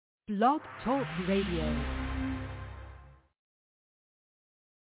Blog Talk Radio.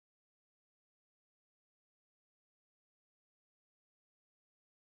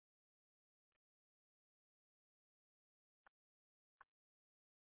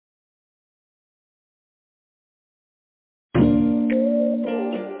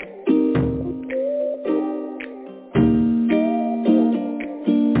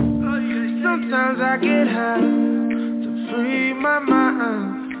 Sometimes I get high to free my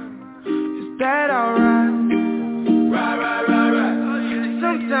mind. Is that alright? Right.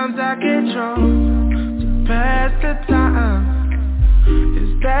 Sometimes I get drunk to pass the time.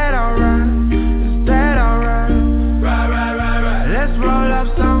 Is that alright? Right. Let's roll up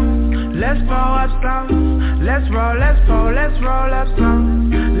some. Let's roll up some. Let's roll up some. Let's roll up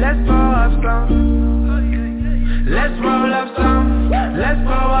some. Let's roll up some. Let's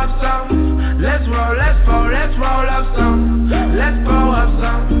roll up some. Let's roll up some. Let's roll up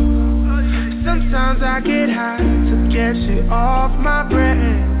some. Sometimes I get high to get shit off my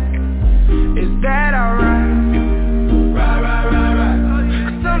brain. Is that alright? Right.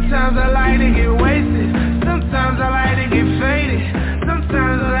 Sometimes I like to get wasted. Sometimes I like to get faded.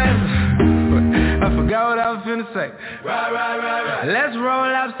 Sometimes I like I forgot what I was finna say. Right. Let's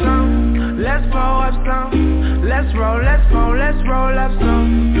roll up some. Let's roll up some. Let's roll up some. Let's roll up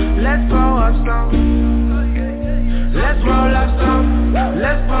some. Let's roll up some. Let's roll up some.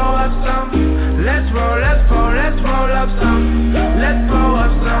 Let's roll up some. Let's roll up some. Let's roll up some. Let's roll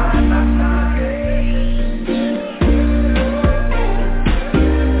up some.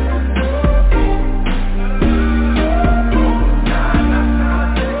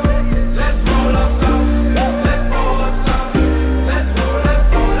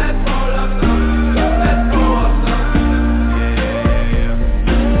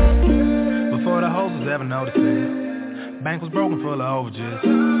 Noticed it. Bank was broken full of overages.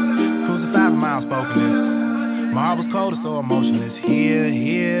 Cruising 5 miles spoken this. My heart was cold and so emotionless. Here,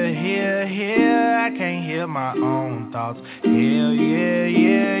 I can't hear my own thoughts. Hell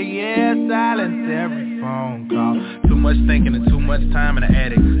yeah, silence every phone call. Too much thinking and too much time in the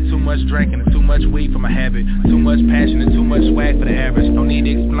attic. Too much drinking and too much weed for my habit. Too much passion and too much swag for the average. No need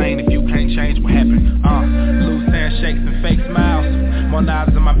to explain if you can't change what happened. Loose handshakes and fake smiles. More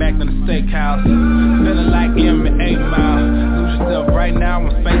knives in my back than a steakhouse. Feeling like M and 8 Mile. Lose yourself right now, I'm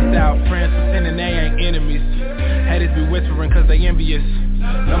spaced out. Friends pretending they ain't enemies. Haters be whispering cause they envious.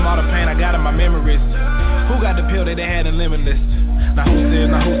 Them all the pain I got in my memories. Who got the pill that they had in Limitless? Now who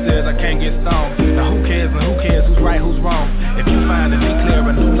says I can't get stoned? Now who cares who's right, who's wrong? If you find a be clear,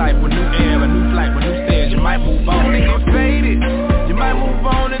 a new life with new air, a new flight with new stairs, you might move on and get faded. You might move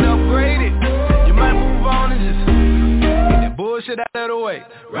on and upgrade it. You might move on and just bullshit out of the way.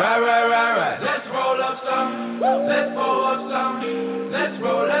 Right. Let's roll up some. Let's roll up some. Let's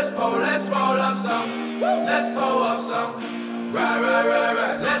roll up some. Let's roll up some. Right.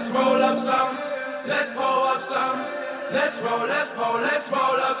 Let's roll up some. Let's roll up some. Let's roll up some.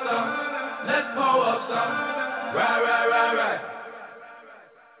 Let's roll up some. Right.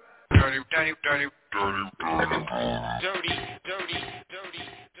 Dirty.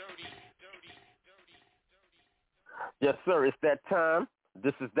 Yes, sir, it's that time.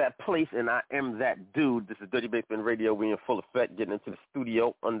 This is that place, and I am that dude. This is Drtybsmnt Radio. We in full effect, getting into the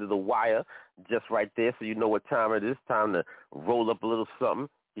studio under the wire, just right there, so you know what time it is. Time to roll up a little something,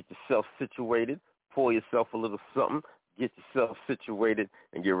 get yourself situated, pour yourself a little something, get yourself situated,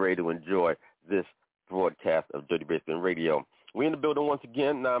 and get ready to enjoy this broadcast of Drtybsmnt Radio. We in the building once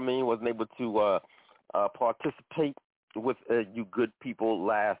again. Wasn't able to participate with you good people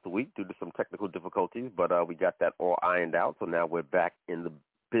last week due to some technical difficulties, but we got that all ironed out, so now we're back in the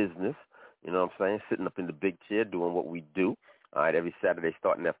business, you know what I'm saying, sitting up in the big chair doing what we do, all right, every Saturday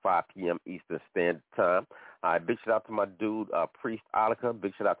starting at 5 p.m. Eastern Standard Time. All right, big shout out to my dude, Priest Alika,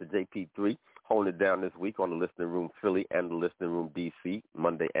 big shout out to JP3, holding it down this week on the Listening Room Philly and the Listening Room DC,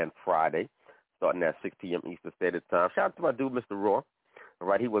 Monday and Friday, starting at 6 p.m. Eastern Standard Time. Shout out to my dude, Mr. Raw, all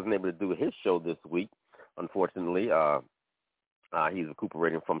right, he wasn't able to do his show this week. Unfortunately, he's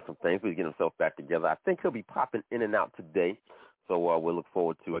recuperating from some things, but he's getting himself back together. I think he'll be popping in and out today, so we'll look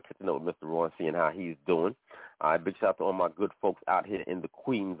forward to catching up with Mr. Roy and seeing how he's doing. Big shout out to all my good folks out here in the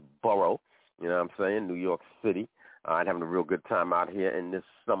Queensboro, you know what I'm saying, New York City. Having a real good time out here in this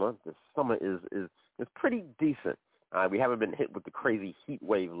summer. This summer is pretty decent. We haven't been hit with the crazy heat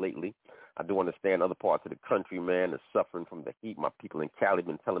wave lately. I do understand other parts of the country, man, are suffering from the heat. My people in Cali have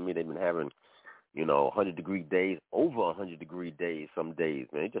been telling me they've been having 100-degree days, over 100-degree days some days,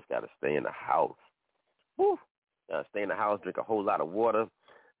 man. You just got to stay in the house. Woo. Stay in the house, drink a whole lot of water,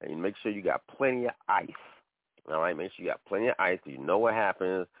 and make sure you got plenty of ice. All right, make sure you got plenty of ice. You know what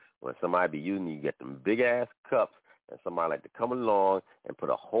happens when somebody be using, you get them big-ass cups, and somebody like to come along and put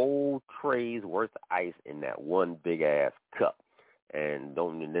a whole tray's worth of ice in that one big-ass cup. And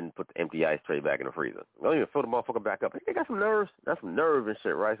then put the empty ice tray back in the freezer. Don't even fill the motherfucker back up. They got some nerves. That's some nerve and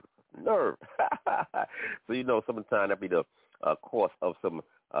shit, right? Nerve. So, you know, sometimes that be the cause of some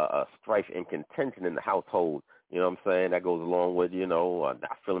strife and contention in the household. You know what I'm saying? That goes along with, you know,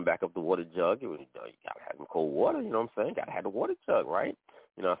 not filling back up the water jug. You got to have some cold water, you know what I'm saying? Got to have the water jug, right?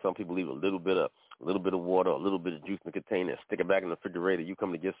 You know, some people leave a little bit of water, a little bit of juice in the container, stick it back in the refrigerator. You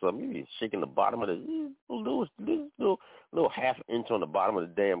come to get something, you be shaking the bottom of the little half inch on the bottom of the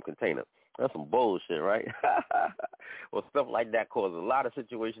damn container. That's some bullshit, right? Well, stuff like that causes a lot of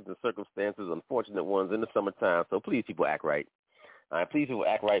situations and circumstances, unfortunate ones in the summertime. So please, people, act right. All right, please, people,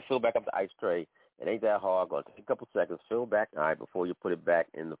 act right. Fill back up the ice tray. It ain't that hard. Gonna take a couple seconds. Fill back, all right, before you put it back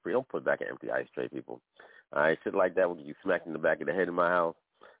in the freezer. Don't put it back in an empty ice tray, people. All right, shit like that will get you smacked in the back of the head in my house.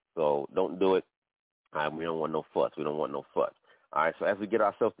 So don't do it. All right, we don't want no fuss. All right, so as we get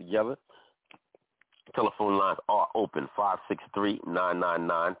ourselves together, telephone lines are open.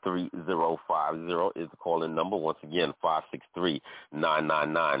 563-999-3050 is the call-in number. Once again,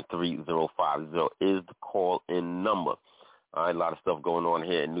 563-999-3050 is the call-in number. All right, a lot of stuff going on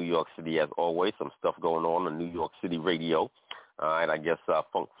here in New York City, as always. Some stuff going on New York City radio. All right, I guess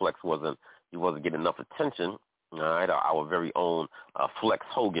Funk Flex wasn't getting enough attention. All right, our very own Flex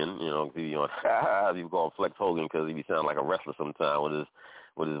Hogan. You know, people call him Flex Hogan because he be sounding like a wrestler sometimes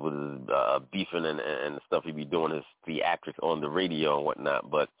with his beefing and the stuff he be doing, his theatrics on the radio and whatnot.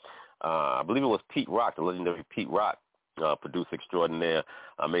 But I believe it was Pete Rock, the legendary Pete Rock, producer extraordinaire,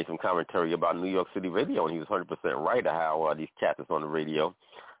 made some commentary about New York City radio, and he was 100% right of how these cats is on the radio.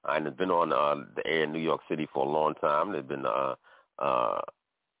 And it's been on the air in New York City for a long time. There's been a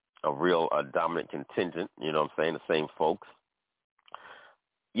real dominant contingent, you know what I'm saying, the same folks.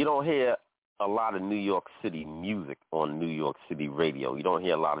 You don't hear a lot of New York City music on New York City radio. You don't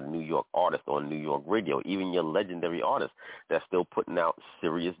hear a lot of New York artists on New York radio, even your legendary artists that's still putting out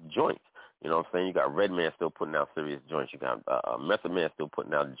serious joints. You know what I'm saying? You got Redman still putting out serious joints. You got Method Man still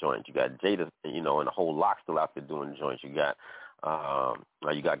putting out joints. You got Jada, you know, and the whole lot still out there doing joints. You got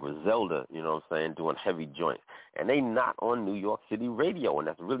Griselda, you know what I'm saying, doing heavy joints. And they not on New York City radio, and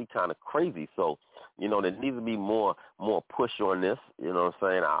that's really kind of crazy. So, you know, there needs to be more push on this. You know what I'm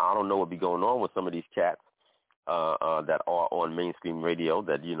saying? I don't know what be going on with some of these cats that are on mainstream radio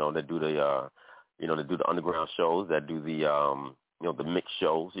that, you know, that do the underground shows, that do the, the mix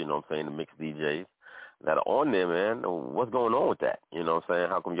shows, you know what I'm saying, the mix DJs that are on there, man. What's going on with that? You know what I'm saying?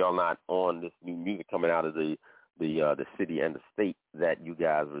 How come y'all not on this new music coming out of the city and the state that you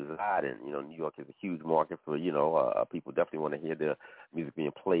guys reside in? You know, New York is a huge market for, people definitely want to hear their music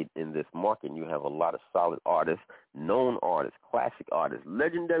being played in this market. And you have a lot of solid artists, known artists, classic artists,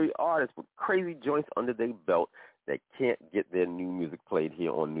 legendary artists with crazy joints under their belt that can't get their new music played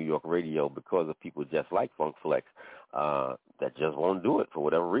here on New York radio because of people just like Funk Flex that just won't do it for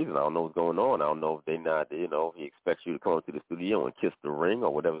whatever reason. I don't know what's going on. I don't know if they not, he expects you to come into the studio and kiss the ring or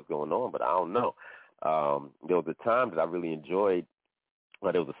whatever's going on, but I don't know. There was a time that I really enjoyed.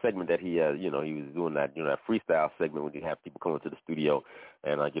 There was a segment that he was doing that, that freestyle segment when you have people come into the studio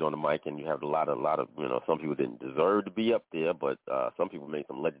and get on the mic, and you have a lot of, some people didn't deserve to be up there, but some people made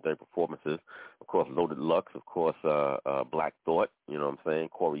some legendary performances. Of course, Loaded Lux, of course, Black Thought, you know what I'm saying,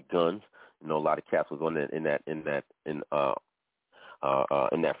 Corey Guns, a lot of cats was on that in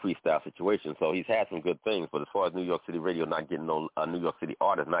that freestyle situation. So he's had some good things, but as far as New York City radio not getting no New York City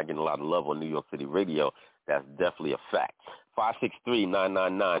artists not getting a lot of love on New York City radio, that's definitely a fact.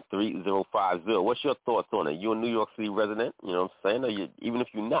 563-999-3050. What's your thoughts on it? You a New York City resident, you know what I'm saying? Or even if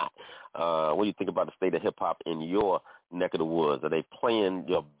you're not, what do you think about the state of hip-hop in your neck of the woods? Are they playing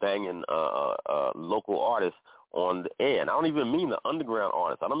your banging local artists on the air? And I don't even mean the underground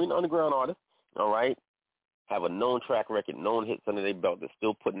artists. I don't mean the underground artists, all right? Have a known track record, known hits under their belt, they're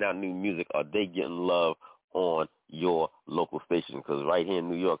still putting out new music. Are they getting love on your local station? Because right here in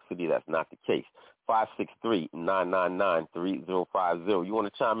New York City, that's not the case. 563-999-3050. You want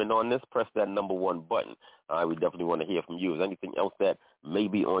to chime in on this? Press that number 1 button. All right, we definitely want to hear from you. Is there anything else that may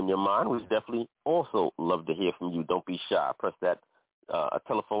be on your mind? We'd definitely also love to hear from you. Don't be shy. Press that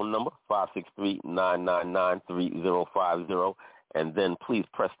telephone number, 563-999-3050. And then please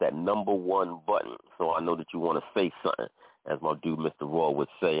press that number 1 button so I know that you want to say something. As my dude, Mr. Raw, would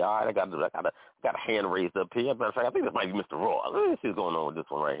say, all right, I got a hand raised up here. Matter of fact, I think this might be Mr. Raw. Let me see what's going on with this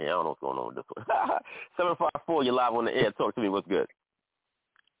one right here. I don't know what's going on with this one. 754, you're live on the air. Talk to me. What's good?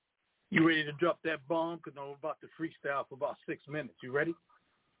 You ready to drop that bomb? Because I'm about to freestyle for about 6 minutes. You ready?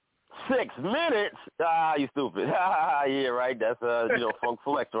 6 minutes? Ah, you stupid. Yeah, right. That's Funk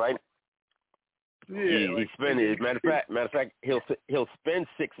Flex, right? Yeah. He spend it. Matter of fact, he'll spend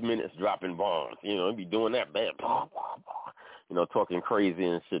 6 minutes dropping bombs. He'll be doing that, bam, bam, bam, bam. Talking crazy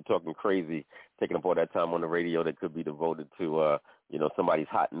and shit, taking up all that time on the radio that could be devoted to somebody's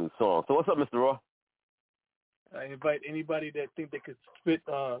hot new song. So what's up, Mr. Raw? I invite anybody that think they could spit,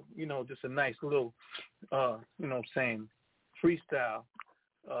 just a nice little, freestyle.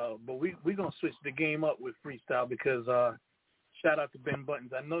 But we're going to switch the game up with freestyle because shout out to Ben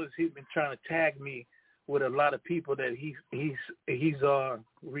Buttons. I noticed he's been trying to tag me with a lot of people that he's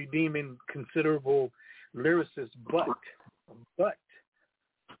redeeming considerable lyricists. But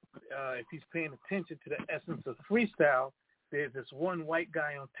if he's paying attention to the essence of freestyle, there's this one white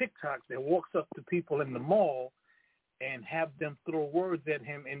guy on TikTok that walks up to people in the mall and have them throw words at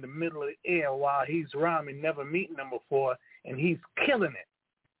him in the middle of the air while he's rhyming, never meeting them before, and he's killing it.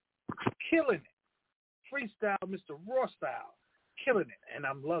 Freestyle, Mr. Raw style, killing it, and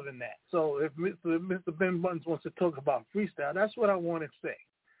I'm loving that. So if Mr. Ben Buttons wants to talk about freestyle, that's what I want to say.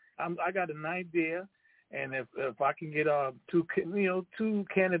 I got an idea, and if I can get two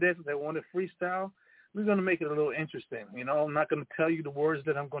candidates that want to freestyle, we're going to make it a little interesting. I'm not going to tell you the words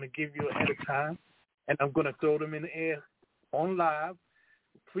that I'm going to give you ahead of time, and I'm going to throw them in the air on live,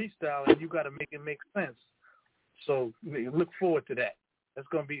 freestyle, and you got to make it make sense. So look forward to that. That's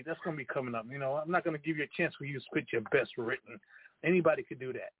gonna be coming up. I'm not gonna give you a chance for you to spit your best written. Anybody could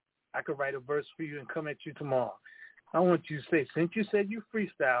do that. I could write a verse for you and come at you tomorrow. I want you to say, since you said you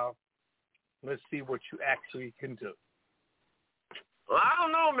freestyle, let's see what you actually can do. Well, I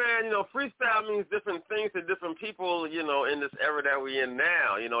don't know, man. Freestyle means different things to different people, in this era that we're in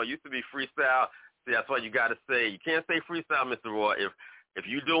now. It used to be freestyle. See, that's why you got to say, you can't say freestyle, Mr. Raw. If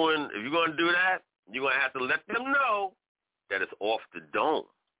you're going to do that, you're going to have to let them know that it's off the dome.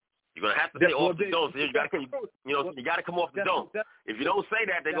 You're going to have to say off the dome. So you got to come off the dome. If you don't say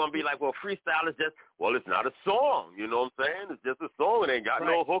that, they're going to be like, well, freestyle is just, well, it's not a song. You know what I'm saying? It's just a song. It ain't got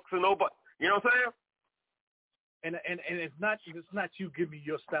no hooks and no but. You know what I'm saying? And it's not you give me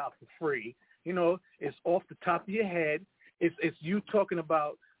your style for free. It's off the top of your head. It's you talking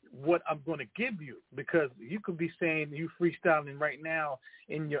about what I'm going to give you, because you could be saying you freestyling right now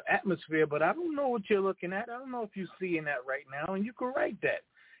in your atmosphere, but I don't know what you're looking at. I don't know if you're seeing that right now, and you can write that.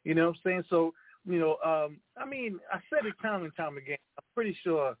 You know what I'm saying? So, I said it time and time again. I'm pretty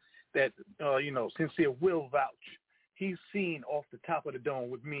sure that, Sincere will vouch. He's seen off the top of the dome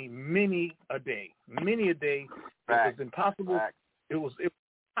with me many a day. It was impossible. It was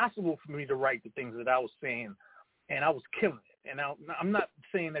impossible for me to write the things that I was saying, and I was killing it. And I'm not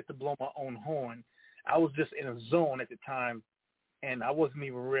saying that to blow my own horn. I was just in a zone at the time, and I wasn't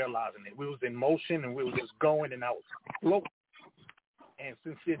even realizing it. We was in motion, and we were just going, and I was floating. And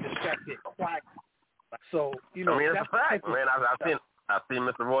Sincere just sat there quiet. So, it's a fact, man. I've seen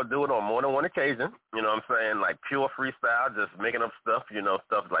Mr. Raw do it on more than one occasion. You know what I'm saying? Like pure freestyle, just making up stuff,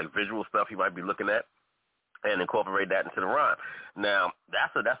 stuff like visual stuff he might be looking at, and incorporate that into the rhyme. Now,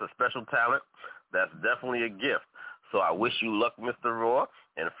 that's a special talent. That's definitely a gift. So I wish you luck, Mr. Raw,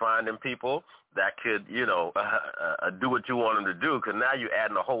 in finding people that could, do what you want them to do, because now you're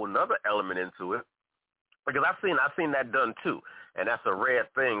adding a whole nother element into it. Because I've seen that done too, and that's a rare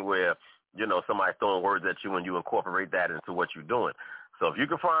thing where, somebody's throwing words at you and you incorporate that into what you're doing. So if you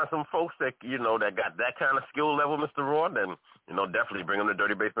can find some folks that, that got that kind of skill level, Mr. Raw, then, definitely bring them to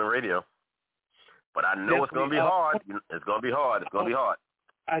Drtybsmnt Radio. But I know it's going to be hard. It's going to be hard.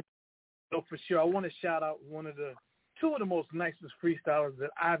 I know for sure. I want to shout out two of the most nicest freestylers that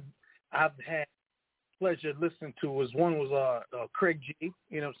I've had pleasure listening to. One was Craig G.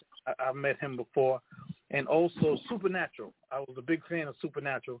 I met him before, and also Supernatural. I was a big fan of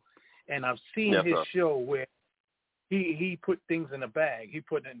Supernatural, and I've seen his show where he put things in a bag. He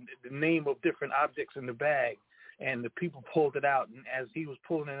put the name of different objects in the bag, and the people pulled it out. And as he was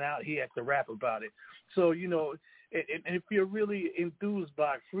pulling it out, he had to rap about it. So, and if you're really enthused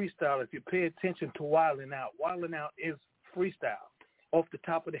by freestyle, if you pay attention to Wildin' Out is freestyle. Off the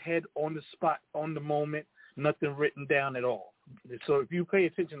top of the head, on the spot, on the moment, nothing written down at all. So if you pay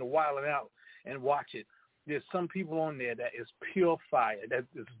attention to Wildin' Out and watch it, there's some people on there that is pure fire. That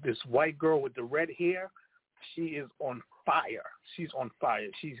this white girl with the red hair, she is on fire. She's on fire.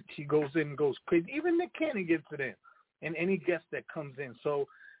 She goes in and goes crazy. Even Nick Cannon gets it in, and any guest that comes in. So,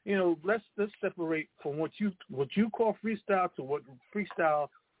 let's separate from what you call freestyle to what freestyle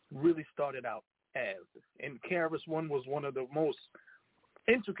really started out as. And KRS-One was one of the most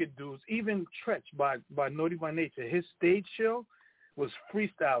intricate dudes. Even Tretch by Naughty by Nature, his stage show was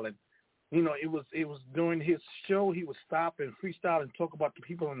freestyling You know, it was during his show, he would stop and freestyle and talk about the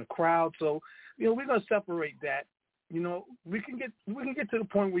people in the crowd. So, you know, we're gonna separate that. You know, we can get to the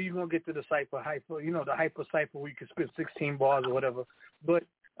point where you're gonna get to the hyper, you know, the hyper cipher where you can spit 16 bars or whatever. But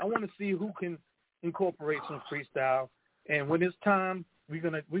I want to see who can incorporate some freestyle. And when it's time, we're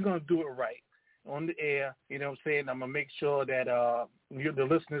gonna do it right on the air. You know what I'm saying? I'm gonna make sure that the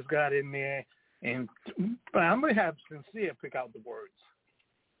listeners got in there, and I'm gonna have Sincere pick out the words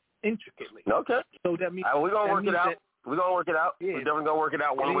intricately. Okay. So that means we're gonna work it out. We're gonna work it out. Yeah. We're definitely gonna work it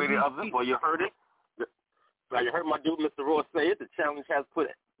out one way or the other. Well, you heard it. Now you heard my dude, Mr. Roy, say it. The challenge has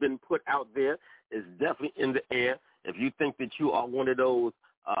been put out there. It's definitely in the air. If you think that you are one of those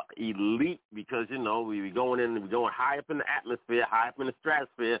elite, because you know we're going high up in the atmosphere, high up in the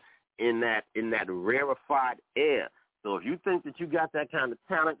stratosphere, in that rarefied air. So if you think that you got that kind of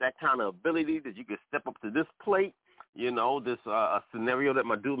talent, that kind of ability, that you can step up to this plate, you know, this scenario that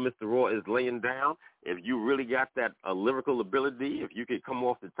my dude, Mr. Roy, is laying down, if you really got that lyrical ability, if you could come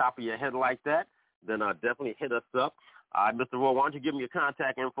off the top of your head like that, then definitely hit us up. Mr. Roy, why don't you give me your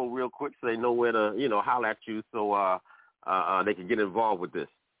contact info real quick so they know where to, you know, holler at you so they can get involved with this.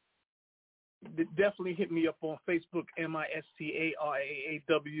 Definitely hit me up on Facebook,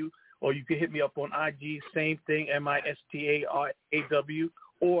 MISTARAAW, or you can hit me up on IG, same thing, MISTARAW,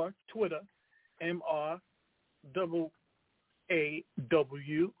 or Twitter, MRAAW,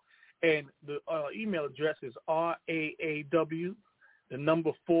 and the email address is RAAW, the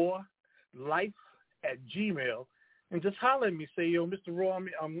number 4, life@gmail.com, and just holler at me. Say, yo, Mr. Raw,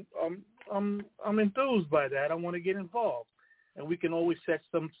 I'm enthused by that. I want to get involved, and we can always set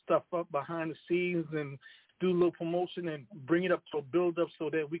some stuff up behind the scenes and do a little promotion and bring it up to a build-up so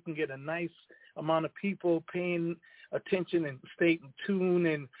that we can get a nice amount of people paying attention and stay in tune.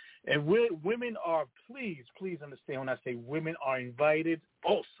 And women are, please understand when I say women are invited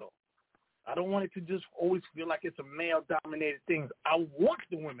also. I don't want it to just always feel like it's a male-dominated thing. I want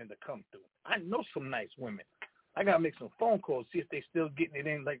the women to come through. I know some nice women. I got to make some phone calls, see if they still getting it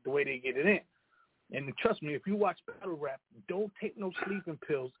in like the way they get it in. And trust me, if you watch battle rap, don't take no sleeping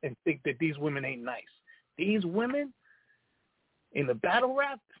pills and think that these women ain't nice. These women in the battle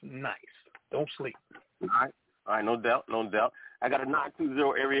rap, nice. Don't sleep. All right, no doubt. I got a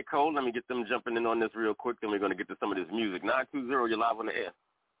 920 area code. Let me get them jumping in on this real quick, then we're going to get to some of this music. 920, you're live on the air.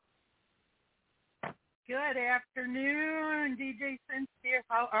 Good afternoon, DJ Sincere.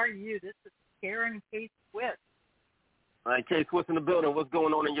 How are you? This is Karen K-Swiss. All right, K-Swiss in the building. What's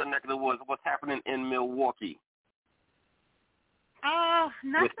going on in your neck of the woods? What's happening in Milwaukee?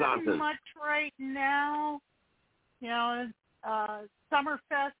 Nothing Wisconsin. much right now. You know,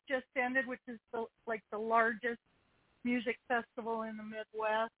 Summerfest just ended, which is the largest music festival in the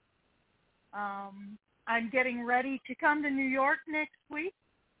Midwest. I'm getting ready to come to New York next week.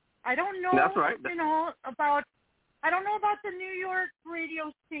 I don't know. That's right. I don't know about the New York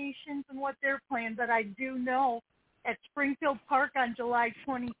radio stations and what they're playing, but I do know at Springfield Park on July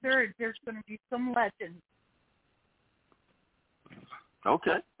 23rd, there's going to be some legends.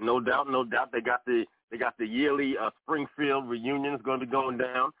 Okay, no doubt. They got the yearly Springfield reunion is going to be going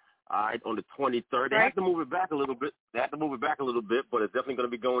down. All right, on the 23rd. They have to move it back a little bit. But it's definitely going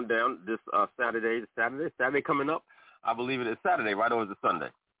to be going down this Saturday. Saturday coming up. I believe it is Saturday, right, or is it Sunday?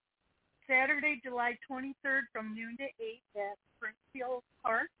 Saturday, July 23rd from noon to 8 at Springfield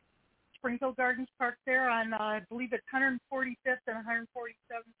Park, Springfield Gardens Park there on, I believe it's 145th and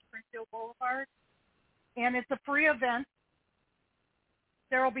 147th Springfield Boulevard. And it's a free event.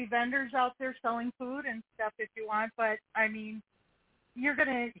 There will be vendors out there selling food and stuff if you want, but, I mean, you're going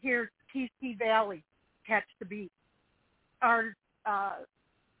to hear TC Valley catch the beat. Our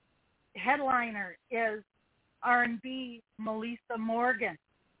headliner is R&B Melissa Morgan,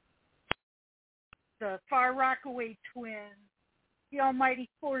 the Far Rockaway Twins, the Almighty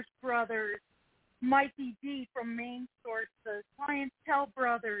Force Brothers, Mikey D from Main Source, the Clientele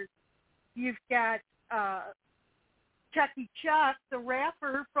Brothers. You've got Chucky Chuck, the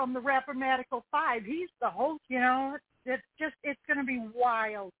rapper from the Rappomatical 5. He's the host, you know. It's going to be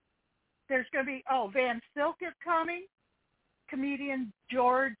wild. There's going to be, Van Silk is coming, comedian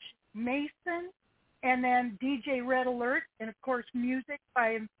George Mason, and then DJ Red Alert, and, of course, music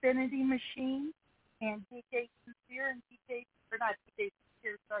by Infinity Machine and DJ Sincere and DJ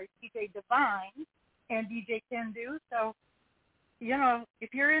Divine and DJ Can Do. So, you know,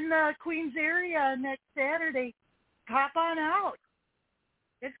 if you're in the Queens area next Saturday, hop on out.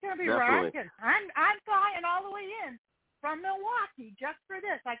 It's going to be rocking. I'm flying all the way in from Milwaukee just for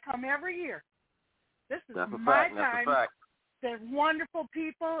this. I come every year. This is my time. They're wonderful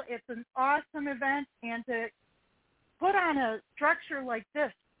people. It's an awesome event, and to put on a structure like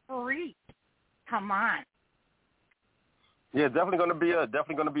this free. Come on. Yeah, definitely going to be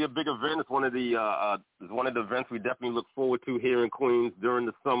a big event. It's one of the events we definitely look forward to here in Queens during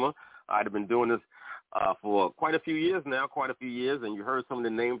the summer. I've been doing this for quite a few years now, and you heard some of the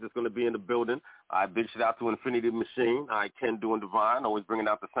names that's going to be in the building. Big shout out to Infinity Machine. Ken doing Divine, always bringing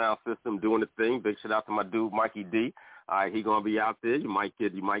out the sound system, doing the thing. Big shout out to my dude Mikey D. He going to be out there. You might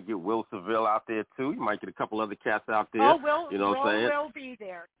get Will Seville out there too. You might get a couple other cats out there. Oh, Will will be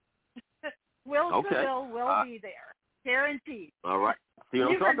there. Will Seville will be there. Guaranteed. All right. See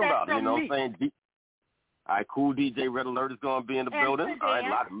what I'm talking about? You know what I'm saying? All right, cool. DJ Red Alert is going to be in the building.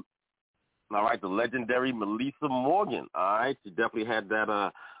 All right, the legendary Melissa Morgan. All right, she definitely had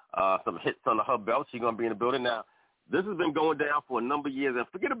that some hits under her belt. She's going to be in the building. Now, this has been going down for a number of years. And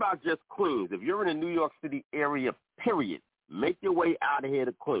forget about just Queens. If you're in the New York City area, period, make your way out of here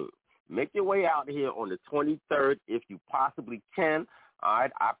to Queens. Make your way out here on the 23rd if you possibly can. All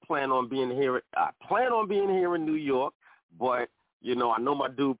right, I plan on being here in New York, but, you know, I know my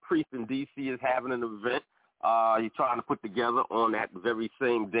dude Priest in D.C. is having an event he's trying to put together on that very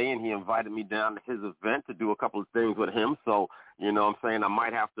same day, and he invited me down to his event to do a couple of things with him. So, you know what I'm saying, I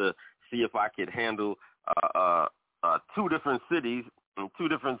might have to see if I could handle 2 different cities in 2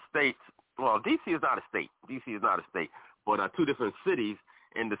 different states. Well, D.C. is not a state, but 2 different cities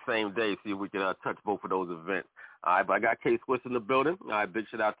in the same day, see if we can touch both of those events. All right, but I got K-Swiss in the building. All right, big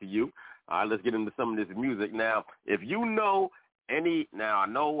shout out to you. All right, let's get into some of this music. Now, if you know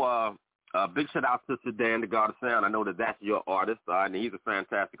big shout out to Sedan, the God of Sound. I know that's your artist, and he's a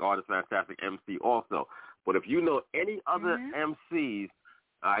fantastic artist, fantastic MC also. But if you know any other MCs,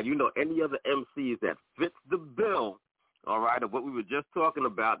 that fits the bill, all right, of what we were just talking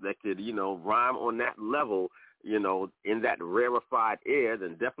about that could, you know, rhyme on that level, you know, in that rarefied air,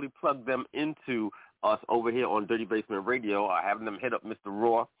 then definitely plug them into us over here on Drtybsmnt Radio, having them hit up Mr.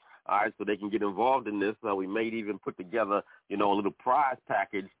 Raw, all right, so they can get involved in this. We may even put together, you know, a little prize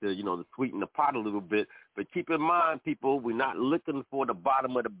package to, you know, to sweeten the pot a little bit. But keep in mind, people, we're not looking for the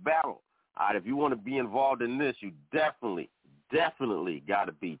bottom of the barrel. All right, if you want to be involved in this, you definitely got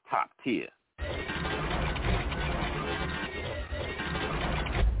to be top tier.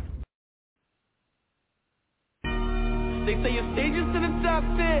 They say your stages to the top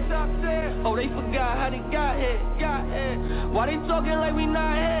 10. Oh, they forgot how they got here. Why they talking like we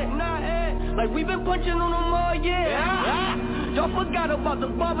not here? Like we been punching on them all year. Y'all forgot about the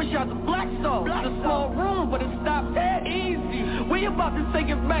barbershop, the Black Star. The small room, but it stopped there. Easy. We about to take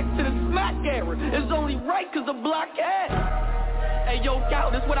it back to the smack era. It's only right cause the blockhead. Hey, yo,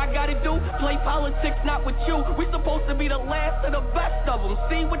 Cal, this what I gotta do? Play politics, not with you. We supposed to be the last of the best of them.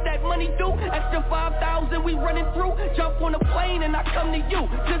 See what that money do? Extra 5,000 we running through. Jump on a plane and I come to you.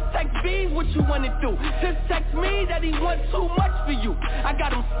 Just text B what you wanna do. Just text me that he wants too much for you. I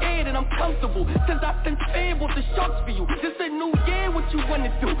got him scared and I'm comfortable. Since I sent Fab with the sharks for you. This a new year, what you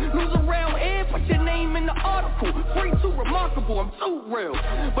wanna do? Lose around here, put your name in the article. Free too remarkable, I'm too real.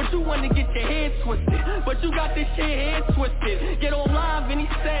 But you wanna get your head twisted. But you got this shit head twisted. Get on live and he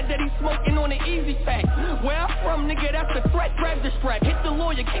said that he's smoking on the easy pack. Where I'm from, nigga, that's a threat. Grab the strap, hit the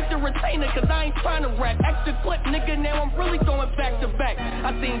lawyer, keep the retainer, cause I ain't trying to rap. Extra clip, nigga, now I'm really throwing back to back.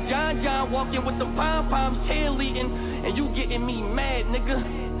 I seen John walking with the pom-poms cheerleading, and you getting me mad,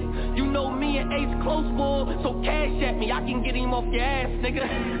 nigga. You know me and Ace close, boy, so cash at me, I can get him off your ass,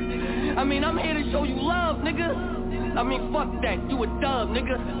 nigga. I mean, I'm here to show you love, nigga. I mean, fuck that, you a dub,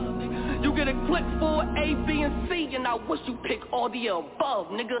 nigga. You get a click for A, B, and C, and I wish you pick all the above,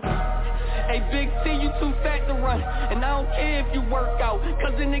 nigga. Hey, Big T, you too fat to run, and I don't care if you work out,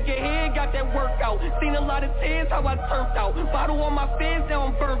 cause the nigga here got that workout. Seen a lot of tears, how I turned out. Bottle on my fears, now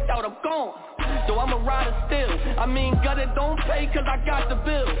I'm burnt out, I'm gone. So I'm a rider still. I mean, gutter don't pay cause I got the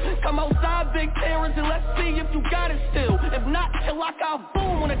bill. Come outside, Big Terrence, and let's see if you got it still. If not, till I got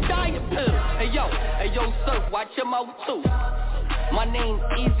boom on a diet pill. Hey yo, Surf, watch your mouth too. My name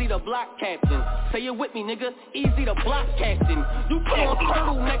Easy the Block Captain. Say it with me, nigga. Easy the Block Captain. You put on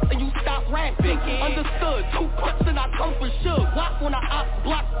turtlenecks and you stop rapping. Understood. 2 clips and I come for sure. Walk on a op,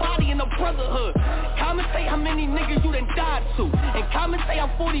 block body in the brotherhood. Commentate how many niggas you done died to. And commentate how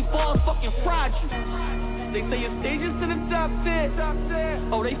 40 balls fucking fried you. They say your stages to the top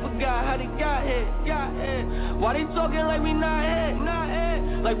 10. Oh, they forgot how they got here. Why they talking like we not here?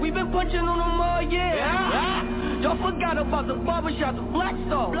 Like we been punching on them all year. Y'all forgot about the barbershop, the Black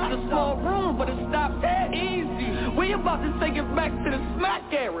Star. The small room, but it stopped there. Easy. We about to take it back to the smack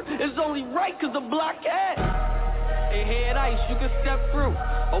era. It's only right cause the blockhead. Hey, head ice, you can step through.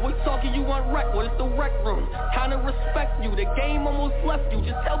 Always talking you on rec, well it's the rec room. Kinda respect you, the game almost left you.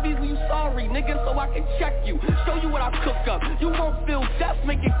 Just tell Beasley you sorry, nigga, so I can check you. Show you what I cook up, you won't feel death.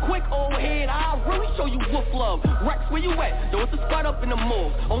 Make it quick, old head, I'll really show you wolf love. Rex, where you at? Though it's a spot up in the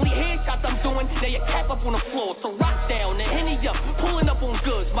morgue. Only headshots I'm doing, now your cap up on the floor. So rock down, the Henny up, pulling up on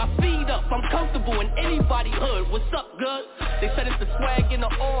goods. My feet up, I'm comfortable in anybody's hood. What's up, good? They said it's the swag in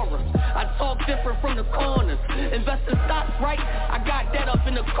the aura. I talk different from the corners. Invest in stocks, right? I got that up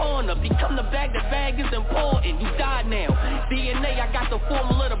in the corner. Become the bag is important. You die now. DNA, I got the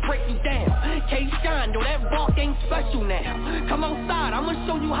formula to break you down. K-Shine, though that bark ain't special now. Come outside, I'ma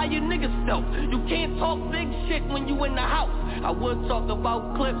show you how your niggas felt. You can't talk big shit when you in the house. I would talk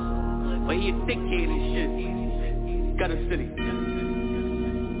about clips, but he a dickhead and shit. Got a city.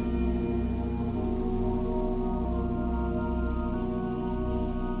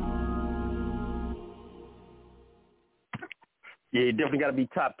 Yeah, you definitely got to be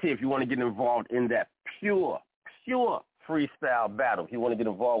top tier if you want to get involved in that pure freestyle battle. If you want to get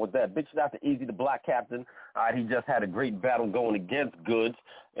involved with that, big shout out to Easy, the Black Captain. He just had a great battle going against Goods.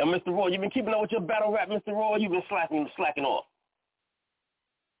 And Mr. Roy, you've been keeping up with your battle rap, Mr. Roy. You've been slacking off.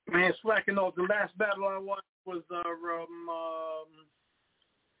 Man, slacking off. The last battle I watched was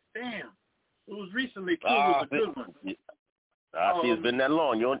it was recently too. It was a good one. See, it's been that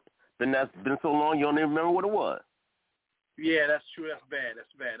long. Been so long you don't even remember what it was. Yeah, that's true. That's bad.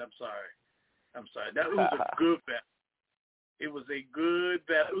 I'm sorry. That was a good battle. It was a good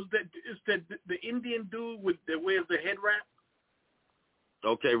battle. It's the Indian dude with the wears the head wrap.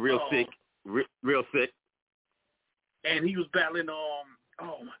 Okay, sick. Real sick. And he was battling oh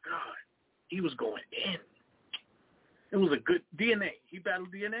my God. He was going in. It was a good DNA. He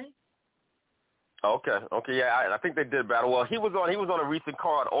battled DNA? Okay, yeah, I think they did battle. Well, he was on a recent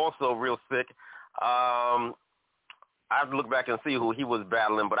card also, real sick. I have to look back and see who he was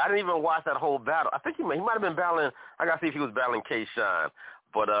battling, but I didn't even watch that whole battle. I think he might have been battling. I gotta see if he was battling K-Shine,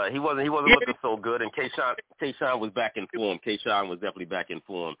 but he wasn't looking so good. And K-Shine was back in form. K-Shine was definitely back in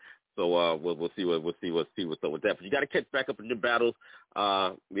form. So we'll see what's up with that. But you got to catch back up in your battles.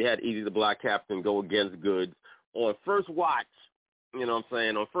 We had Easy the Black Captain go against Goods on first watch. You know what I'm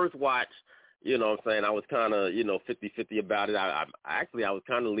saying? On first watch. You know what I'm saying? I was kind of, 50-50 about it. I was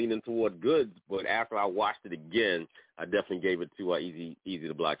kind of leaning toward Goods, but after I watched it again, I definitely gave it to Easy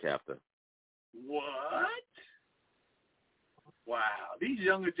the Black Captain. What? Wow. These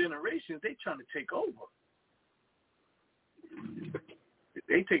younger generations, they trying to take over.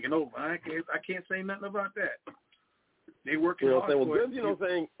 They taking over. I can't say nothing about that. They working hard. Well, Goods,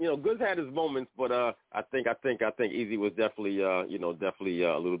 Goods had his moments, but I think Easy was definitely, a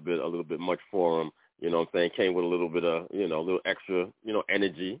little bit much for him. You know what I'm saying? Came with a little bit of, a little extra,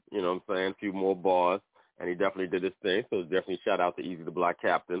 energy. You know what I'm saying? A few more bars, and he definitely did his thing. So definitely shout out to Easy the Black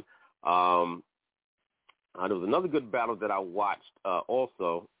Captain. There was another good battle that I watched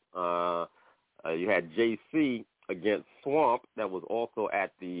also. You had JC against Swamp that was also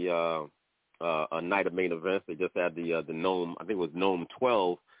at the a night of main events. They just had the Gnome, I think it was Gnome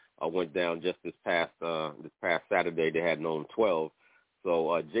 12, went down just this past Saturday. They had Gnome 12.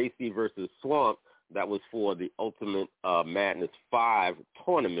 So JC versus Swamp, that was for the Ultimate Madness 5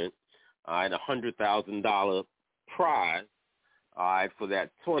 tournament. At $100,000 prize for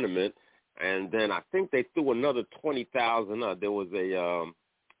that tournament. And then I think they threw another $20,000. There was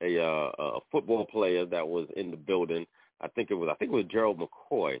a football player that was in the building. I think it was Gerald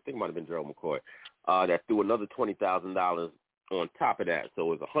McCoy. I think it might have been Gerald McCoy that threw another $20,000 on top of that.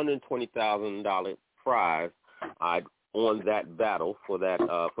 So it was $120,000 prize on that battle for that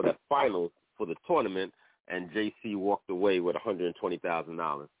finals for the tournament, and JC walked away with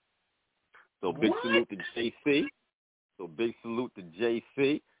 $120,000. So big salute to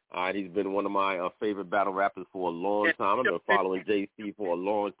JC. He's been one of my favorite battle rappers for a long time. I've been following JC for a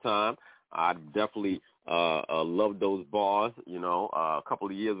long time. I definitely love those bars. A couple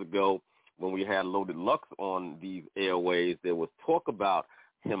of years ago when we had Loaded Lux on these airways, there was talk about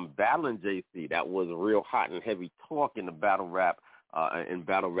him battling JC. That was real hot and heavy talk in the battle rap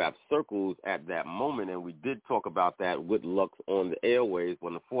circles at that moment, and we did talk about that with Lux on the airways.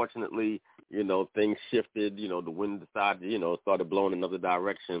 When unfortunately, things shifted. The wind decided, started blowing another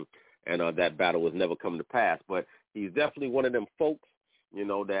direction, and that battle was never come to pass. But he's definitely one of them folks,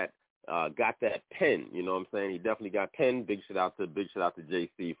 that got that pen. You know what I'm saying? He definitely got 10. Big shout out to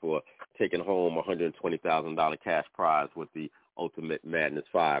JC for taking home $120,000 cash prize with the Ultimate Madness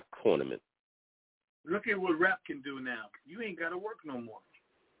 5 tournament. Look at what rap can do now. You ain't got to work no more.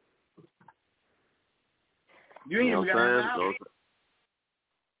 You ain't even got to have a house.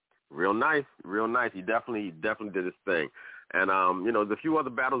 Real nice. He definitely did his thing. And there's a few other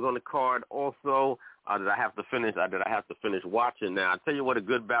battles on the card also that I have to finish watching. Now, I'll tell you what a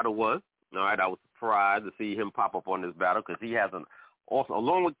good battle was. All right, I was surprised to see him pop up on this battle because he has also,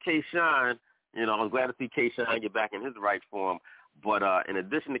 along with K-Shine, I was glad to see K-Shine get back in his right form. But in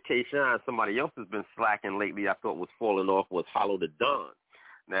addition to K-Shine, somebody else has been slacking lately I thought was falling off was Hollow the Don.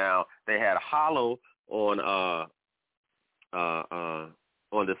 Now, they had Hollow on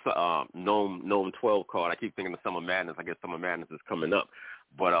this Gnome 12 card. I keep thinking of Summer Madness. I guess Summer Madness is coming up.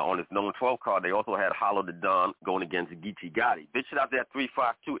 But on this Gnome 12 card, they also had Hollow the Don going against Geechee Gotti. Big shout out that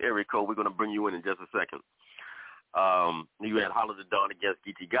 352 area code. We're going to bring you in just a second. You had Hollow the Don against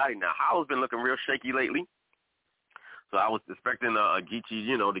Geechee Gotti. Now, Hollow's been looking real shaky lately. So I was expecting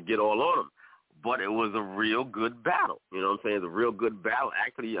Geechee, to get all on him. But it was a real good battle. You know what I'm saying? It's a real good battle.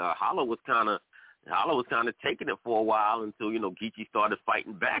 Actually, Hollow was kind of taking it for a while until, Geechee started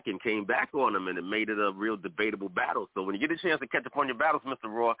fighting back and came back on him, and it made it a real debatable battle. So when you get a chance to catch up on your battles, Mr.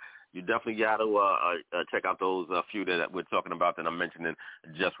 Raw, you definitely got to check out those few that we're talking about that I'm mentioning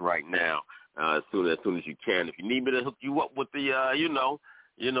just right now as soon as you can. If you need me to hook you up with the,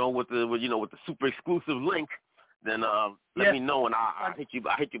 with the super exclusive link, then let me know, and I'll hit you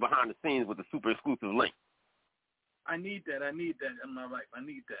behind the scenes with the super exclusive link. I need that in my life. I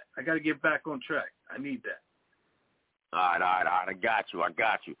need that. I got to get back on track. I need that. All right. I got you. All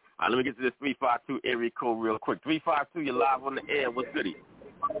right, let me get to this 352 area code real quick. 352, you're live on the air. What's goody?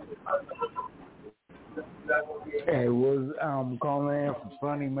 Hey, calling in from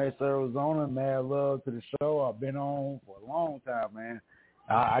sunny Mesa, Arizona. Mad love to the show. I've been on for a long time, man.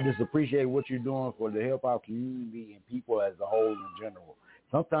 I just appreciate what you're doing for the hip-hop community and people as a whole in general.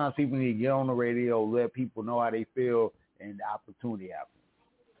 Sometimes people need to get on the radio, let people know how they feel, and the opportunity happens.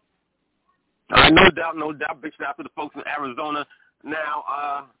 No doubt. Big shout out to the folks in Arizona.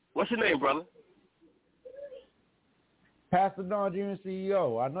 Now, what's your name, brother? Pastor Don Jr.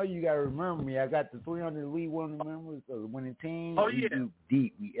 CEO. I know you got to remember me. I got the 300 Elite Winning members of the winning team. Oh, yeah. We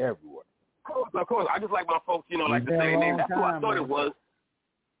deep. We everywhere. Of course. I just like my folks, like to say name. That's who I thought it was.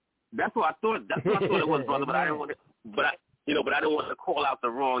 That's what I thought it was, brother. But I didn't want to. But I didn't want to call out the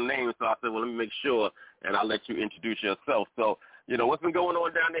wrong name, so I said, well, let me make sure, and I'll let you introduce yourself. So, what's been going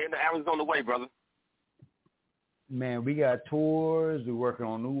on down there in the Arizona way, brother? Man, we got tours. We're working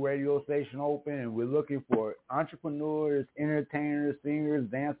on a new radio station open, and we're looking for entrepreneurs, entertainers, singers,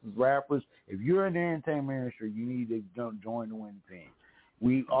 dancers, rappers. If you're in the entertainment industry, you need to join the winning team.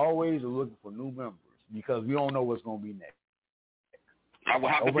 We always are looking for new members because we don't know what's going to be next.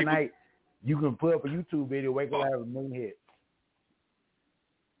 Overnight, you can put up a YouTube video, wake up and have a million hits.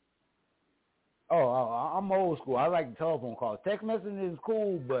 Oh, I'm old school. I like the telephone calls. Text messaging is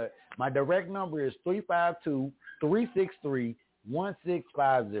cool, but my direct number is 352-363-1650.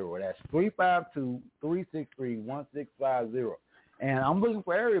 That's 352-363-1650. And I'm looking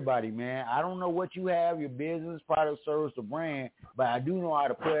for everybody, man. I don't know what you have, your business, product, service, or brand, but I do know how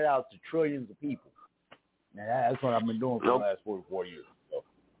to put it out to trillions of people. Now, that's what I've been doing for the last 44 years.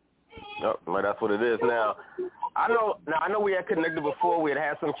 Yep, well, that's what it is. Now, I know we had connected before. We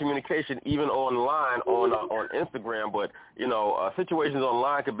had some communication even online on Instagram, but situations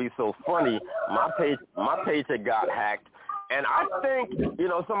online could be so funny. My page had got hacked, and I think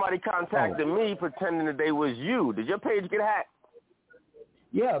somebody contacted me pretending that they was you. Did your page get hacked?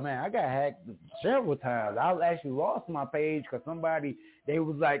 Yeah, man, I got hacked several times. I actually lost my page because they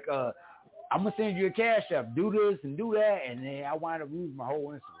was like, I'm going to send you a cash app, do this and do that, and then I wound up losing my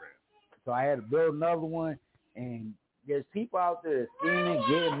whole Instagram. So I had to build another one, and there's people out there scheming,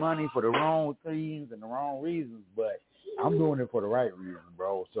 getting money for the wrong things and the wrong reasons, but I'm doing it for the right reason,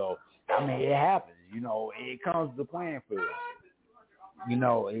 bro. So, I mean, it happens, it comes to the playing field.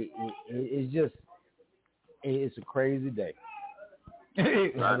 It's a crazy day. I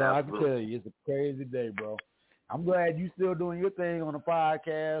can tell you, it's a crazy day, bro. I'm glad you still doing your thing on the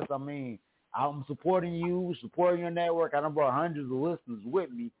podcast. I mean, I'm supporting you, supporting your network. I done brought hundreds of listeners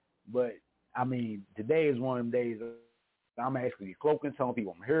with me, but, I mean, today is one of them days I'm actually cloaking, telling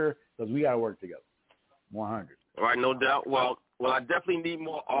people I'm here because we got to work together. 100. All right, no doubt. Well, I definitely need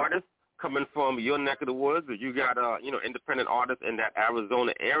more artists coming from your neck of the woods. If you got, independent artists in that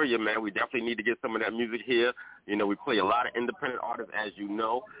Arizona area, man, we definitely need to get some of that music here. We play a lot of independent artists, as you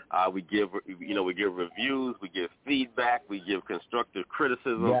know. We give reviews, we give feedback, we give constructive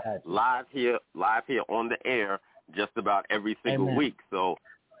criticism live here on the air just about every single week. So,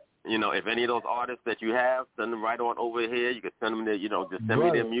 if any of those artists that you have, send them right on over here. You can send them just send me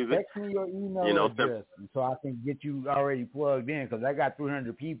their music. Text me your email address so I can get you already plugged in because I got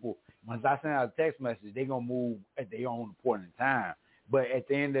 300 people. Once I send out a text message, they're going to move at their own point in time. But at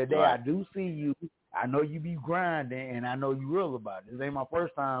the end of the day, right. I do see you. I know you be grinding, and I know you real about it. This ain't my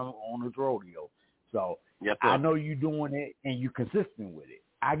first time on this rodeo. So yes, sir. I know you doing it, and you consistent with it.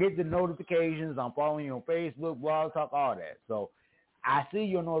 I get the notifications. I'm following you on Facebook, Blog Talk, all that. So I see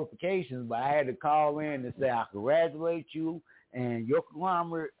your notifications, but I had to call in and say I congratulate you and your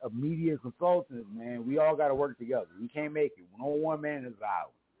conglomerate of media consultants, man. We all got to work together. We can't make it. No one man is an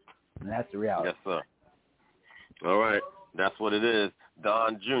island. And that's the reality. Yes, sir. All right. That's what it is.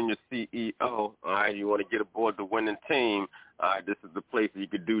 Don Jr., CEO. All right, you want to get aboard the winning team. All right, this is the place where you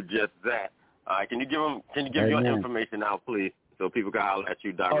could do just that. All right, can you give your information out, please, so people can holler at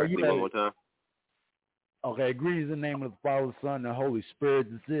you directly one more time? Okay, greetings in the name of the Father, the Son, and the Holy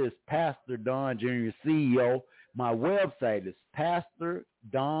Spirit. This is Pastor Don Jr., CEO. My website is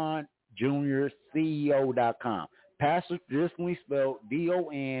PastorDonJrCEO.com. Pastor traditionally spelled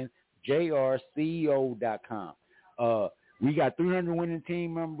DONJRCEO.com. We got 300 winning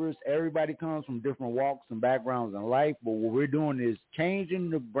team members. Everybody comes from different walks and backgrounds in life, but what we're doing is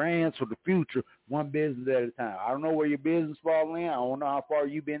changing the brands for the future, one business at a time. I don't know where your business falls in. I don't know how far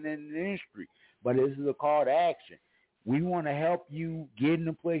you've been in the industry, but this is a call to action. We want to help you get in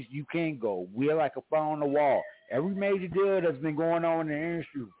the place you can go. We're like a fly on the wall. Every major deal that's been going on in the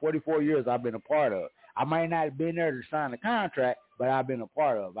industry for 44 years, I've been a part of. I might not have been there to sign a contract, but I've been a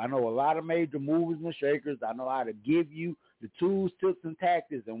part of. I know a lot of major movers and shakers. I know how to give you the tools, tips, and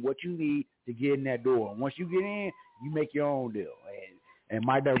tactics and what you need to get in that door. And once you get in, you make your own deal. And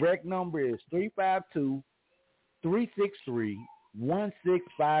my direct number is 352-363-1650.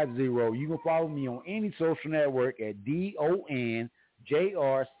 You can follow me on any social network at DONJRCEO.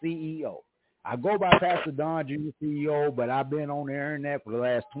 I go by Pastor Don Jr. CEO, but I've been on the internet for the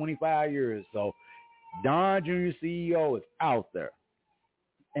last 25 years. So Don Jr. CEO is out there.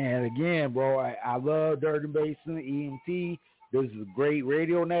 And again, bro, I love Drtybsmnt, EMT. This is a great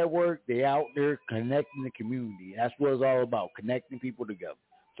radio network. They out there connecting the community. That's what it's all about, connecting people together.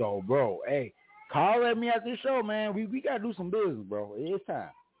 So, bro, hey, call at me at this show, man. We got to do some business, bro. It's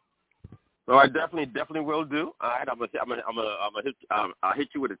time. So I definitely will do. All right, I'll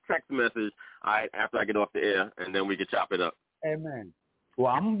hit you with a text message. All right, after I get off the air, and then we can chop it up. Amen. Well,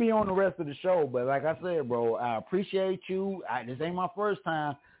 I'm gonna be on the rest of the show, but like I said, bro, I appreciate you. This ain't my first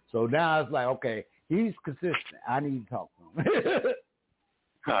time, so now it's like, okay, he's consistent. I need to talk to him.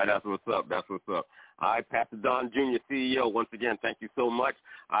 All right, that's what's up. All right, Pastor Don Jr., CEO, once again, thank you so much.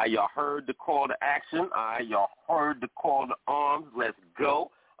 Y'all heard the call to action. Y'all heard the call to arms. Let's go.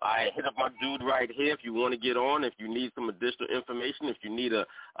 I hit up my dude right here if you want to get on, if you need some additional information, if you need an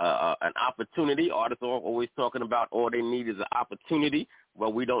opportunity. Artists are always talking about all they need is an opportunity.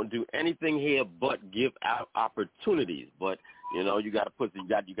 Well, we don't do anything here but give out opportunities. But, you know, you got to put some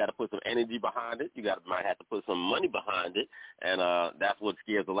energy behind it. Might have to put some money behind it, and that's what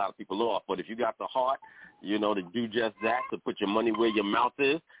scares a lot of people off. But if you got the heart, you know, to do just that, to put your money where your mouth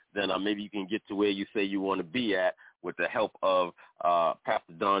is, then maybe you can get to where you say you want to be at, with the help of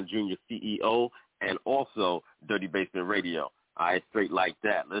Pastor Don Jr., CEO, and also Drtybsmnt Radio. All right, straight like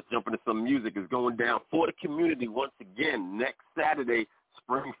that. Let's jump into some music. It's going down for the community once again. Next Saturday,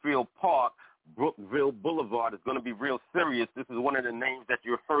 Springfield Park, Brookville Boulevard is going to be real serious. This is one of the names that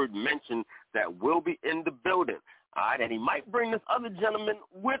you heard mentioned that will be in the building. All right, and he might bring this other gentleman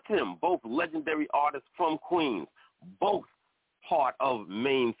with him, both legendary artists from Queens, both part of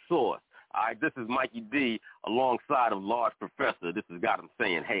Main Source. All right, this is Mikey D alongside of Large Professor. This has got him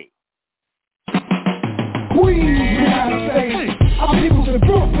saying, hey. Queens, we gotta say, our people's in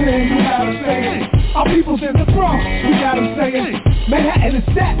Brooklyn, we gotta say, our people's in the Bronx, we gotta say, Manhattan and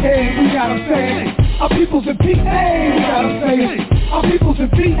Staten, we gotta say, our people's in PA, we gotta say, our people's in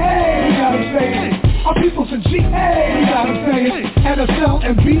PA, we gotta say, our people's in GA, we gotta say, NSL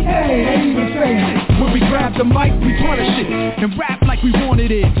and BA, they even say, when we grab the mic, we punish it, and rap like we wanted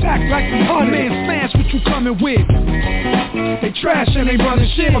it, act like we hunted it, man, smash what you coming with. They trash and they running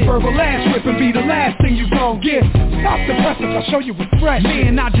shit, a verbal ass whip and be the last thing you gon' get. Stop the presses, I'll show you what's fresh.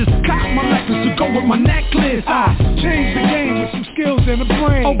 Man, I just caught my necklace to go with my necklace. I changed the game with some skills and a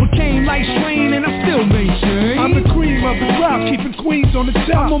brain. Overcame life's strain and I still maintain. I'm the cream of the crowd, keeping Queens on the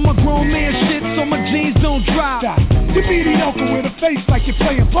top. I'm on my grown man shit, so my jeans don't drop. You're mediocre with a face like you're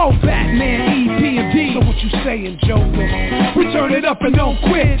playing both Batman, E, P, and D. So what you saying, Joker? We turn it up and don't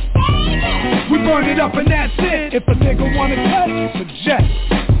quit. We burn it up and that's it. If a nigga wanna cut, suggest.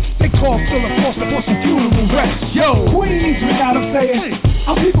 They call Philip Foster for some funeral rest. Yo, Queens, we gotta say it.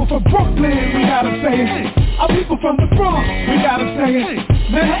 Our people from Brooklyn, we gotta say it. Our people from the Bronx, we gotta say it.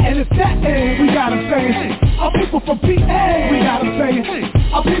 Manhattan and Staten, we gotta say it. Our people from PA, we gotta say it.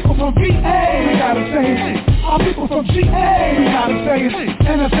 Our people from VA, we gotta say it. Our Our people from GA, we gotta say it.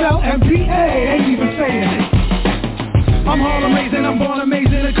 NFL, NBA, ain't even saying it. I'm Harlem raising, I'm born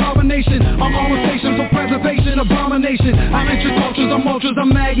amazing, a combination. I'm on a station for preservation, abomination. I'm intracultures, I'm ultras,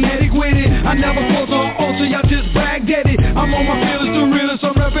 I'm magnetic with it. I never falter or alter, y'all just bragged at it. I'm on my feelers, the realest,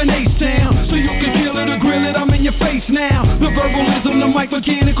 I'm reppin' H-Town. So you can kill it or grill it, I'm in your face now. The verbalism, the mic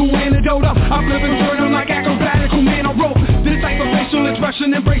mechanical antidote. I flip and turn, I'm like acrobatical, man, I wrote this type of facial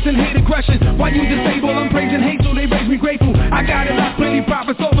expression, embracing hate aggression. Why you disable, I'm praising hate, so they raise me grateful. I got it, I plenty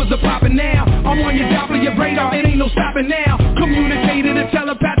profits, offers are popping now. I'm on your Doppler, your radar, it ain't no stopping now. Communicated, a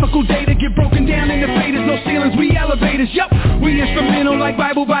telepathical data get broken down in the faders, no ceilings, we elevators, yup. We instrumental like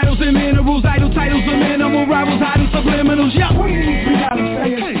Bible vitals and minerals, idle titles of minimal rivals, hiding subliminals, yup. Queens, we gotta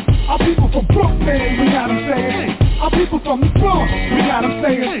say it. Our people from Brooklyn, we gotta say it. Our people from the Bronx, we gotta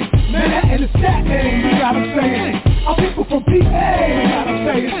say it. Manhattan and Staten, we gotta say it. Our people from PA, we gotta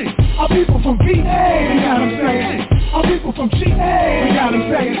say it. Our people from VA, we gotta say it. Our people from GA, we gotta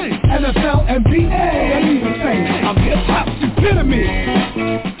say it. NFL, NBA, they even say it. I'm hip-hop's epitome.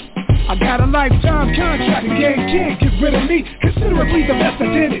 I got a lifetime contract, the game can't get rid of me. Considerably the best I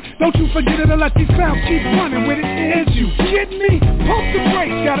did it. Don't you forget it unless these clowns keep running with it. Is you kidding me? Pump the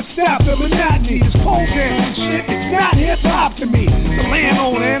brakes, gotta stop the monotony. This pole dancing shit, it's not hip-hop to me. The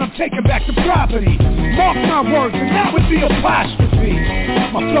landowner and I'm taking back the property. Mark my words and not with the apostrophe.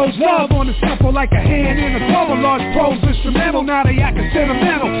 My flow's love on the sample like a hand in a glove. A large pros instrumental, now they acting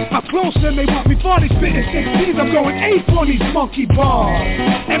sentimental. I'm close and they want me 40 spitting 16s. I'm going 8 on these monkey bars.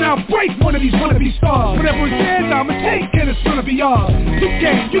 And I'll break one of these wannabe stars. Whatever it says, I'ma take and it's gonna be ours. Big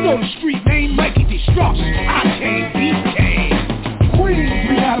game, you know the street name, Mikey Destruction. I came, he came. Queens,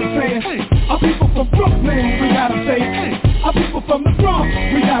 we gotta say it. Our people from Brooklyn, we gotta say it. Our people from the Bronx,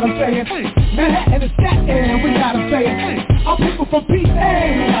 we gotta say it. Manhattan and Staten, we gotta say it. Our people from PA,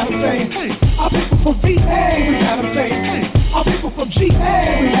 we gotta say it. Our people from VA, we gotta say it. Our people from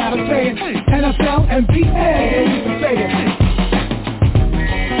GA, we gotta say it. NFL and BA, they even say it.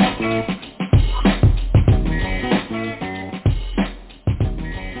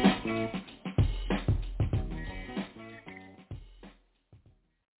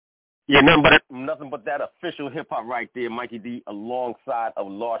 Yeah, nothing but that official hip-hop right there, Mikey D, alongside of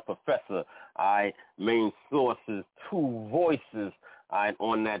Large Professor. Main sources, 2 voices.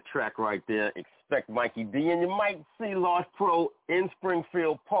 On that track right there, expect Mikey D, and you might see Large Pro in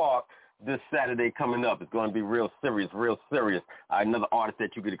Springfield Park this Saturday coming up. It's going to be real serious. Another artist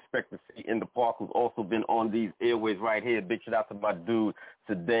that you could expect to see in the park who's also been on these airways right here. Big shout out to my dude,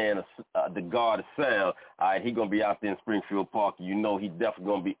 Sedan, the God of Sound. He going to be out there in Springfield Park. You know he definitely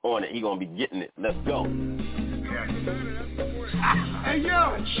going to be on it. He going to be getting it. Let's go. Hey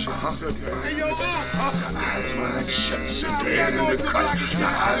yo, hey yo, eyes wide shut, Sedan in the cut. The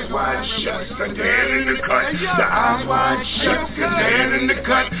eyes wide shut, Sedan in the cut. The eyes wide shut, Sedan in the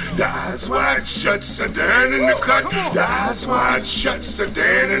cut. The eyes wide shut, Sedan in the cut. The eyes wide shut,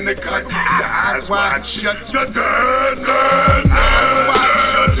 Sedan in the cut. The eyes wide shut, Sedan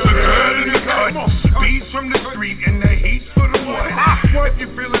in the cut. Beats from the street and the heat for the water. If you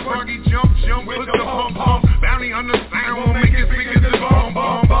feel it foggy, jump with the pump. Bounty on the sound will make it big as the bomb.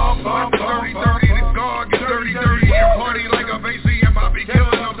 30-30, the guard get dirty. And party like a basie and Bobby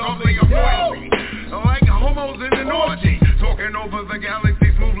killing them, totally avoiding me. Like homos in an orgy, talking over the galaxy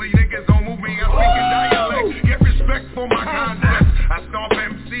smoothly. Niggas don't move me, I speak in dialect. Get respect for my concept. I stomp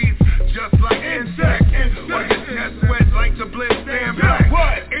MCs just like insects. Or your chest wet like the bliss, stand back.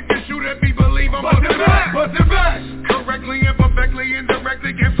 If you shoot at me, believe I'm busting back. Correctly and perfectly,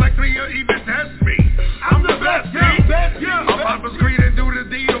 indirectly, can flex me or even test me. I'm the best, I'm about to screed and do the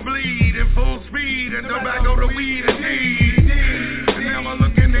deed or bleed in full speed and tobacco the weed indeed. Now I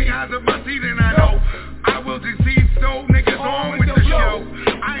look in the eyes of my seat and I know I will deceive, so niggas on with the show.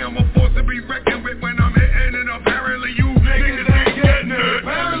 I am a force to be reckoned with when I'm hitting and apparently you niggas ain't getting it.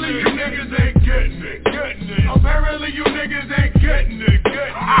 Apparently you niggas ain't getting it. Apparently you niggas ain't getting it.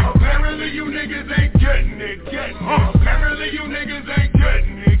 Apparently you niggas ain't getting it. Apparently you niggas ain't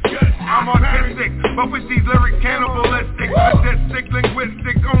getting it. I'm autistic, but with these lyrics cannibalistic. Sadistic,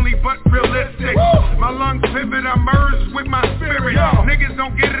 linguistic, only but realistic. My lungs pivot, I merge with my spirit. Niggas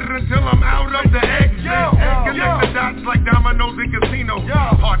don't get it until I'm out of the exit. Connect the dots like dominoes in casino.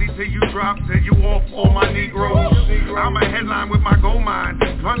 Party till you drop, till you off all my Negroes. I'm a headline with my gold mine,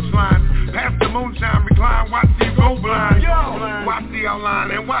 punchlines. Pass the moonshine, recline, watch you go blind. Watch the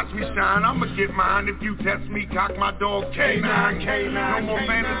outline and watch me shine. I'ma get mine if you test me, cock my dog K9. No more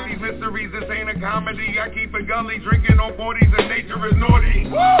fantasies, mysteries, this ain't a comedy. I keep a gully drinking on 40s and nature is naughty.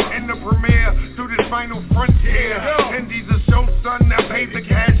 In the premiere, to this final frontier. Indy's a show, son, now pay the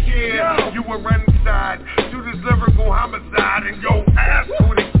cashier. You were inside, to the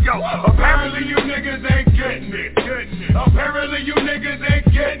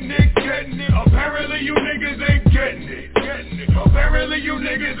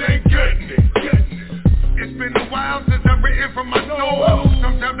niggas ain't getting it. It's been a while since I've written from my soul.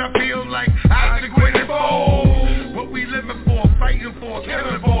 Sometimes I feel like I should quit and fold. What we living for, fighting for,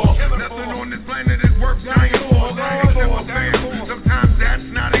 killing for. Nothing on this planet is worth dying for. Except for fam. Sometimes that's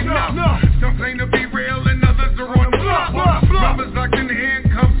not enough. Some claim to be real and others are on the bluff. Brothers locked in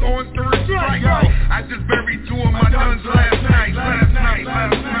handcuffs on third strike. I just buried two of my guns last night.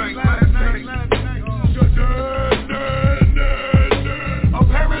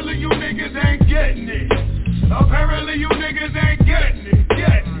 Apparently you niggas ain't getting it. Apparently you niggas ain't getting it.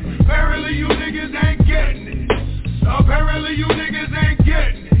 Apparently you niggas ain't getting it. Apparently you niggas ain't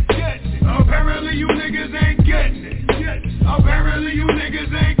getting it. Apparently you niggas ain't getting it. Apparently you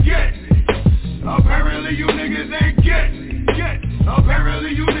niggas ain't getting it. Apparently you niggas ain't getting it.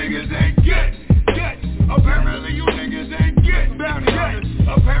 Apparently you niggas ain't getting it. Apparently you niggas ain't getting it.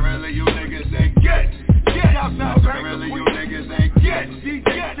 Apparently you niggas ain't getting it. Apparently you niggas ain't getting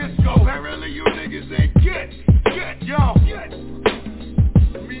it. Apparently you niggas ain't getting it. Yo.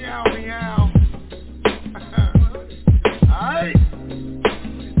 Meow, meow. Alright.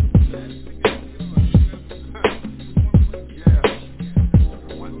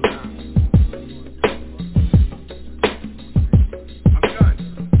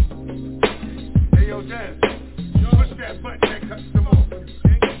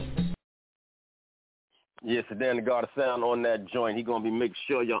 Yes, Sedan the God of Sound on that joint. He going to be make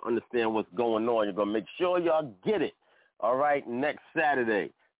sure y'all understand what's going on. You're going to make sure y'all get it. All right, next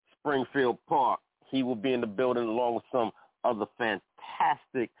Saturday, Springfield Park. He will be in the building along with some other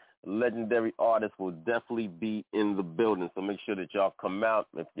fantastic legendary artists will definitely be in the building. So make sure that y'all come out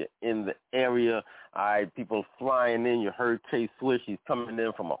if you're in the area. All right, people flying in. You heard Tay Swish. She's coming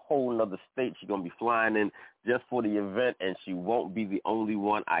in from a whole nother state. She's going to be flying in just for the event, and she won't be the only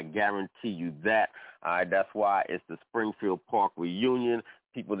one. I guarantee you that. All right, that's why it's the Springfield Park reunion.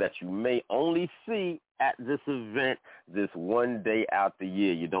 People that you may only see at this event this one day out the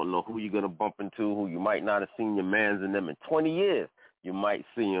year. You don't know who you're going to bump into, who you might not have seen your mans in them in 20 years. You might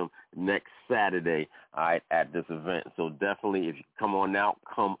see them next Saturday, all right, at this event. So definitely, if you come on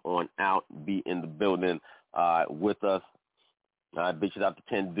out, be in the building with us. All right, big shout out to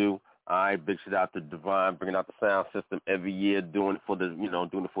Ken Do. All right, big shout out to Divine, bringing out the sound system every year, doing it for the,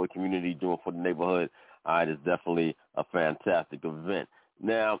 doing it for the community, doing it for the neighborhood. All right, it's definitely a fantastic event.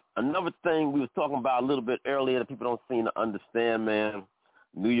 Now, another thing we was talking about a little bit earlier that people don't seem to understand, man,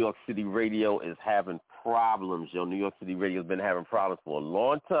 New York City radio is having problems, yo. New York City radio has been having problems for a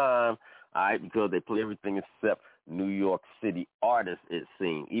long time, all right, because they play everything except New York City artists, it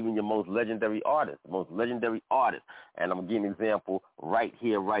seems. Even your most legendary artists, And I'm going to give you an example right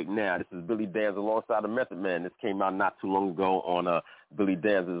here, right now. This is Billy Danza alongside the Method Man. This came out not too long ago on Billy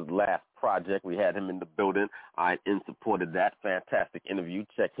Danza's last project. We had him in the building. I in support of that. Fantastic interview.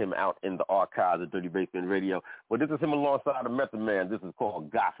 Check him out in the archives of Drtybsmnt Radio. But this is him alongside the Method Man. This is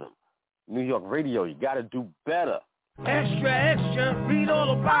called Gotham. New York radio, you got to do better. Extra, extra, read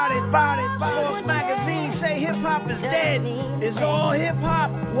all about it. Sports magazine say hip-hop is dead. It's all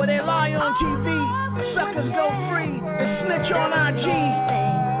hip-hop where they lie on TV. Suckers go free and snitch on IG.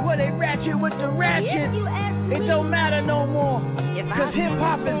 Where they ratchet with the ratchet. It don't matter no more, cause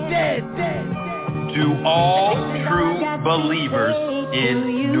hip-hop is dead. To all true believers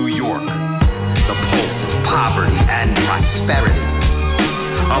in New York, the pulse of poverty and prosperity.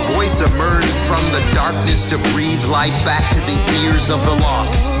 A voice emerged from the darkness to breathe life back to the ears of the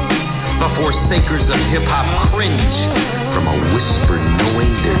lost. The forsakers of hip-hop cringe from a whisper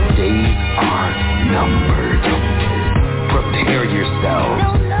knowing their days are numbered. Prepare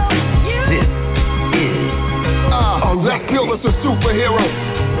yourselves. This is Let's feel as a superhero.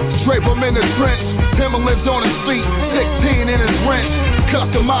 Drape him in the trench, Timberlands on his feet, 16 in his rent.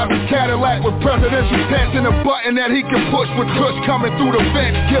 Customized his Cadillac with presidential tents and a button that he can push with Kush coming through the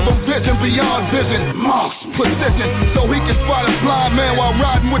vent. Give him vision beyond vision, Moss precision, so he can spot a blind man while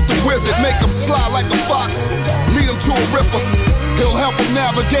riding with the wizard. Make him fly like a fox, lead him to a ripper. He'll help him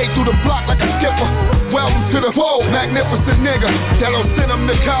navigate through the block like a skipper. Welcome to the fold, magnificent nigga that'll send him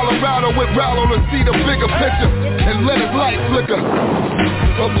to Colorado with Rallo to see the bigger picture and let his light flicker.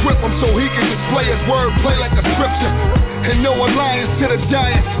 Equip him so he can display his wordplay like a scripture and no alliance to the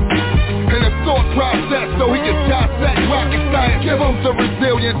giants and a thought process so he can dissect rocket science. Give him the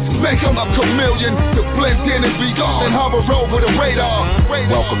resilience, make him a chameleon to blend in and be gone and hover over the radar.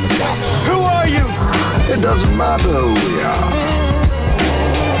 Welcome to Gotham. Who are you? It doesn't matter who we are.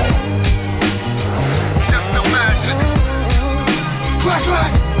 Just imagine. Clack,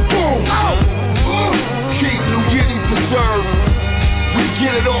 clack, boom, out. Keep New Guinea preserved. We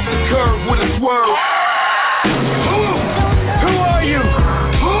get it off the curve with a swerve. Who are you?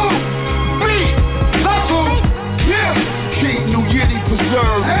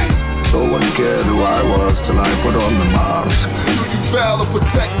 till I put on the mask. Valor,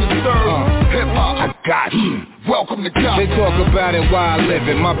 protect and serve. Hip-hop, I got you. Welcome to God. They talk about it while I live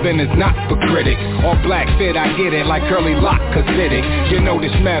it. My pen is not for critics. All black fit, I get it like curly lock, acidic. You know this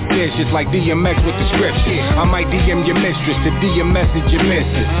math dish is like DMX with the scripts. I might DM your mistress to DM message your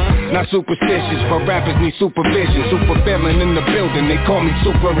missus. Not superstitious, but rappers need supervision. Super villain in the building, they call me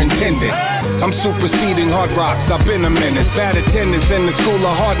superintendent. I'm superseding hard rocks, I've been a menace. Bad attendance in the school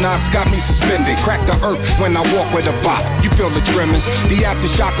of hard knocks got me suspended. Crack the earth when I walk with a bop. You feel the tremors. The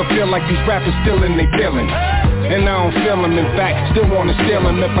aftershock, I feel like these rappers still in they feelings. And I don't feel them, in fact, still wanna steal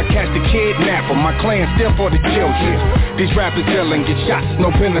them. If I catch the kidnapper, my clan still for the children. These rappers yelling, get shots,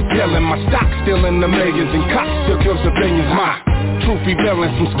 no penicillin. My stock still in the millions, and cops still kill civilians. My truth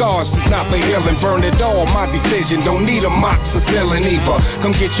revealing, some scars is not for healing. Burn it all, my decision, don't need a mock fulfilling either.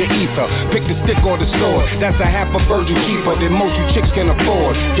 Come get your ether, pick the stick or the sword. That's a half a virgin keeper that most you chicks can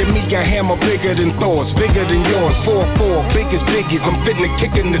afford. Give me a hammer bigger than Thor's, bigger than yours. 4-4, biggest biggies, I'm fitting to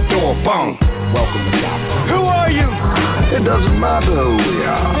kick in the door. Boom. Welcome to God. Who are you? It doesn't matter who we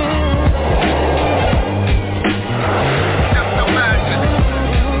are. Just imagine.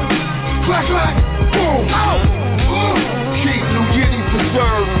 Clack, clack, boom. Keep New Yiddy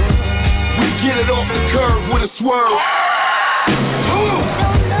preserved. We get it off the curve with a swerve.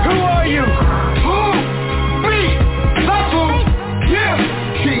 Who are you? Me. Hustle. Yeah.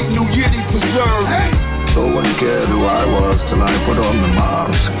 Keep New Yiddy preserved. Hey. No one cared who I was till I put on the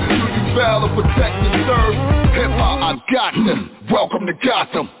mask. Valor, protect and serve. Hip-hop, I got them. Welcome to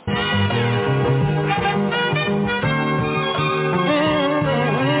Gotham.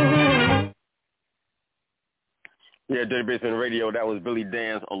 Yeah, Drtybsmnt Radio, that was Billy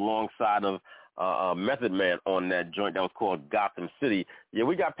Danz alongside of Method Man on that joint that was called Gotham City. Yeah,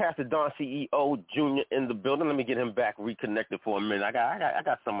 we got Pastor Don CEO Jr. in the building. Let me get him back reconnected for a minute. I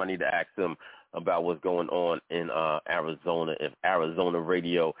got something I need to ask him about what's going on in Arizona, if Arizona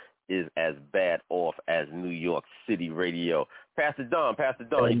radio is as bad off as New York City radio. Pastor Don,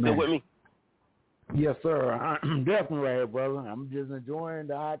 you still with me? Yes, sir. I'm definitely right here, brother. I'm just enjoying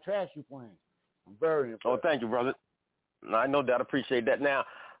the hot trash you playing. I'm very impressed. Oh, thank you, brother. I know that. I appreciate that. Now,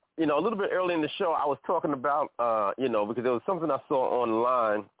 a little bit early in the show, I was talking about, because there was something I saw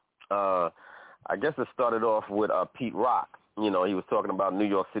online. I guess it started off with Pete Rock. He was talking about New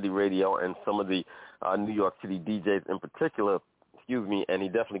York City radio and some of the New York City DJs in particular, and he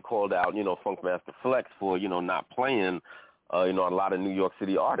definitely called out, Funkmaster Flex for, not playing, a lot of New York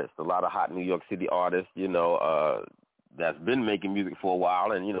City artists, a lot of hot New York City artists, that's been making music for a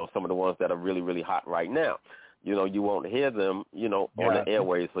while, and, some of the ones that are really, really hot right now. You won't hear them, on the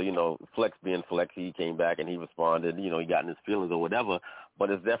airways. So, Flex being Flex, he came back and he responded, he got in his feelings or whatever, but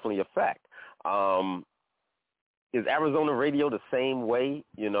it's definitely a fact. Is Arizona radio the same way?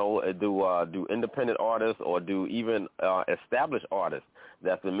 Do independent artists or do even established artists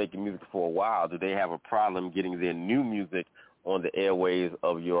that's been making music for a while, do they have a problem getting their new music on the airways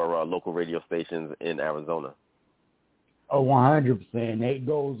of your local radio stations in Arizona? Oh, 100%. It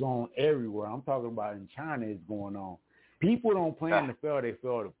goes on everywhere. I'm talking about in China it's going on. People don't plan to fail, they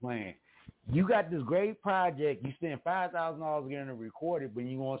fail to plan. You got this great project, you spend $5,000 getting it recorded, but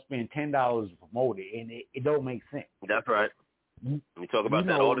you want to spend $10 to promote it, and it don't make sense. That's right. We talk about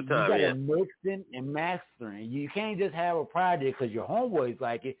that all the time, you got mixing and mastering. You can't just have a project because your homeboys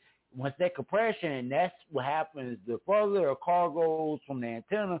like it. Once that compression, that's what happens. The further a car goes from the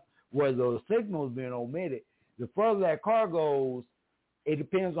antenna where those signals being omitted, the further that car goes, it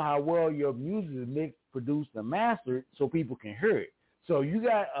depends on how well your music is mixed, produced, and mastered so people can hear it. So you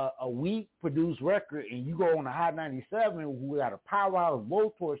got a weak produced record and you go on a Hot 97 who got a powerhouse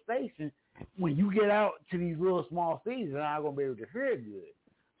blowtorch station, when you get out to these little small cities, they're not going to be able to hear it good.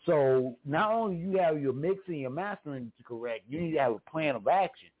 So not only you have your mixing, your mastering to correct, you need to have a plan of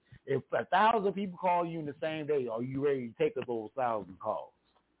action. If 1,000 people call you in the same day, are you ready to take up those 1,000 calls?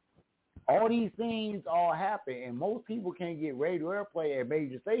 All these things all happen, and most people can't get radio airplay at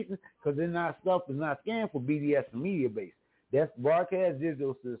major stations because they're not stuff is not scanned for BDS and media base. That's broadcast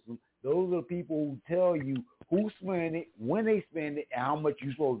digital system. Those are the people who tell you who spend it, when they spend it, and how much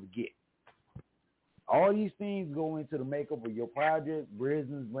you're supposed to get. All these things go into the makeup of your project,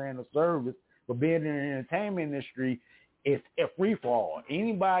 business, brand, or service. But being in the entertainment industry, it's a free-for-all.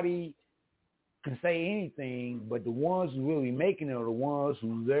 Anybody can say anything, but the ones who really making it are the ones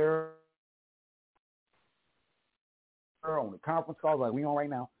who's there on the conference calls like we on right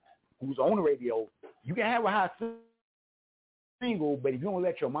now, who's on the radio. You can have a hot single, but if you don't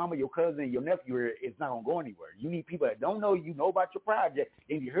let your mama, your cousin, your nephew hear it, it's not going to go anywhere. You need people that don't know you, know about your project,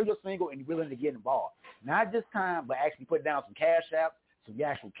 and you hear the single and you're willing to get involved. Not just time, but actually put down some cash apps, some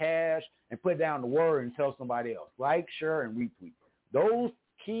actual cash, and put down the word and tell somebody else. Like, share, and retweet. Those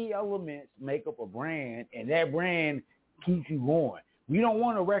key elements make up a brand, and that brand keeps you going. We don't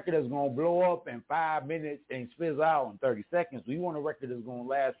want a record that's going to blow up in 5 minutes and spizz out in 30 seconds. We want a record that's going to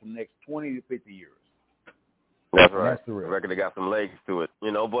last for the next 20 to 50 years. That's right. That's the record that got some legs to it,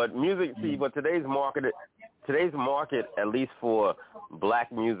 But music, but today's market, at least for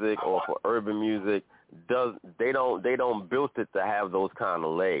black music or for urban music, they don't build it to have those kind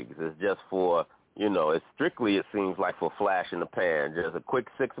of legs. It's just for it's strictly, it seems like, for flash in the pan, just a quick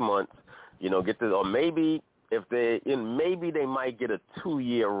 6 months, get this, or maybe if maybe they might get a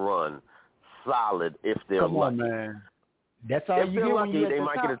 2-year run solid if they're lucky. Come on, man. That's all you get when you they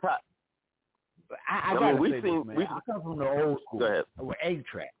might get a top. I come from the old school. Go ahead. With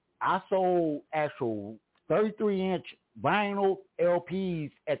 8-track. I sold actual 33-inch vinyl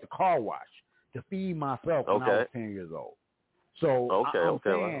LPs at the car wash to feed myself when I was 10 years old. So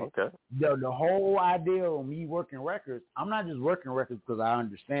the whole idea of me working records, I'm not just working records because I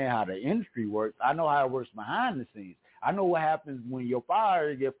understand how the industry works. I know how it works behind the scenes. I know what happens when your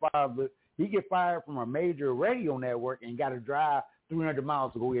father get fired. He get fired from a major radio network and got to drive 300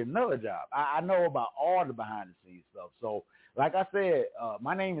 miles to go get another job. I know about all the behind-the-scenes stuff. So, like I said,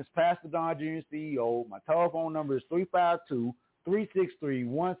 my name is Pastor Don Jr., CEO. My telephone number is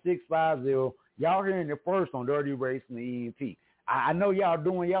 352-363-1650. Y'all hearing it first on Dirty Race and the ENT. I know y'all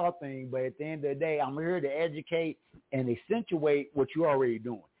doing y'all thing, but at the end of the day, I'm here to educate and accentuate what you're already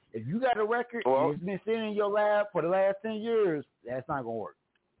doing. If you got a record and it's been sitting in your lab for the last 10 years, that's not going to work.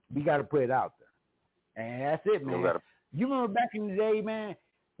 We got to put it out there. And that's it, man. You remember back in the day, man,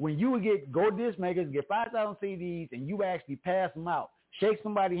 when you would go disc makers, get 5,000 CDs, and you actually pass them out, shake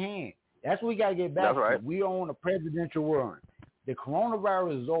somebody's hand. That's what we got to get back to. Right. We on a presidential run. The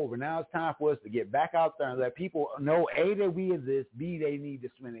coronavirus is over. Now it's time for us to get back out there and let people know, A, that we exist, B, they need to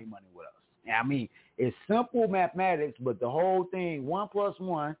spend their money with us. I mean, it's simple mathematics, but the whole thing, 1 +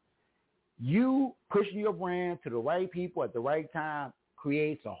 1, you pushing your brand to the right people at the right time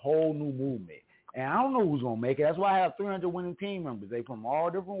creates a whole new movement. And I don't know who's going to make it. That's why I have 300 winning team members. They from all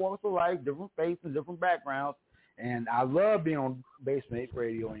different walks of life, different faiths, and different backgrounds. And I love being on Basement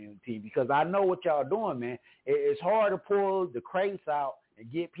Radio and team because I know what y'all doing, man. It's hard to pull the crates out and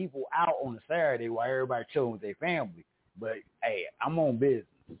get people out on a Saturday while everybody chilling with their family. But, hey, I'm on business.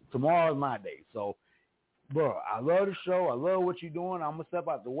 Tomorrow's my day. So, bro, I love the show. I love what you're doing. I'm going to step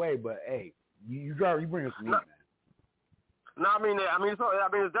out the way. But, hey, you bring us to me, man. No,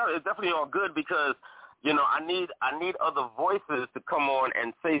 it's definitely all good because, I need other voices to come on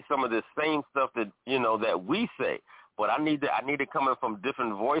and say some of the same stuff that, that we say. But I need it coming from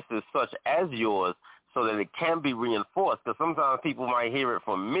different voices such as yours so that it can be reinforced. Because sometimes people might hear it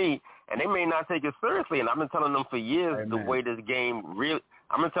from me and they may not take it seriously. And I've been telling them for years the way this game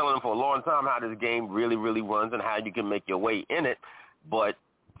I've been telling them for a long time how this game really, really runs and how you can make your way in it. But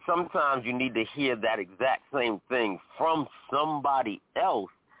sometimes you need to hear that exact same thing from somebody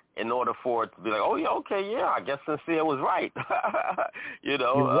else in order for it to be like, oh, yeah, okay, yeah, I guess Sincere was right.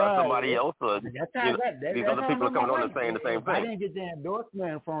 Somebody else. These other people are coming on and saying the same thing. I didn't get the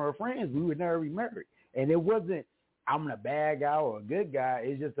endorsement from her friends. We would never be married. And it wasn't, I'm a bad guy or a good guy.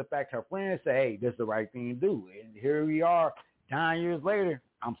 It's just the fact her friends say, hey, this is the right thing to do. And here we are 9 years later.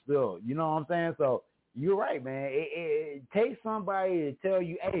 I'm still, you know what I'm saying? So, you're right, man. It takes somebody to tell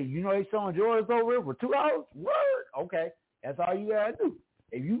you, hey, they selling Jordans over here for $2? Word. Okay. That's all you got to do.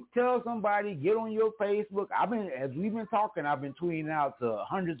 If you tell somebody, get on your Facebook. As we've been talking, I've been tweeting out to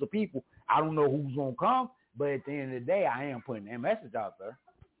hundreds of people. I don't know who's going to come, but at the end of the day, I am putting that message out there.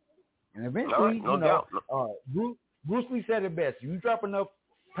 And eventually, Bruce Lee said it best. You drop enough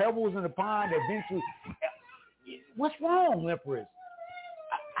pebbles in the pond, eventually, what's wrong, Empress?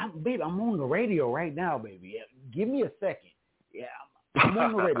 Baby, I'm on the radio right now, baby. Give me a second. Yeah, I'm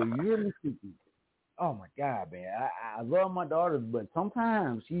on the radio. You hear me speaking? Oh my God, man. I love my daughter, but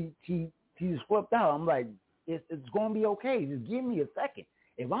sometimes she's flipped out. I'm like, it's gonna be okay. Just give me a second.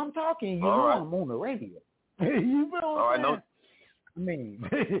 If I'm talking, I'm on the radio. You feel what I'm saying? I mean,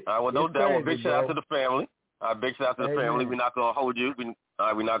 no doubt. Well, big shout out to the family. Big shout out to the family. We're not gonna hold you. We're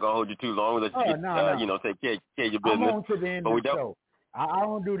not gonna hold you too long. Let's take care of your business. I'm on to the end of the show. I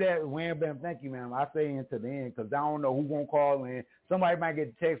don't do that. Wham, bam, thank you, ma'am. I stay into the end because I don't know who's going to call in. Somebody might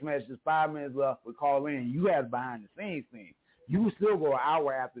get the text message, 5 minutes left, we call in. You have behind-the-scenes thing. You will still go an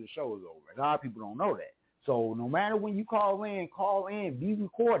hour after the show is over. A lot of people don't know that. So no matter when you call in, be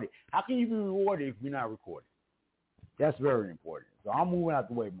recorded. How can you be rewarded if you're not recorded? That's very important. So I'm moving out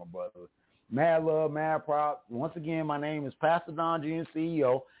the way, my brother. Mad love, mad props. Once again, my name is Pastor Don Jr.,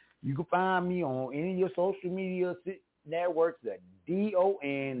 CEO. You can find me on any of your social media Network. That's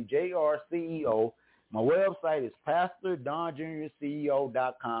DONJRCEO. My website is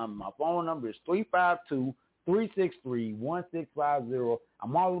PastorDonJr.CEO.com. My phone number is 352-363-1650.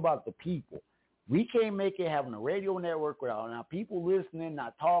 I'm all about the people. We can't make it having a radio network without now people listening,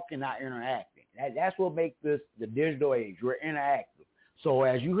 not talking, not interacting. That's what makes this the digital age. We're interactive. So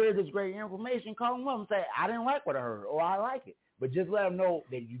as you hear this great information, call them up and say, I didn't like what I heard, or I like it. But just let them know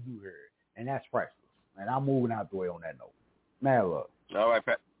that you do hear it. And that's priceless. And I'm moving out the way on that note. Mad love. All right,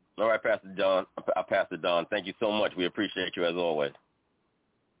 Pastor Don. Pastor Don, thank you so much. We appreciate you as always.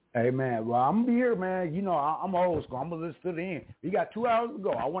 Hey, man. Well, I'm going to be here, man. You know, I'm old school. I'm going to listen to the end. We got 2 hours to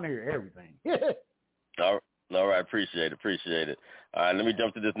go. I want to hear everything. All right. Appreciate it. All right, let me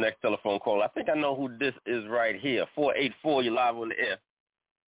jump to this next telephone call. I think I know who this is right here. 484, you're live on the air.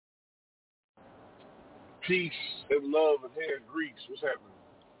 Peace and love and hair grease. What's happening?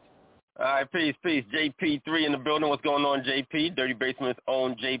 All right, peace. JP3 in the building. What's going on, JP? Dirty Basement's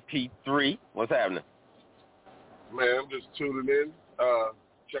own JP3. What's happening? Man, I'm just tuning in,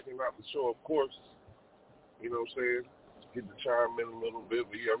 checking out the show, of course. You know what I'm saying? Get to chime in a little bit,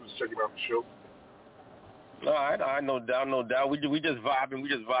 but yeah, I'm just checking out the show. All right, no doubt. We just vibing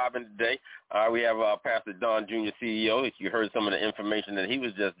today. We have Pastor Don Jr. CEO. If you heard some of the information that he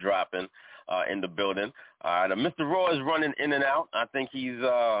was just dropping in the building. Mr. Raw is running in and out. I think he's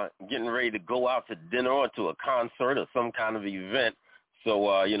getting ready to go out to dinner or to a concert or some kind of event.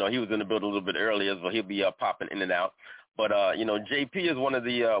 So, he was in the building a little bit earlier, so he'll be popping in and out. But, JP is one of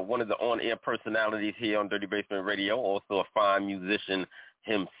the on-air personalities here on Dirty Basement Radio, also a fine musician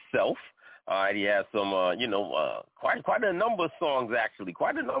himself. He has some, quite a number of songs, actually,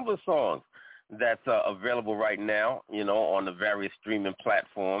 that's available right now, on the various streaming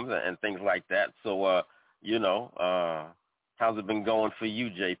platforms and things like that. So, how's it been going for you,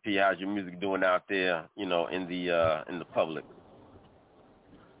 JP? How's your music doing out there, in the public?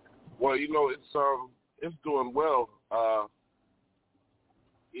 Well, it's doing well. I'm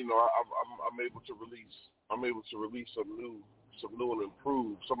able to release some new and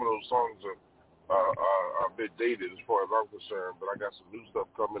improved. Some of those songs are a bit dated as far as I'm concerned, but I got some new stuff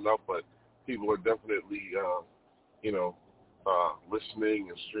coming up. But people are definitely, listening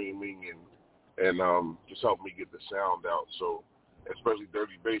and streaming and just helping me get the sound out. So, especially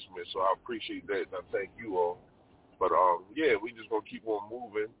Dirty Basement. So I appreciate that, and I thank you all. But we just gonna keep on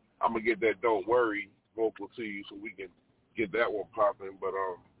moving. I'm gonna get that "Don't Worry" vocal to you so we can get that one popping. But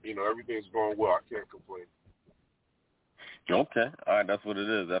everything's going well. I can't complain. Okay. All right, that's what it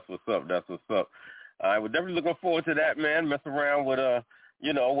is. That's what's up. All right, we're definitely looking forward to that, man. Mess around with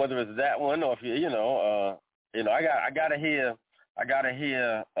whether it's that one or if you I gotta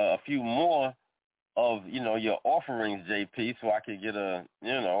hear a few more of your offerings, JP, so I can get an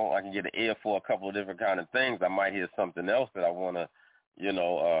ear for a couple of different kind of things. I might hear something else that I want to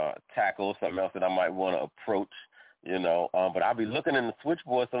tackle, something else that I might want to approach. But I'll be looking in the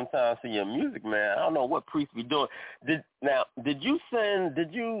switchboard sometimes for your music, man. I don't know what Priest be doing. Did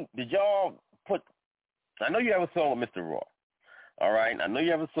y'all put? I know you have a song with Mr. Raw. All right, I know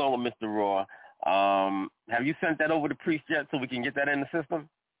you have a song with Mr. Raw. Have you sent that over to Priest yet so we can get that in the system?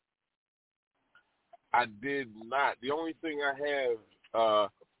 I did not. The only thing I have are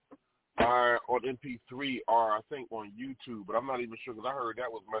on MP3 are, I think, on YouTube, but I'm not even sure because I heard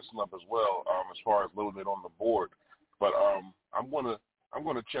that was messing up as well as far as loading it on the board. But I'm gonna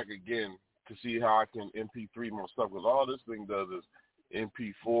check again to see how I can MP3 more stuff because all this thing does is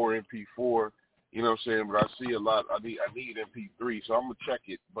MP4. You know what I'm saying? But I see a lot. I need MP3, so I'm gonna check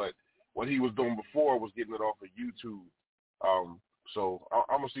it. But what he was doing before was getting it off of YouTube. So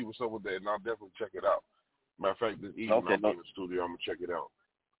I'm gonna see what's up with that, and I'll definitely check it out. Matter of fact, this evening I'll be in the studio. I'm gonna check it out.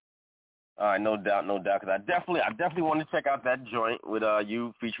 All right, no doubt. Because I definitely want to check out that joint with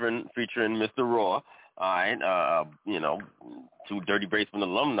you featuring Mr. Raw. All right, two Dirty Basement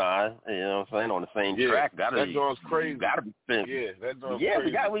alumni. You know what I'm saying, on the same track. That joint's crazy. Gotta be spent. Yeah, that joint's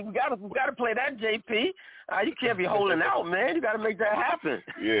crazy. we gotta play that, JP. You can't be holding out, man. You gotta make that happen.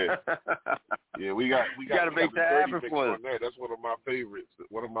 Yeah, we gotta make that happen for us. That's one of my favorites.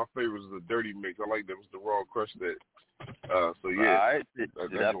 One of my favorites is the Dirty Mix. I like that Mr. Raw crushed that. So yeah, all right.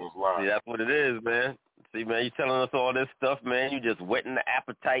 that was live. That's what it is, man. See, man, you telling us all this stuff, man. You just whetting the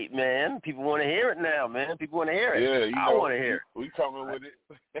appetite, man. People want to hear it now, man. People want to hear it. Yeah, I want to hear it. We coming with it.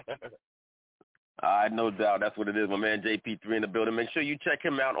 All right, no doubt. That's what it is, my man JP3 in the building. Make sure you check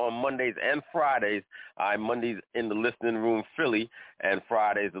him out on Mondays and Fridays. Mondays in the Listening Room Philly, and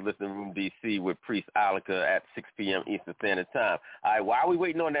Fridays the Listening Room DC with Priest Alika at 6 p.m. Eastern Standard Time. All right, while we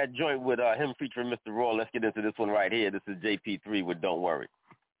waiting on that joint with him featuring Mr. Raw, let's get into this one right here. This is JP3 with Don't Worry.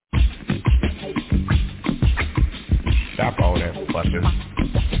 Stop all that fussing.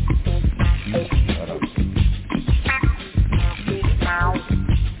 Shut up.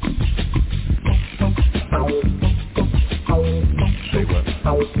 Say what?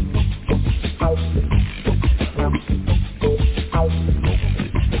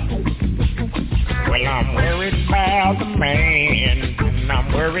 Well, I'm worried about the man, and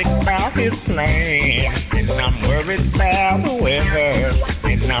I'm worried about his plan, and I'm worried about the weather,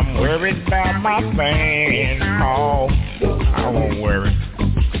 and I'm worried about my fan. Oh, I won't worry.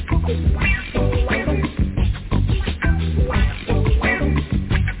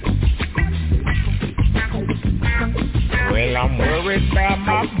 Well, I'm worried about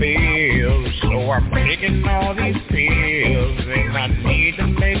my bills, so I'm taking all these pills, and I need to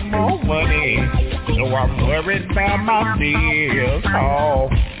make more money, so I'm worried about my bills. Oh,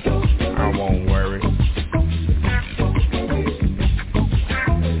 I won't worry.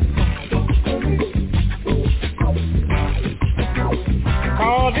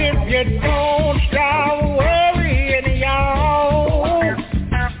 Cause if you don't stop worrying, y'all,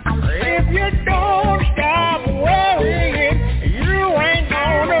 if you don't stop worrying, you ain't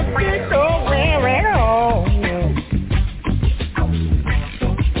gonna get nowhere at all.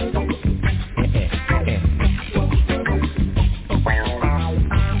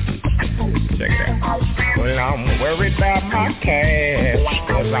 Check it out. Well, I'm worried about my cash,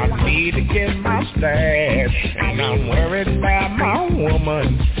 cause I need to get my stash. And I'm worried about my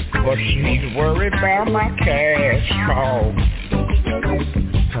woman, but she's worried about my cash. Oh,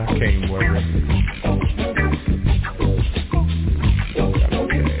 I can't worry.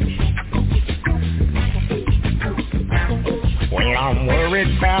 Well, I'm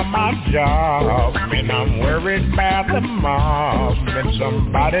worried about my job, and I'm worried about the mob, and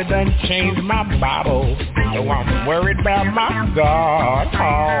somebody done changed my Bible, so I'm worried about my God.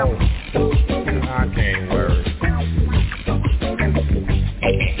 Oh, I can't worry.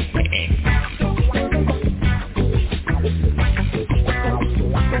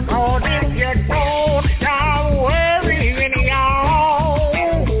 Oh, if you don't stop worrying, y'all,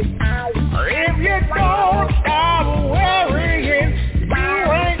 if you don't stop worrying, you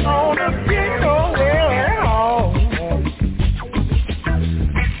ain't gonna get nowhere at all.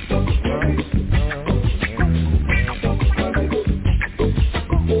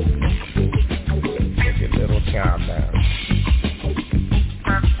 Take a little time now.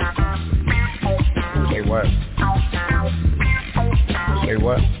 Say what? Say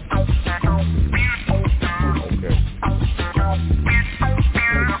what? Okay.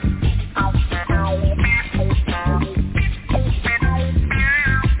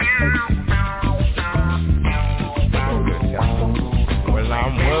 Well,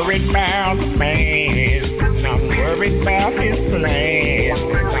 I'm worried about the man, and I'm worried about his plan,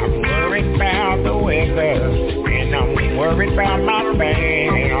 and I'm worried about the weather, and I'm worried about my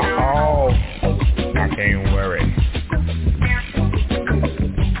band. Oh, I can't worry.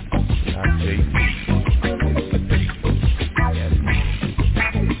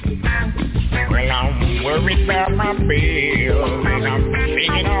 Well, I'm worried about my bills, and I'm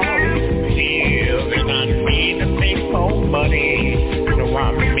making all these deals, and I need to make more money, so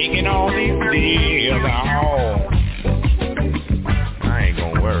I'm making all these deals. Oh, I ain't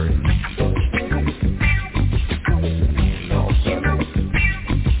gonna worry. No, sir.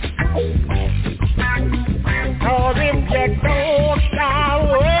 Cause if you don't stop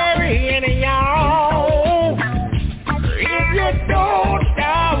worrying, y'all, if you don't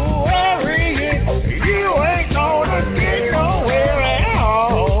stop worrying, you ain't gonna get nowhere at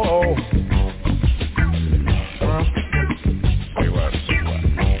all. Say what? Say what?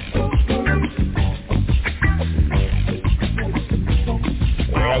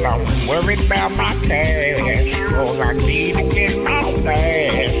 Well, I'm worried about my cash, cause I need to get my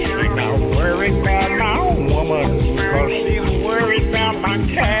stash. And I'm worried about my woman, cause she's worried about my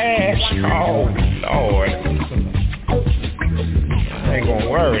cash. Oh, Lord. I ain't gonna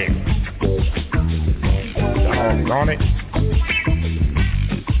worry. Doggone it.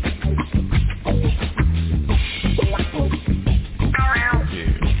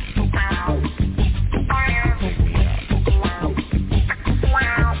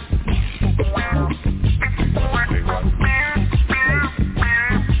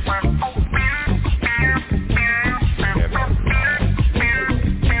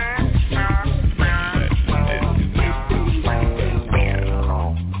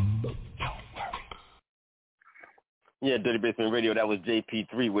 Yeah, Drtybsmnt Radio, that was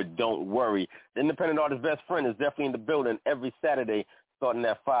JP3 with Don't Worry. The independent artist Best Friend is definitely in the building every Saturday starting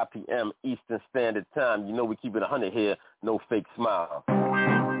at 5 p.m. Eastern Standard Time. You know we keep it 100 here, no fake smile.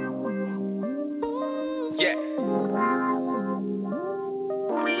 Yeah.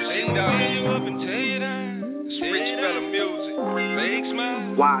 up and tear you down. It's rich fella music. Fake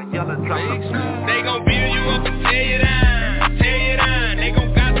smile. Why yellow fake smile. They gon' build you up and tear you down. Tear you down. They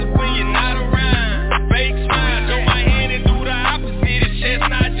gon' gossip when you're not around. Fake smile. Throw my hand and do the opposite. It's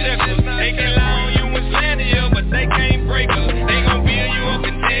chestnut checkers. They can lie on you and slander you, but they can't break us. They gon' build you up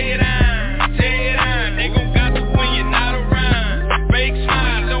and tear you down. Tear you down. They gon' gossip when you're not around. Fake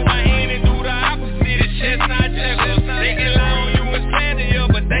smile. Throw my hand and do the opposite. It's chestnut checkers. They can lie on you and slander you,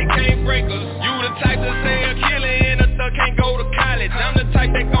 but they can't break us. You the type to say a killer and a thug can't go to college. I'm the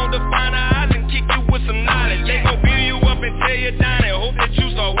type that gon' define her eyes and kick you with some knowledge. They gon' build you up and tear you down and hope that you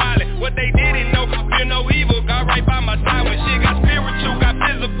start wildin'. What they didn't know, fear no evil, God right by my side. When shit got spiritual, got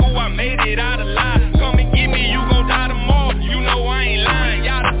physical, I made it out alive. Come and get me, you gon' die tomorrow. You know I ain't lying.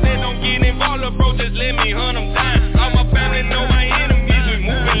 Y'all done said don't get involved, bro, just let me hunt them down. All my family know my enemies, we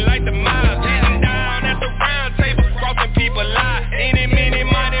moving like the miles. Sitting down at the round table, crossing people lie. Any minute,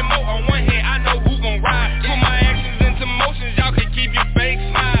 mighty more. On one hand, I know who gon' ride. Put my actions into motions, y'all can keep your fake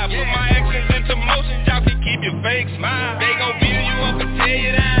smile. Put my actions into motions, y'all can keep your fake smile. They gon' build you up and tear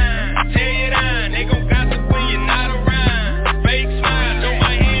you down. Tear you down. They gon' gossip when you're not around. Fake smile. Throw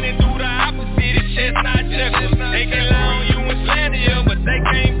my hand and do the opposite. It's chestnut checkers. They can lie on you and slander you, but they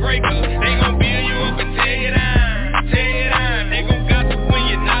can't break us. They gon' build you up and tear you down. Tear you down. They gon' gossip when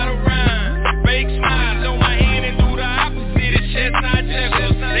you're not around. Fake smile. Throw my hand and do the opposite. It's chestnut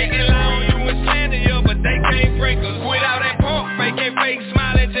checkers. They can lie on you and slander you, but they can't break us. Quit out that punk, faking fake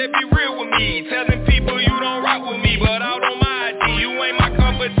smiling, just be real with me. Telling people you don't rock with me, but out on my ID. You ain't my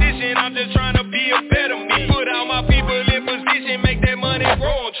competition, I'm just trying to be a better me. Put all my people in position, make that money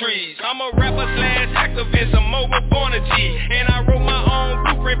grow on trees. I'm a rapper slash activist, I'm over born a G. And I wrote my own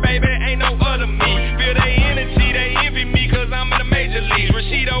blueprint, baby, ain't no other me. Feel they energy, they envy me, cause I'm in the major leagues.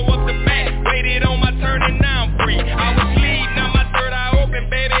 Rashido up the back, waited on my turn and now I'm free. I was asleep, now my third eye open,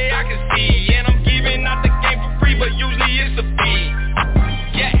 baby, I can see. And I'm giving out the game for free, but usually it's a fee.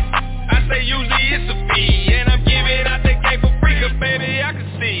 Yeah, I say usually it's a fee. And I'm giving out the game for free, cause baby, I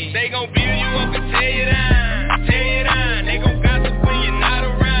can see. They gon' build you up and tear you down. Tear you down, they gon' gossip when you're not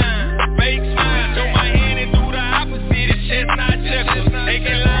around. Fake smile, throw my hand and do the opposite. It's chestnut checkers. They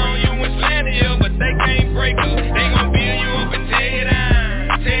can lie on you and slander you, but they can't break us. They gon' build you up and tear you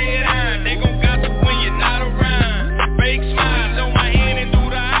down. Tear you down, they gon' gossip when you're not around. Fake smile, throw my hand and do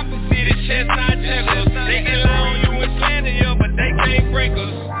the opposite. It's chestnut checkers. They can lie on you and slander you, but they can't break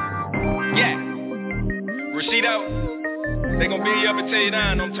us. Yeah, Rashido, they gon' build you up and tear you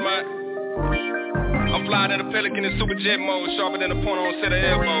down. I'm I'm flying in a Pelican in super jet mode, sharper than a point on a set of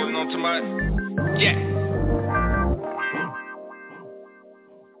elbows. You know what I'm talking about? Yeah.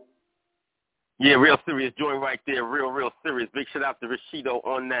 Yeah, real serious joint right there. Real serious. Big shout out to Rashido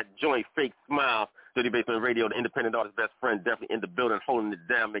on that joint. Fake smile. Drtybsmnt Radio, the independent artist's best friend, definitely in the building, holding it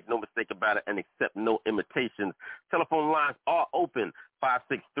down. Make no mistake about it, and accept no imitations. Telephone lines are open.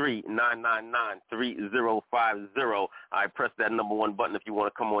 563-999-3050. I press that number one button if you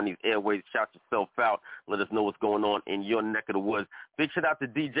want to come on these airways, shout yourself out, let us know what's going on in your neck of the woods. Big shout out to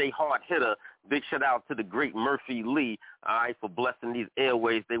DJ Hard Hitter. Big shout out to the great Murphy Lee, all right, for blessing these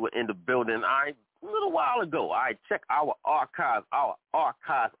airways. They were in the building, all right, a little while ago. All right, check our archives. Our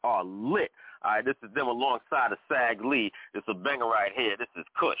archives are lit. All right, this is them alongside of Sag Lee. It's a banger right here. This is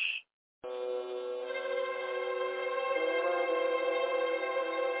Kush.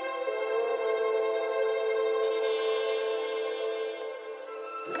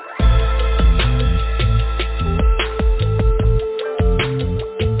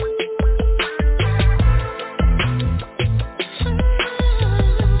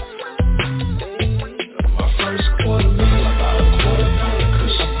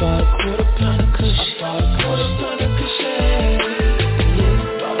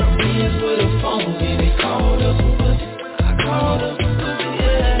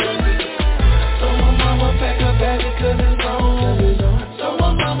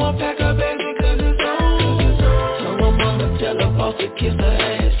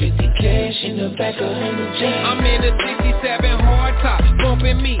 I'm in a 67 hard top,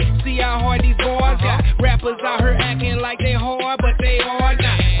 bumping me. See how hard these boys got. Rappers out here acting like they hard, but they are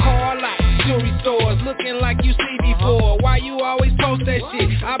not. Car lot, jewelry stores, looking like you see before. Why you always post that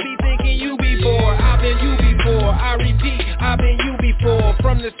shit? I be thinking you before. I've been you before. I repeat, I've been you before.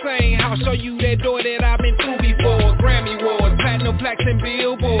 From the same house, show you that door that I've been through before. Grammy awards, platinum plaques and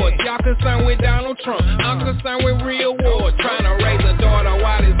billboards. Y'all concerned with Donald Trump, I'm concerned with real wars. Trying to raise a daughter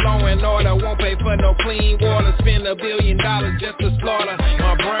while it's law and order. Won't pay for no clean water. Spend $1 billion just to slaughter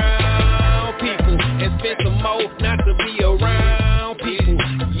my brown people and spend some more not to be around people.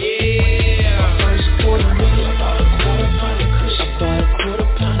 Yeah. My first $250,000, about a quarter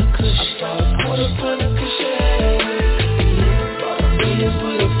pound of Kush.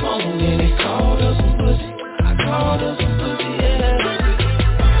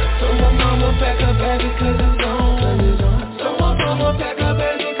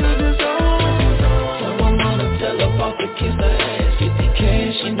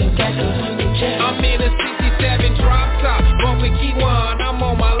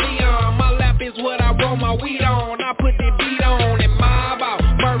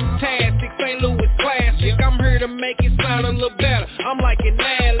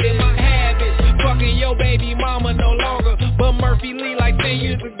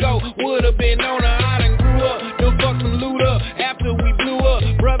 years ago. Would've been on her, I done grew up. Done fucked some loot up after we blew up.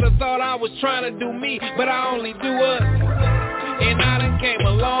 Brother thought I was trying to do me, but I only do us. And I done came a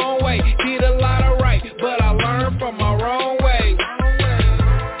long way, did a lot of right, but I learned from my wrong way.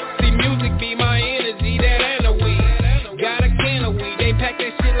 See, music be my energy, that ain't a weed. Got a can of weed, they pack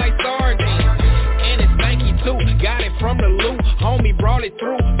that shit like sardines. And it's stanky too, got it from the loot. Homie brought it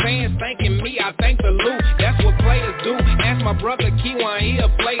through, fans thanking me, I thank the loot. That's what players do, ask my brother Keywan, he a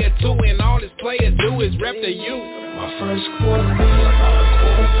player too. And all this player do is rep the youth. My first quarter meal, I bought a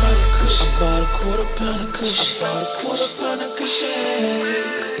quarter pound of cushion. I bought a quarter pound of cushion. I bought a quarter pound of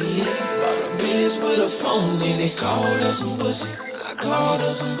cushion. Yeah, bought a Benz with a phone and they called us some pussy. I called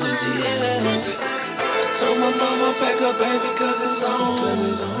us some pussy, yeah. I told my mama pack her baby cause it's on. I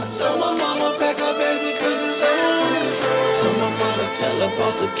told my mama pack her baby cause it's on. Told my mama tell her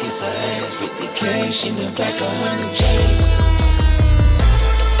boss to kiss her ass. 50K, she done pack 100K.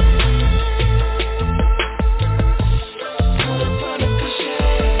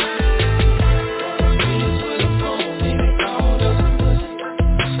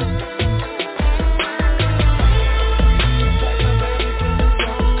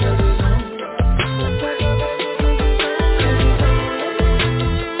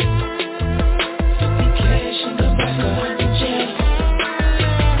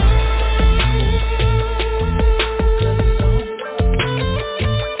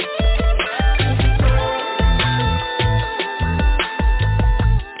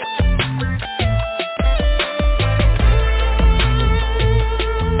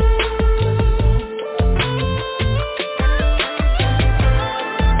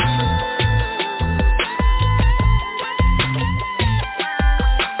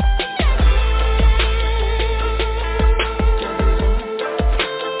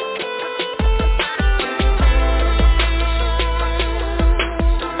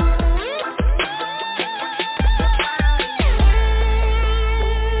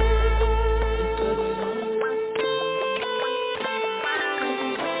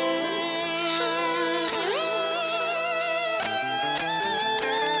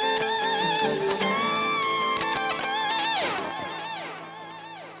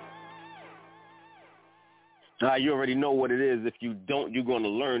 You already know what it is. If you don't, you're going to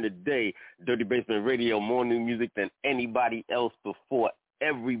learn today. Drtybsmnt Radio, more new music than anybody else before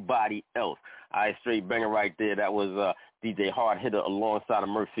everybody else. All right, straight banger right there. That was DJ Hard Hitter alongside of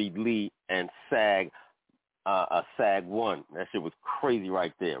Murphy Lee and Sag 1. That shit was crazy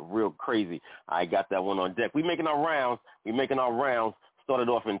right there, real crazy. I got that one on deck. We making our rounds. Started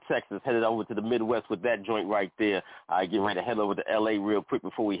off in Texas, headed over to the Midwest with that joint right there. I get ready to head over to L.A. real quick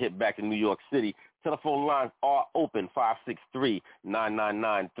before we hit back to New York City. Telephone lines are open,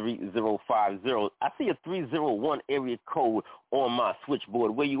 563-999-3050. I see a 301 area code on my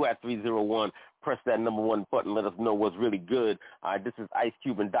switchboard. Where you at, 301? Press that number 1 button. Let us know what's really good. This is Ice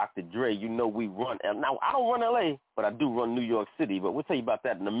Cube and Dr. Dre. You know we run. Now, I don't run L.A., but I do run New York City. But we'll tell you about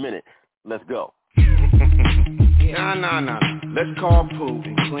that in a minute. Let's go. Nah. Let's call Pooh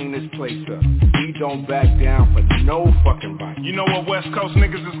and clean this place up. We don't back down for no fucking right. You know what West Coast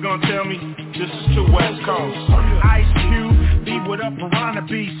niggas is gonna tell me? This is too West Coast. Ice Cube, be with a piranha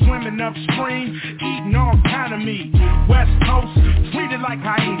bee, swimming upstream, eating all kind of meat. West Coast, treated like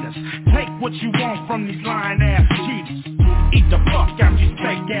hyenas. Take what you want from these lying-ass cheaters. Eat the fuck out these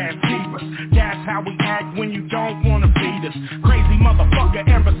fake-ass divas. That's how we act when you don't wanna feed us. Crazy motherfucker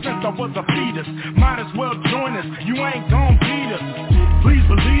ever since I was a fetus. Might as well join us, you ain't gon' beat us. Please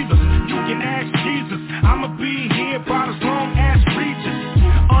believe us, you can ask Jesus. I'ma be here about as long as reaches.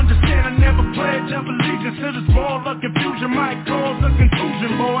 Understand I never pledge of allegiance to this ball of confusion. Might cause a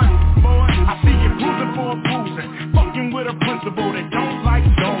contusion, boy. I see you cruising for a bruising, fucking with a principle that don't like.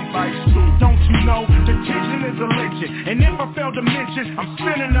 Don't you know the tension is a lynching? And if I fail to mention, I'm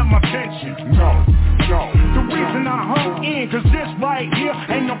spending up my pension. No. The reason I hung in, cause this right here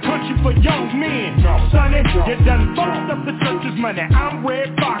ain't no country for young men. Sonny, you done fucked up the church's money. I'm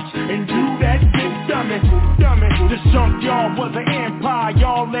Red Fox, and you that big dummy. This junkyard was an empire.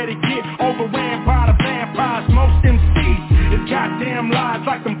 Y'all let it get overran by the vampires. Most MCs is goddamn lies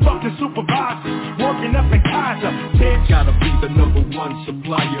like them fucking supervisors working up in Kaiser. Bitch, gotta be the number 1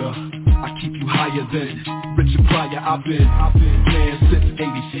 supplier. I keep you higher than Richard Pryor. I've been man since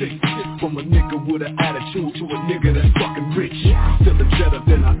 86. From a nigga with an attitude to a nigga that's fucking rich. Still a better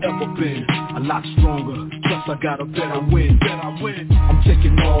than I ever been. A lot stronger, plus I got a better win. I'm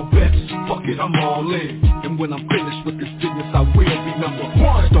taking all bets, fuck it, I'm all in. And when I'm finished with this business, I will be number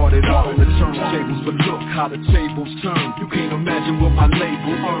 1. Started out on the turntables, but look how the tables turn. You can't imagine what my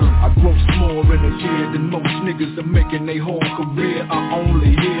label earned. I grossed more in a year than most niggas niggas are making their whole career. I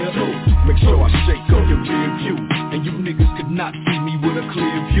only hear make sure I shake up your rear view, and you niggas could not see me with a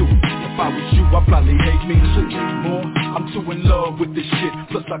clear view. If I was you, I'd probably hate me too. More, I'm too in love with this shit,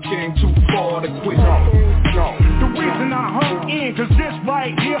 plus I came too far to quit. The reason I hung in, cause this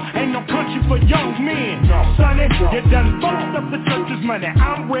right here ain't no country for young men. Sonny, you done fucked up the church's money.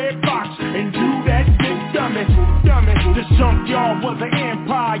 I'm Red Fox, and you that big dummy. This junkyard was an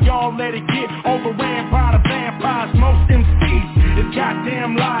empire, y'all let it get overran by the vampires. Most MCs is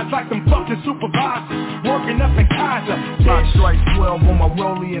goddamn lies like them fucking supervisors working up in Kaiser. I strike 12 on my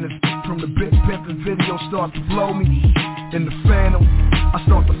rollie, and it's from the big pimpin' video start to blow me. In the phantom, I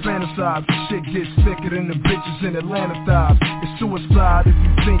start to fantasize. Shit gets thicker than the bitches in Atlanta thighs. It's suicide if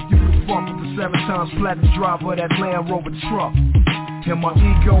you think you can fuck with the 7 times platinum driver of that Land Rover truck. And my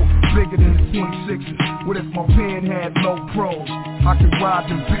ego bigger than the 26s. What if my pen had low pros? I could ride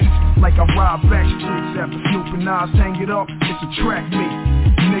them beats like I ride back streets. After Snoop and Nas hang it up, it's a track meet.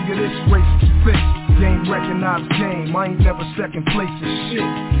 Nigga, this race is fixed. Game recognized game, I ain't never second place in shit.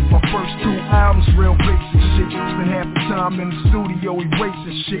 My first 2 albums, real basic shit. Spent half the time in the studio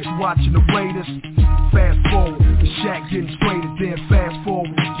erasing shit, watching the Raiders. Fast forward, the Shaq getting straighter. Then fast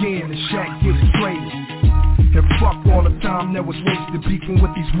forward again, the Shaq gets straighter. And fuck all the time that was wasted beefing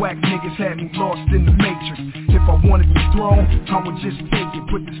with these whack niggas had me lost in the matrix. If I wanted the throne, I would just take it.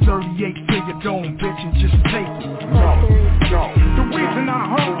 Put this 38 figure dome, bitch, and just take it. The reason I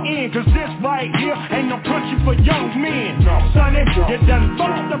hung in, cause this right here ain't no country for young men. Sonny, you done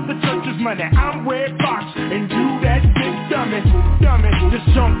fucked up the church's money. I'm Red Fox, and you that big dummy. This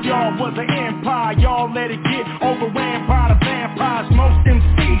junkyard was an empire, y'all let it get overran by the vampires. Most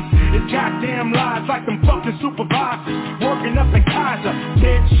MCs is goddamn lies like them fucking supervisors working up in Kaiser,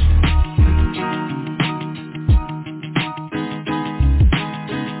 bitch.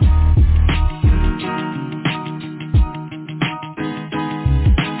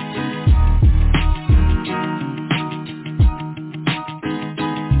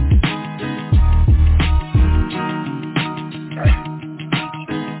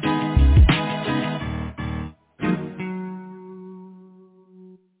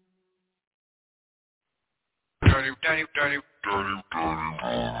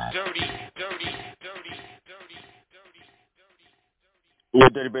 Yeah,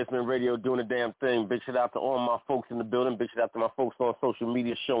 Drtybsmnt Radio doing the damn thing. Big shout out to all my folks in the building. Big shout out to my folks on social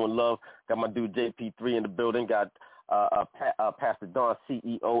media showing love. Got my dude JP3 in the building. Got Pastor Don,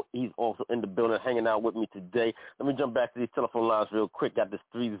 CEO. He's also in the building hanging out with me today. Let me jump back to these telephone lines real quick. Got this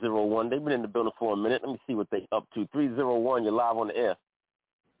 301. They've been in the building for a minute. Let me see what they up to. 301, you're live on the air.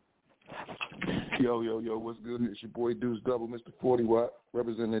 Yo, what's good? It's your boy Deuce Double, Mr. 40 Watt,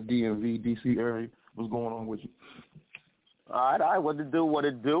 representing the DMV, DC area. What's going on with you? All right, what it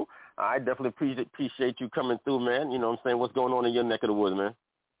do. I definitely appreciate you coming through, man. You know what I'm saying? What's going on in your neck of the woods, man?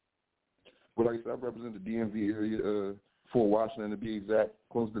 Well, like I said, I represent the DMV area, Fort Washington to be exact,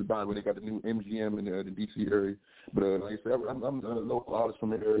 close to the bottom where they got the new MGM in the DC area. But like I said, I'm a local artist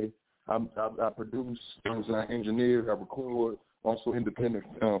from the area. I produce, I engineer, I record, also independent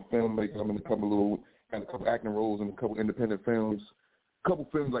filmmaker. I'm in a couple acting roles in a couple independent films. A couple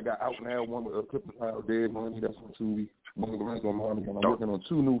films I got out now, one with Clifton Howard, Dead Money, that's on Tubi. One of the ones on Mommy, and I'm working on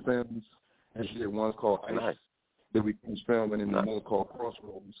 2 new films. And shit, one's called Ice that we finished filming, and another called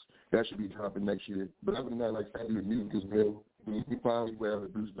Crossroads. That should be dropping next year. But other than that, like I do music as well. We finally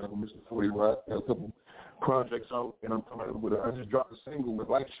have Bruce Double, Mr. 40 Watt, got a couple projects out, and I'm coming out with I just dropped a single with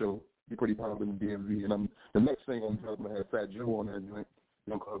Light Show. Be pretty popular in the DMV, and the next thing I'm going to have Fat Joe on that joint.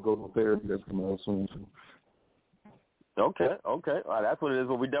 Called Go to Therapy. That's coming out soon too. Okay. All right, that's what it is.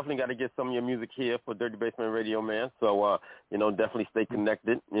 Well, we definitely got to get some of your music here for Drtybsmnt Radio, man. So, definitely stay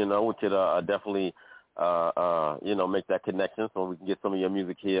connected. We could definitely, make that connection so we can get some of your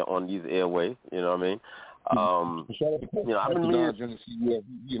music here on these airways. You know what I mean? I've been meaning.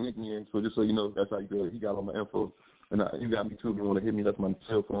 He linked me in, so just so you know, that's how you do it. He got all my info, and you got me too. If you want to hit me, that's my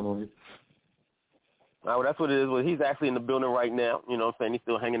cell phone on you. Well, that's what it is. Well, he's actually in the building right now. You know what I'm saying? He's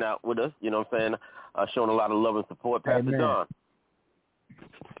still hanging out with us. You know what I'm saying? Showing a lot of love and support. Pastor Don.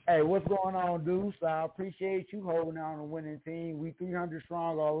 Hey, what's going on, Deuce? I appreciate you holding on the winning team. We 300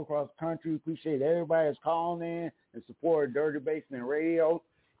 strong all across the country. Appreciate everybody that's calling in and supporting Drtybsmnt Radio.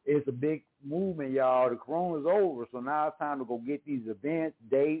 It's a big movement, y'all. The corona's over, so now it's time to go get these events,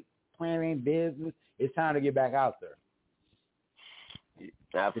 dates, planning, business. It's time to get back out there.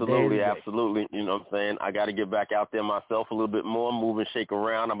 Absolutely. You know what I'm saying? I got to get back out there myself a little bit more, move and shake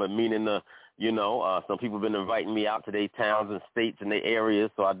around. I've been meaning to, some people have been inviting me out to their towns and states and their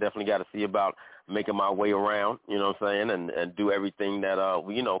areas, so I definitely got to see about making my way around, you know what I'm saying, and do everything that,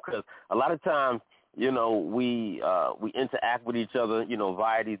 because a lot of times we interact with each other,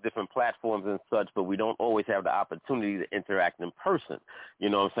 via these different platforms and such, but we don't always have the opportunity to interact in person. You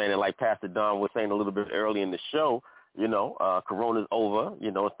know what I'm saying? And like Pastor Don was saying a little bit early in the show, Corona's over.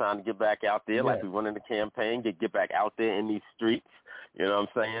 It's time to get back out there, like we run in the campaign, get back out there in these streets. You know what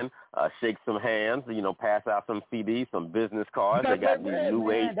I'm saying? Shake some hands, pass out some CDs, some business cards. They got these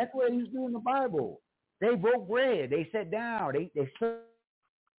new age. That's what he's doing in the Bible. They broke bread. They sat down. They stood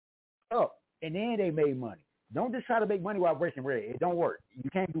up, and then they made money. Don't just try to make money while breaking bread. It don't work. You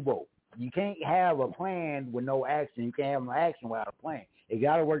can't do both. You can't have a plan with no action. You can't have no action without a plan. It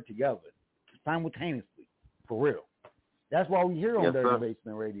got to work together simultaneously, for real. That's why we here on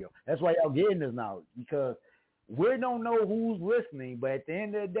Drtybsmnt Radio. That's why y'all getting this knowledge, because we don't know who's listening, but at the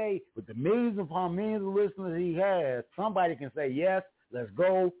end of the day, with the millions upon millions of listeners he has, somebody can say, yes, let's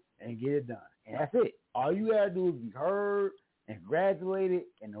go and get it done. And that's it. All you got to do is be heard and congratulated,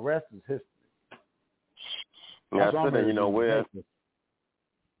 and the rest is history. That's it.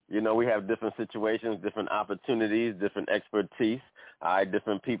 And we have different situations, different opportunities, different expertise,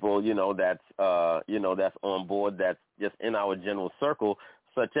 different people, that's on board, that's just in our general circle,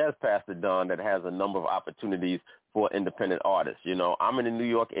 such as Pastor Don, that has a number of opportunities for independent artists. I'm in the New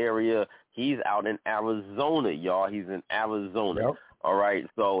York area. He's out in Arizona, y'all. He's in Arizona. Yep. All right.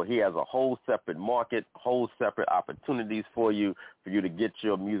 So he has a whole separate market, whole separate opportunities for you to get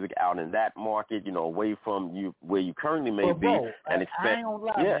your music out in that market, away from you where you currently may be, and expand. I ain't gonna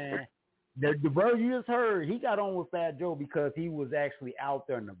lie, man. The bro you just heard, he got on with Fat Joe because he was actually out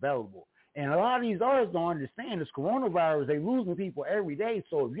there and available. And a lot of these artists don't understand this coronavirus. They losing people every day.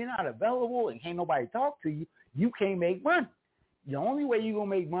 So if you're not available and can't nobody talk to you, you can't make money. The only way you're going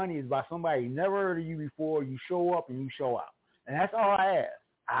to make money is by somebody who never heard of you before. You show up and you show out. And that's all I ask.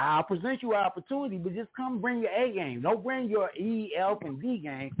 I'll present you an opportunity, but just come bring your A game. Don't bring your E, F, and D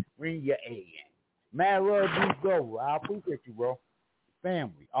game. Bring your A game. Mad love, Bruce Dover. I appreciate you, bro.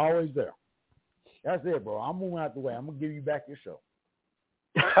 Family, always there. That's it, bro. I'm moving out the way. I'm going to give you back your show.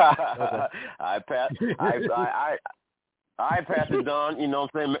 I pass it Don. You know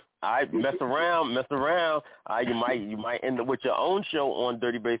what I'm saying? I mess around. You might end up with your own show on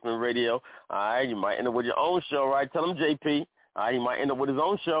Drtybsmnt Radio. You might end up with your own show, right? Tell him, JP. He might end up with his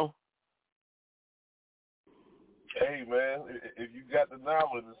own show. Hey, man, if you got the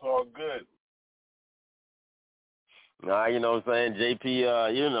knowledge, it's all good. You know what I'm saying?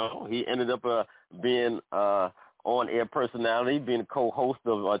 JP, he ended up being on-air personality, being a co-host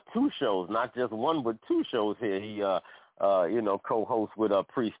of 2 shows, not just one, but 2 shows here. He, co-hosts with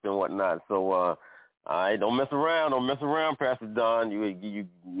Priest and whatnot. So, don't mess around, Pastor Don. You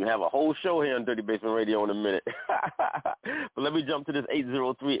have a whole show here on Drtybsmnt Radio in a minute. But let me jump to this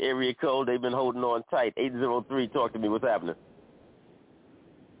 803 area code. They've been holding on tight. 803, talk to me. What's happening?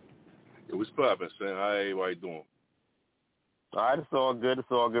 Hey, what's poppin', son? How everybody doing? All right, it's all good,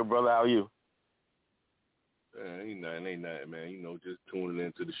 brother. How are you? Ain't nothing, man. Just tuning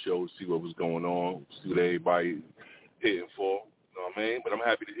into the show to see what was going on, see what everybody hitting for. You know what I mean? But I'm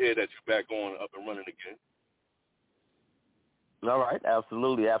happy to hear that you're back on up and running again. All right,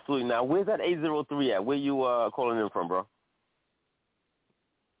 absolutely. Now, where's that 803 at? Where you calling in from, bro?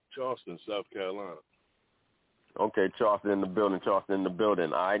 Charleston, South Carolina. Okay, Charleston in the building.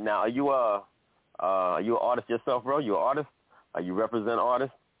 All right, now, are you an artist yourself, bro? You an artist? You represent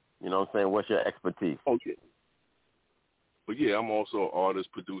artists? You know what I'm saying? What's your expertise? Okay. But yeah, I'm also an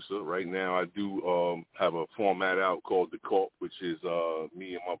artist, producer. Right now I do have a format out called The Corp, which is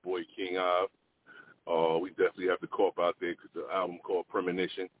me and my boy King Ive. We definitely have The Corp out there because the album called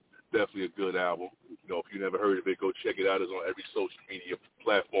Premonition. Definitely a good album. If you never heard of it, go check it out. It's on every social media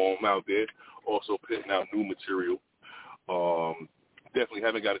platform out there. Also putting out new material. Definitely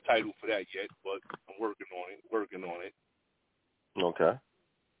haven't got a title for that yet, but I'm working on it. Okay.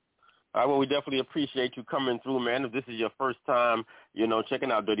 All right, well, we definitely appreciate you coming through, man. If this is your first time, checking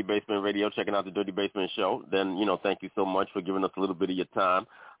out Drtybsmnt Radio, checking out the Drtybsmnt Show, then, thank you so much for giving us a little bit of your time.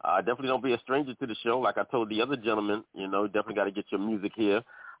 Definitely don't be a stranger to the show. Like I told the other gentleman, definitely got to get your music here.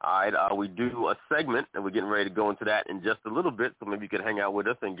 All right, we do a segment, and we're getting ready to go into that in just a little bit, so maybe you could hang out with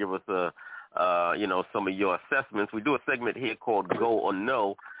us and give us, some of your assessments. We do a segment here called Go or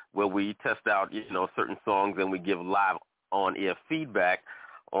No, where we test out, certain songs, and we give live on-air feedback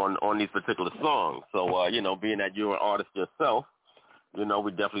on these particular songs. So, being that you're an artist yourself, we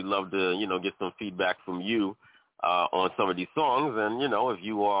definitely love to, get some feedback from you on some of these songs. And, if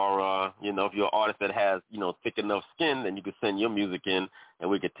you are, if you're an artist that has, thick enough skin, then you can send your music in and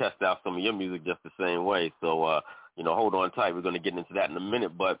we could test out some of your music just the same way. So, hold on tight. We're going to get into that in a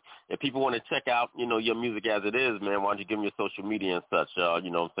minute. But if people want to check out, your music as it is, man, why don't you give them your social media and such, Let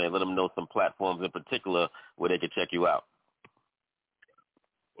them know some platforms in particular where they can check you out.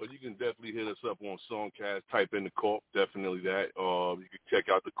 Well, you can definitely hit us up on Songcast. Type in the Corp, definitely that. You can check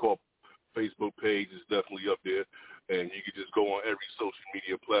out the Corp Facebook page. It's definitely up there. And you can just go on every social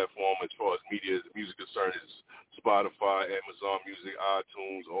media platform as far as music concerned. It's Spotify, Amazon Music,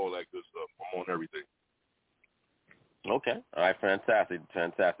 iTunes, all that good stuff. I'm on everything. Okay. All right. Fantastic.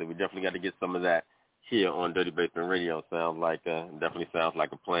 We definitely got to get some of that here on Drtybsmnt Radio. Definitely sounds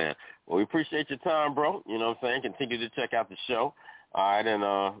like a plan. Well, we appreciate your time, bro. You know what I'm saying? Continue to check out the show. All right. And,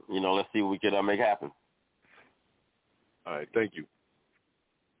 let's see what we can make happen. All right. Thank you.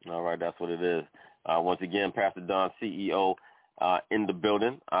 All right. That's what it is. Once again, Pastor Don, CEO, in the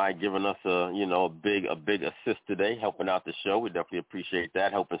building, giving us a big assist today, helping out the show. We definitely appreciate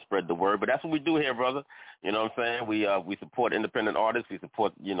that, helping spread the word. But that's what we do here, brother. You know what I'm saying? We support independent artists. We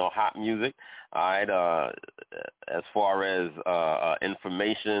support hot music. All right. As far as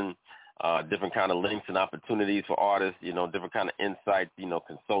information, different kind of links and opportunities for artists, different kind of insights,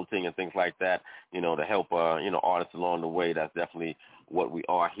 consulting and things like that, to help artists along the way. That's definitely what we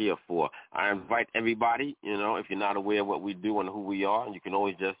are here for. I invite everybody, if you're not aware of what we do and who we are, you can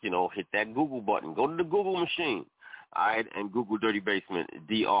always just, hit that Google button. Go to the Google machine, all right, and Google Drtybsmnt,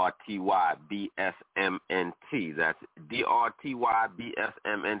 DRTYBSMNT. That's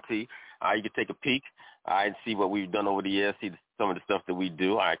DRTYBSMNT. You can take a peek, and see what we've done over the years, see some of the stuff that we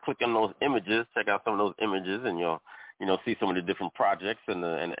do. All right, click on those images, check out some of those images, and you'll see some of the different projects and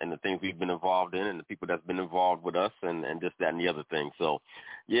the things we've been involved in and the people that's been involved with us and this, that, and the other thing. So,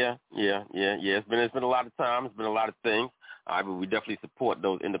 yeah. It's been a lot of time. It's been a lot of things. But we definitely support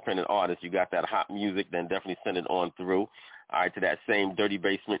those independent artists. You got that hot music, then definitely send it on through. All right, to that same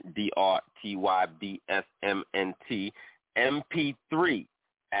Drtybsmnt, DRTYBSMNT, MP3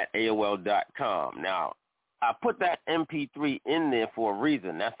 at AOL.com. Now, I put that MP3 in there for a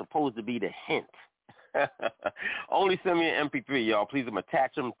reason. That's supposed to be the hint. Only send me an MP3, y'all. Please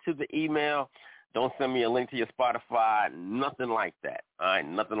attach them to the email. Don't send me a link to your Spotify, nothing like that. All right,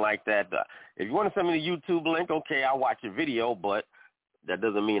 nothing like that. If you want to send me the YouTube link, okay, I'll watch your video, but that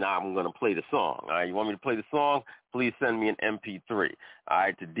doesn't mean I'm going to play the song. All right, you want me to play the song? Please send me an MP3. All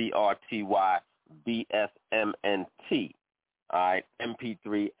right, to DRTYBSMNT. All right,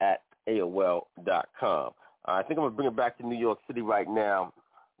 MP3 at AOL.com. I think I'm going to bring it back to New York City right now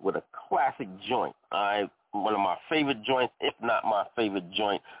with a classic joint. One of my favorite joints, if not my favorite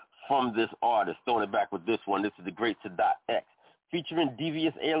joint, from this artist. Throwing it back with this one. This is the great Sadat X, featuring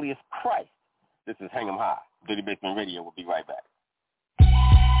Devious alias Christ. This is Hang 'em High. Drtybsmnt Radio. We'll be right back.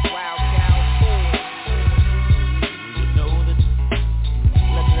 Wow, cow, you know this.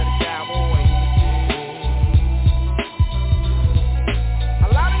 Listen to the cowboy. A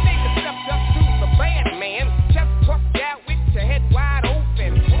lot of niggas stepped up to the band, man. Just puffed out with your head wide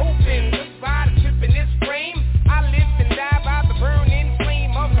open. Hoping just by the trip in this frame. I live and die by the burning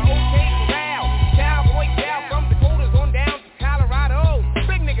flame of the OK Corral. Cowboy cow from Dakotas on down to Colorado.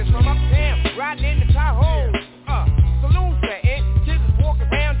 Big niggas from uptown riding in the Tahoe. Saloon setting, kids walk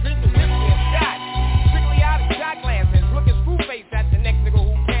around drinking whiskey and scotch. Strictly out of shot glasses, looking screw-face at the next nigga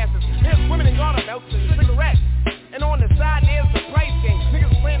who passes. There's women in garter belts and cigarettes. And on the side there's the price game.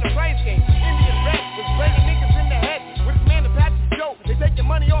 Niggas playing the price game. Indian rap was banging niggas in the head with his man Apache Joe. They take your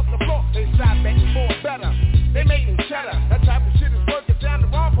money off the floor. They stop betting for better. They making cheddar. That type of shit is working down the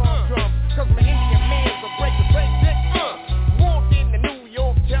rom-com drum. Cause my Indian man's a break dick. Walked in the New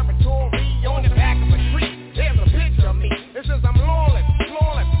York territory on the back of a tree. There's a picture of me. It says I'm lawless. A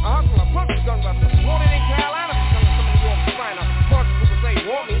hustler, punch gun wrestler. Wanted in Carolina, becoming some New York finer. March Cooper say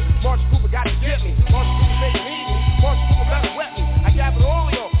want me. March Cooper got to get me. March Cooper say you need me. March Cooper better wet me. I gather all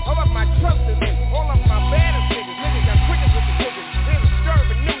of y'all. All of my trusted men. All of my baddest niggas. Niggas got quickest with the tickets. There's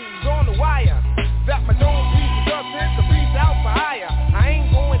disturbing news on the wire. That my dome piece of dust is the beast out for hire. I ain't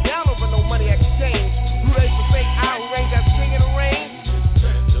going down over no money exchange. Who they for fake out range that sing in the rain?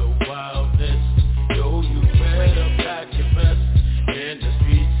 The wildness, yo, you better pack your best. In the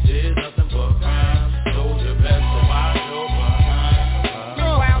streets is nothing but crime. Know your best, so I know behind.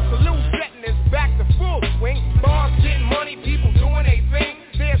 Meanwhile, saloon setting is back to full swing. Bars getting money, people doing their thing.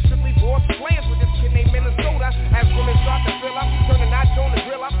 They're strictly boys players with this kid named Minnesota. As women start to fill up, turn the notch on the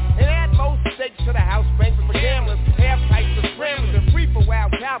grill up, and add most stakes to the house banquet for gamblers. Half pipes for scramblers and free for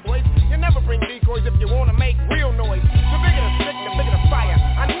wild cowboys. You never bring decoys if you want to make real noise. The bigger the stick, the bigger the fire.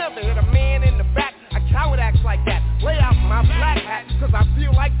 I never hit a man in the back. A coward acts like that. Lay out my black hat, cause I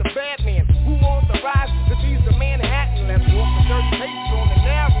feel like the bad man. Who wants the rise? The D's of Manhattan. Let's walk the 30 paces on the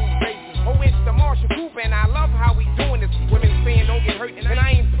narrow basis. Oh, it's the Marshall Cooper, and I love how he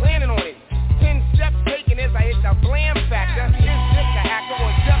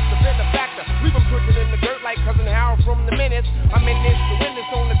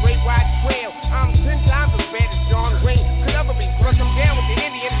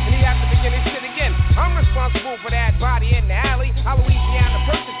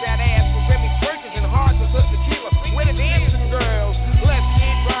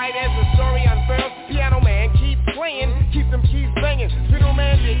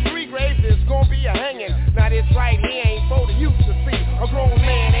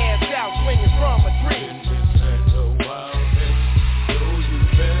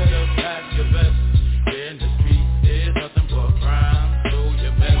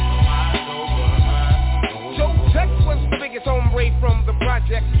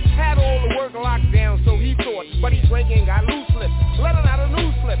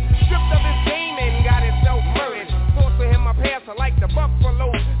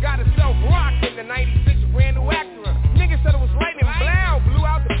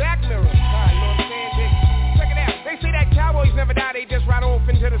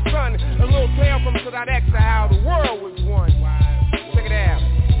to the sun. A little tale from to that X of how the world was won. Check it out.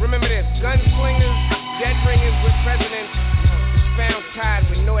 Remember this, gunslingers, dead ringers with presidents found tied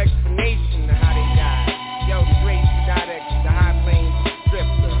with no explanation of how they died. Yo, the great Didex, the high plains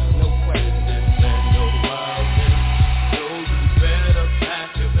drifter, no question.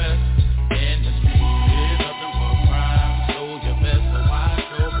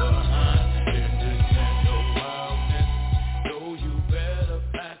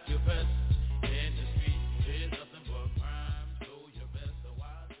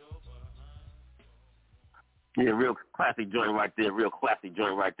 Yeah, real classic joint right there.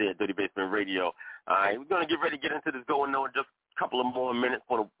 Drtybsmnt Radio. All right, we're going to get ready to get into this going on in just a couple of more minutes,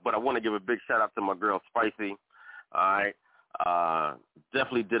 but I want to give a big shout-out to my girl, Spicy. All right,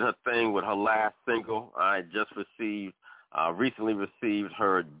 definitely did her thing with her last single. I just recently received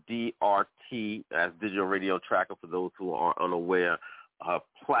her DRT, as Digital Radio Tracker, for those who are unaware, her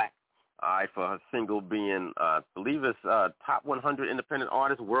plaque. All right, for her single being, I believe it's top 100 independent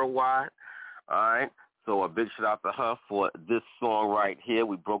artists worldwide. All right. So a big shout out to her for this song right here.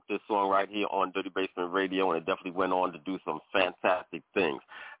 We broke this song right here on Drtybsmnt Radio, and it definitely went on to do some fantastic things.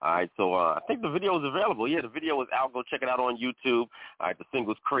 All right, so I think the video is available. Yeah, the video is out. Go check it out on YouTube. All right, the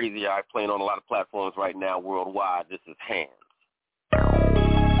single's Crazy. All right, playing on a lot of platforms right now worldwide. This is Hands.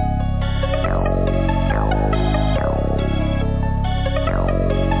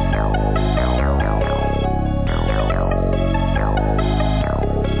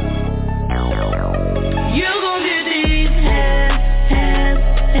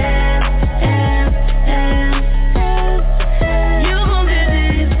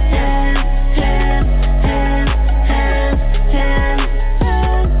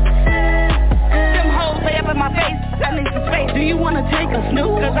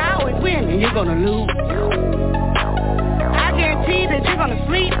 Cause I always win and you're gonna lose. I guarantee that you're gonna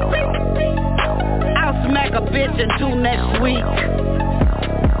sleep. I'll smack a bitch until next week.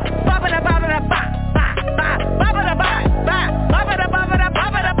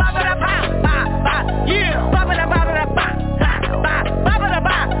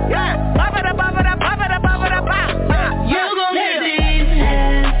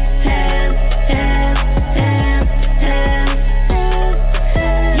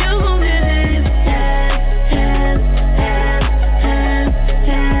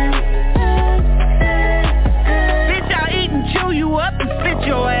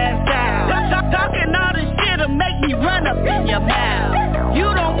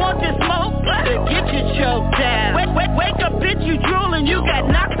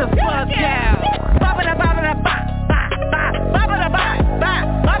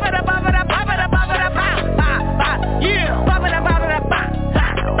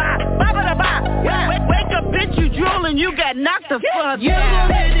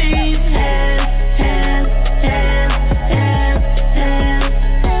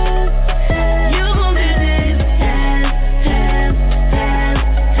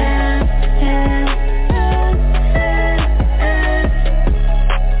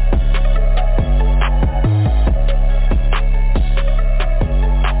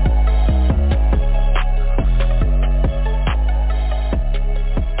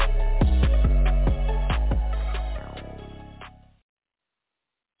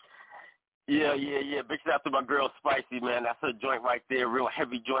 Big shout out to my girl Spicy, man. That's her joint right there. Real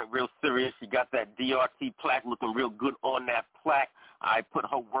heavy joint, real serious. She got that DRT plaque looking real good on that plaque. I put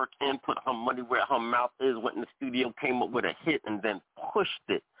her work in, put her money where her mouth is, went in the studio, came up with a hit, and then pushed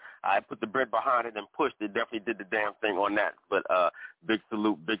it. I put the bread behind it and pushed it. Definitely did the damn thing on that. But big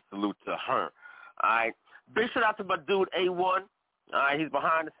salute to her. All right. Big shout out to my dude A1. He's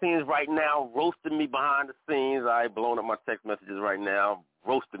behind the scenes right now, roasting me behind the scenes. I blowing up my text messages right now,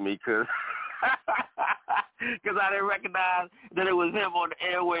 roasting me because I didn't recognize that it was him on the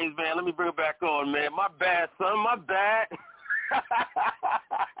airways, man. Let me bring it back on, man. My bad, son. My bad.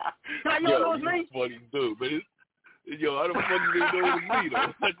 I know it was me. Funny dude, man. Yo, I don't fucking know it was me,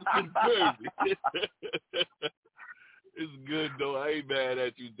 though. That's just crazy. It's good, though. I ain't mad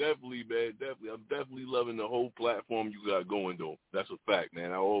at you. Definitely, man. Definitely. I'm definitely loving the whole platform you got going, though. That's a fact,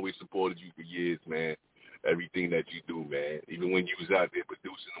 man. I always supported you for years, man. Everything that you do, man. Even when you was out there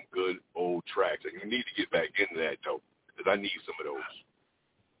producing them good old tracks. And you need to get back into that, though, because I need some of those.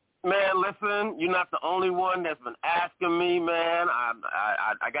 Man, listen, you're not the only one that's been asking me, man.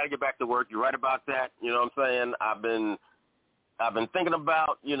 I got to get back to work. You're right about that. You know what I'm saying? I've been thinking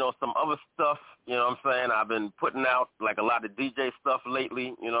about, some other stuff, you know what I'm saying? I've been putting out, like, a lot of DJ stuff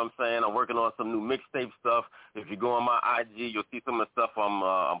lately, you know what I'm saying? I'm working on some new mixtape stuff. If you go on my IG, you'll see some of the stuff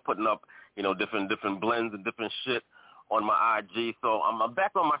I'm putting up, different blends and different shit on my IG. So I'm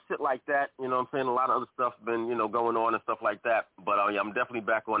back on my shit like that. You know what I'm saying? A lot of other stuff's been, going on and stuff like that. But I'm definitely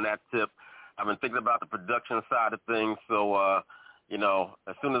back on that tip. I've been thinking about the production side of things. So,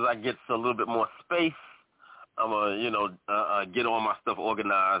 as soon as I get a little bit more space, I'm going to, get all my stuff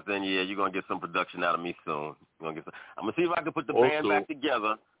organized. Then, yeah, you're going to get some production out of me soon. I'm going to see if I can put the band back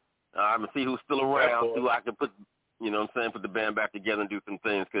together. I'm going to see who's still around, see who I can put, put the band back together and do some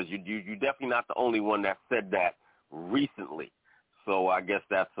things, because you're definitely not the only one that said that recently. So I guess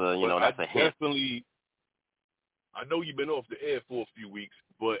that's that's a hint. Definitely, I know you've been off the air for a few weeks,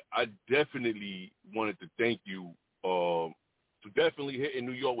 but I definitely wanted to thank you for definitely hitting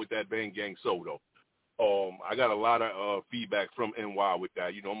New York with that Bang Gang Soul, though. I got a lot of feedback from NY with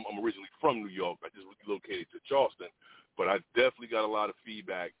that. I'm originally from New York. I just relocated to Charleston, but I definitely got a lot of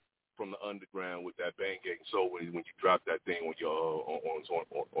feedback from the underground with that Bang Gang Soul when you dropped that thing on your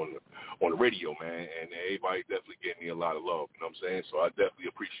on the radio, man. And everybody definitely gave me a lot of love. You know what I'm saying? So I definitely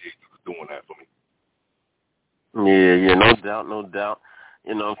appreciate you for doing that for me. Yeah, no doubt.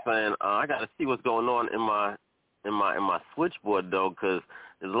 You know what I'm saying? I got to see what's going on in my switchboard, though, because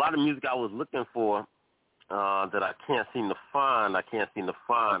there's a lot of music I was looking for that I can't seem to find. I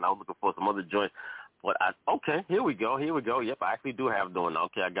was looking for some other joints. But okay, here we go. Yep, I actually do have doing.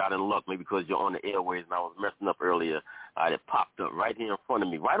 Okay, I got in luck. Maybe because you're on the airways and I was messing up earlier. It popped up right here in front of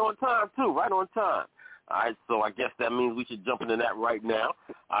me. Right on time, too. Right on time. All right, so I guess that means we should jump into that right now.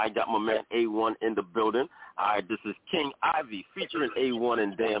 I got my man A1 in the building. All right, this is King Ivy featuring A1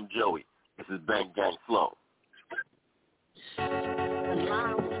 and Damn Joey. This is Bang Gang Flow.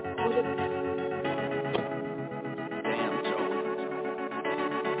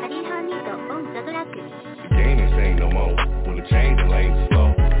 The game ain't saying no more. When the change the lanes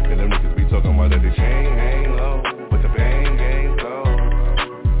slow, and them niggas be talking about that the chain hang low, but the bang gang slow.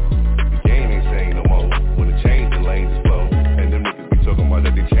 The game ain't saying no more. When the change the lanes slow, and them niggas be talking about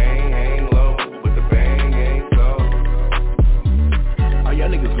that the chain hang low, but the bang gang slow. All y'all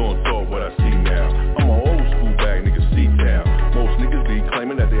niggas gonna talk what I see now. I'm an old school bag nigga, C-town. Most niggas be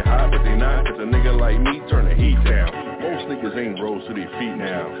claiming that they high, but they not, cause a nigga like me turn the heat down. Most niggas ain't rose to their feet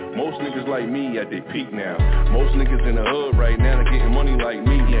now. Most niggas like me at their peak now. Most niggas in the hood right now are getting money like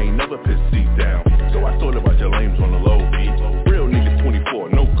me. He ain't never pissed seat down. So I thought about your lames on the low beat. Real niggas 24,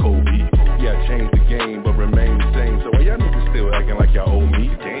 no Kobe. Yeah, I changed the game but remain the same. So why y'all niggas still acting like y'all owe me?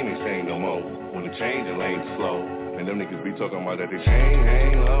 The game ain't saying no more. When the change the lane's slow, and them niggas be talking about that the chain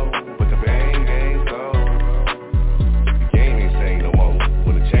hang low, but the bang gang slow. The game ain't saying no more.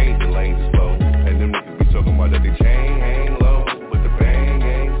 When the change the lane's slow, and them niggas be talking about that the chain hang low, but the bang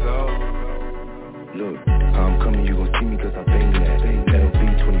gang slow. Look, I'm coming, you gon' see me cause I bang that. LB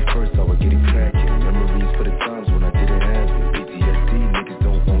 21st, I would get it crackin'. Memories for the times when I didn't have it. PTSD, niggas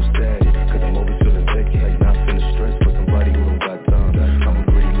don't want static, cause I'm always feeling vexed, like not finna stress for somebody who don't got time. I'm a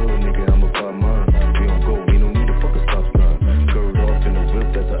gritty little nigga, I'm about mine. We don't go, we don't need a fucking stop sign. Gird off in the whip,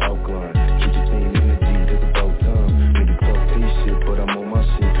 that's an outline. Keep the same energy, that's about time. Niggas talk this shit, but I'm on my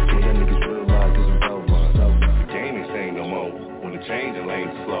shit. Yeah, y'all niggas realize this is outline. The game ain't saying no more. When the change the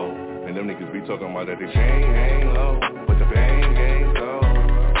lane's slow, and them niggas be talking about that the chain hang low, but the bang gang slow.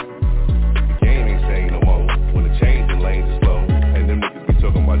 The game ain't saying no more. When the change the lanes is slow, and them niggas be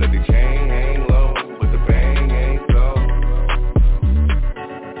talking about that the chain hang low, but the bang gang slow.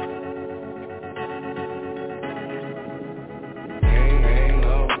 Chain hang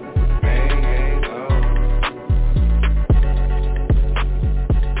low, but the bang gang slow.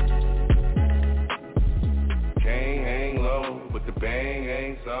 Chain hang low, but the bang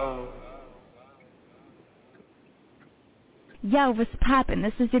gang slow. Yo, what's poppin'?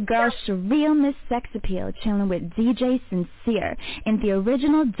 This is your girl, Surreal Miss Sex Appeal, chilling with DJ Sincere in the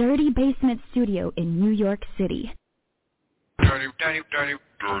original Drtybsmnt Studio in New York City. Dirty.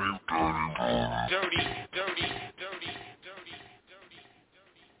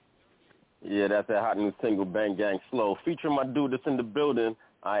 Yeah, that's that hot new single, Bang Gang Slow, featuring my dude that's in the building,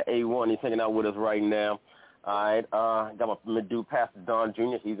 A1. He's hanging out with us right now. All right, got my dude, Pastor Don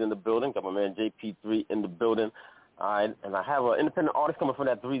Jr., he's in the building. Got my man JP3 in the building. All right, and I have an independent artist coming from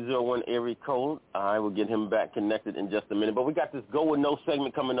that 301 area code. I will get him back connected in just a minute. But we got this Go With No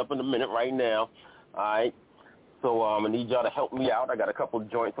segment coming up in a minute right now. All right, so I need y'all to help me out. I got a couple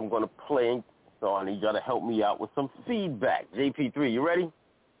joints I'm going to play, so I need y'all to help me out with some feedback. JP3, you ready?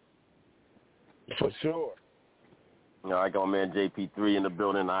 For sure. All right, got my man JP3 in the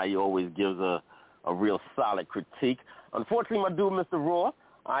building. He always gives a real solid critique. Unfortunately, my dude, Mr. Raw,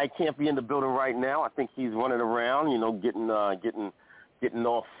 I can't be in the building right now. I think he's running around, getting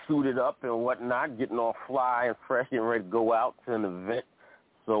all suited up and whatnot, getting all fly and fresh, getting ready to go out to an event.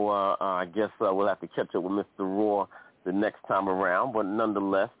 So I guess we'll have to catch up with Mr. Raw the next time around. But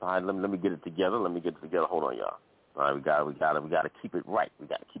nonetheless, all right, let me get it together. Hold on, y'all. All right, we gotta keep it right. All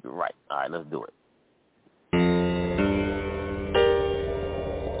right, let's do it.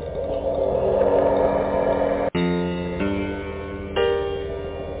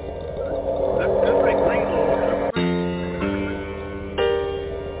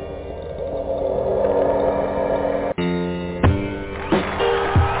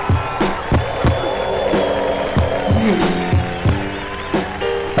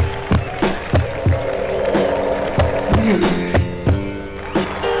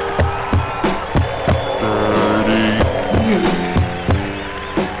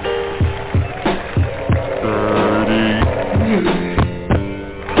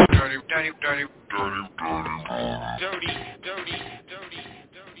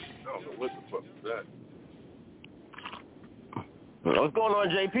 What's going on,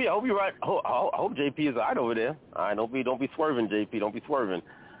 JP? I hope you're right. I hope JP is all right over there. All right, don't be swerving, JP. Don't be swerving.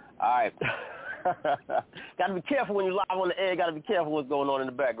 All right. Got to be careful when you're live on the air. Got to be careful what's going on in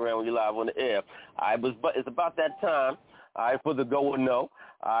the background when you're live on the air. All right, but it's about that time, all right, for the go or no.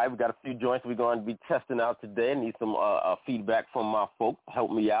 All right, we got a few joints we're going to be testing out today. Need some feedback from my folks.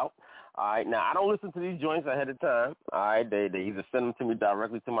 Help me out. All right, now, I don't listen to these joints ahead of time. All right, they either send them to me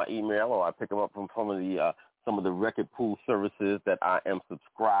directly to my email or I pick them up from some of the record pool services that I am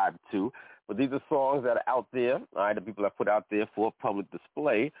subscribed to. But these are songs that are out there, all right, that people have put out there for public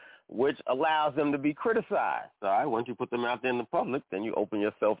display, which allows them to be criticized. All right, once you put them out there in the public, then you open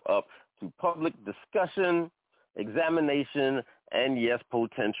yourself up to public discussion, examination, and, yes,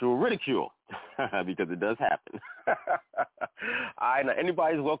 potential ridicule, because it does happen. All right, now,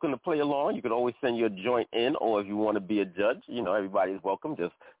 anybody's welcome to play along. You can always send your joint in, or if you want to be a judge, everybody's welcome.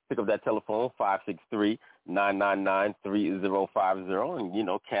 Just pick up that telephone, 563-999-3050,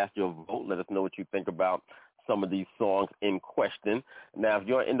 and, cast your vote. Let us know what you think about some of these songs in question. Now, if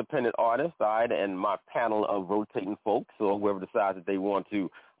you're an independent artist, all right, and my panel of rotating folks, or whoever decides that they want to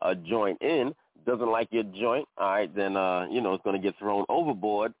join in, doesn't like your joint, all right, then, it's going to get thrown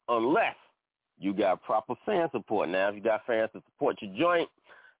overboard unless you got proper fan support. Now, if you got fans to support your joint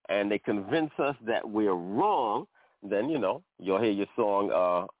and they convince us that we're wrong, then, you'll hear your song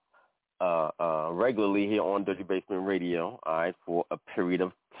regularly here on Dirty Basement Radio, all right, for a period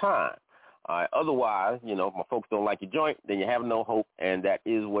of time. All right, otherwise, if my folks don't like your joint, then you have no hope, and that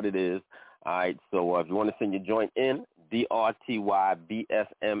is what it is. All right, so if you want to send your joint in,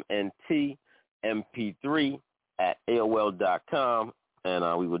 DRTYBSMNTMP3@AOL.com,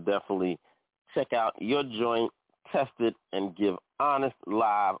 and we will definitely check out your joint, test it, and give honest,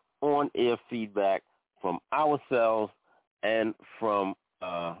 live, on-air feedback from ourselves and from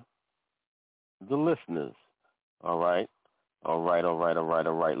the listeners. All right.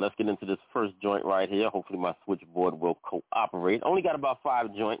 Let's get into this first joint right here. Hopefully my switchboard will cooperate. Only got about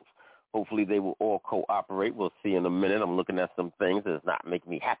 5 joints. Hopefully they will all cooperate. We'll see in a minute. I'm looking at some things that's not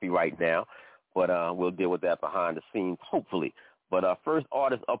making me happy right now, but we'll deal with that behind the scenes, hopefully. But first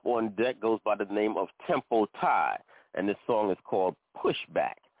artist up on deck goes by the name of Tempo Ty, and this song is called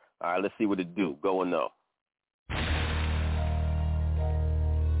Pushback. All right, let's see what it do. Go and know.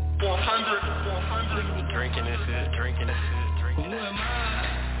 400. Drinking this shit. Who am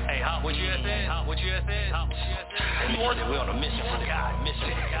I? Hey, Hop, what you just said? We on a mission for God.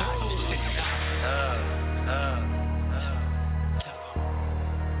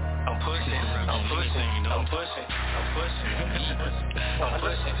 I'm pushing.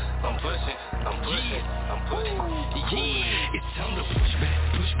 Yeah, it's time to push back.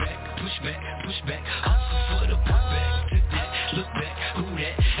 Hustle for the putback. Took that, look back, who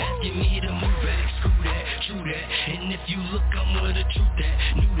that? Asking me to move back, screw that, true that. And if you look, I'm with the truth that,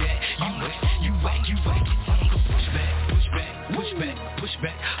 knew that. You whack. It's time to push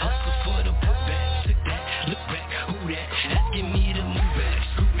back. Hustle for the putback. Took that, look back, who that? Asking me to move back,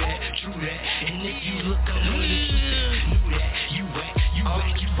 screw that, true that. And if you look, I'm with the truth that, knew that. You whack. A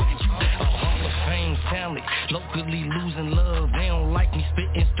Hall of Fame talent, locally losing love. They don't like me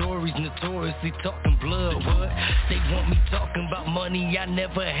spitting stories, notoriously talking blood. What? They want me talking about money I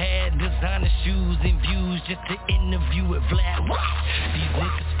never had, designer shoes and views just to interview with Vlad. These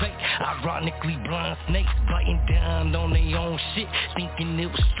niggas fake, ironically blind snakes, biting down on their own shit, thinking it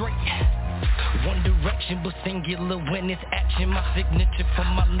was straight. One direction but singular when it's action. My signature for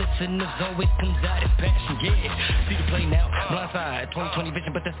my listeners always comes out as passion. Yeah, see the play now, blindside, 20/20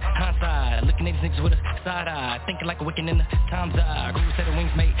 vision, but that's hindsight. Looking at these niggas with a side eye, thinking like a wicked in the time's eye. Grew set of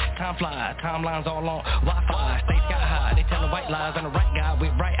wings made time flies, timelines all on Wi-Fi, stay sky high. They telling white lies, I'm the right guy with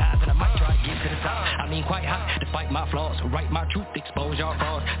bright eyes, and I might try to get to the top. I mean quite high, despite my flaws, write my truth, expose y'all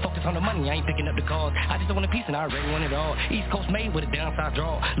frauds. Focus on the money, I ain't picking up the cause. I just want a piece and I already want it all. East Coast made with a downside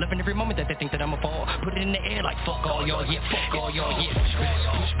draw, loving every moment that they think that I'ma fall. Put it in the air like fuck all y'all, yeah, fuck all y'all, yeah. Push back,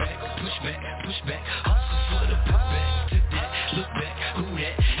 push back, push back, push back. Hustle for the putback, to that, look back, who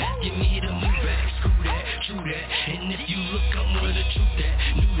that? Asking me to move back, screw that, true that. And if you look, I'm with the truth that,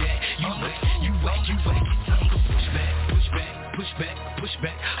 knew that. You whack, you whack, you whack. It's time to push back, push back, push back, push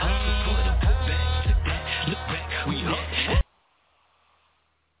back. Hustle for the putback, to that, look back, we that.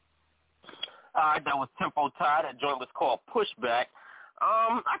 Alright, that was Tempo Tie. That joint was called Pushback.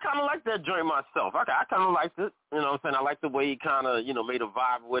 I kind of like that joint myself. I kind of liked it. You know what I'm saying? I like the way he kind of, made a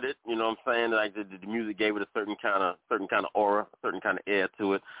vibe with it. You know what I'm saying? Like the music gave it a certain kind of aura, a certain kind of air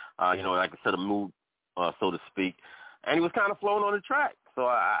to it. Like I said, a mood, so to speak. And he was kind of flowing on the track. So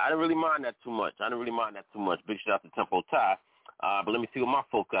I didn't really mind that too much. Big shout out to Tempo Tie. But let me see what my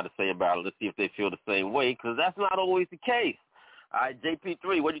folks got to say about it. Let's see if they feel the same way, because that's not always the case. All right,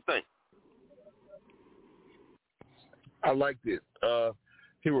 JP3, what do you think? I liked it.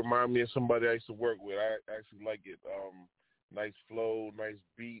 He reminded me of somebody I used to work with. I actually like it. Nice flow, nice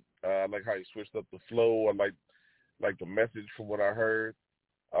beat. I like how he switched up the flow. I like the message from what I heard.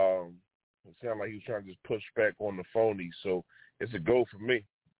 It sounded like he was trying to just push back on the phony. So it's a go for me.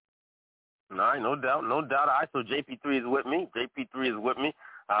 All right, no doubt. All right, so JP3 is with me. Let's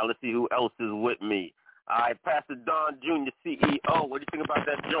see who else is with me. All right, Pastor Don Jr., CEO. What do you think about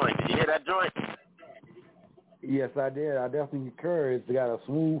that joint? Did you hear that joint? Yes, I did. I definitely concur. It's got a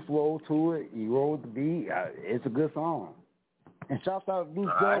smooth flow to it. He rolled the beat. It's a good song. And shouts out to Bruce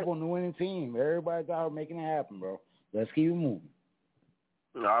Dub on the winning team. Everybody's out making it happen, bro. Let's keep it moving.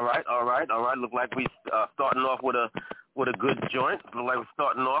 All right. Look like we starting off with a good joint. Look like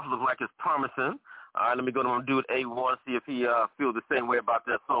it's promising. All right, let me go to my dude A1, see if he feels the same way about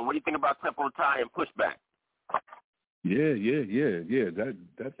that song. What do you think about Tempo Tie and Pushback? Yeah.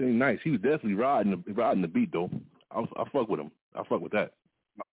 That thing nice. He was definitely riding the beat though. I fuck with him. I fuck with that.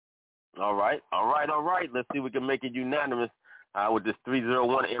 All right. Let's see if we can make it unanimous with this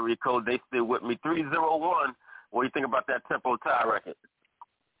 301 area code. They still with me. 301. What do you think about that Tempo Tie record?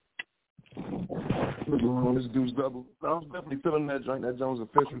 This dude's double. I was definitely feeling that joint. That joint was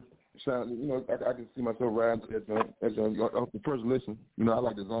official. I can see myself riding to that joint off the first listen. I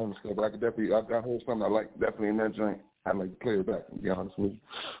like the zone and stuff, but I heard something I like definitely in that joint. I'd like to play it back, to be honest with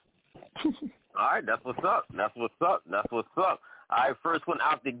you. All right, that's what's up. All right, first one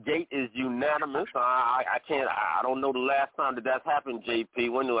out the gate is unanimous. I don't know the last time that's happened, JP. I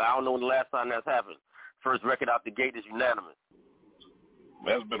don't know when the last time that's happened. First record out the gate is unanimous.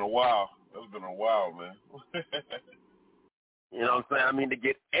 That's been a while, man. You know what I'm saying? I mean, to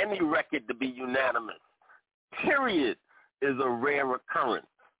get any record to be unanimous, period, is a rare occurrence.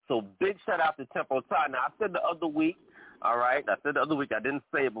 So big shout out to Tempo Tie. Now, I said the other week, I didn't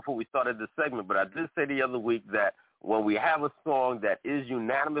say it before we started this segment, but I did say the other week that when we have a song that is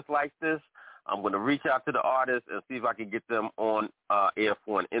unanimous like this, I'm going to reach out to the artist and see if I can get them on air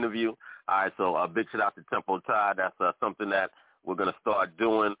for an interview. All right, so big shout out to Tempo Tie. That's something that we're going to start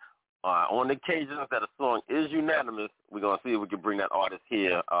doing. On the occasions that a song is unanimous, we're going to see if we can bring that artist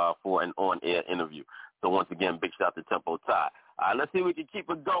here for an on-air interview. So once again, big shout out to Tempo Tie. Let's see if we can keep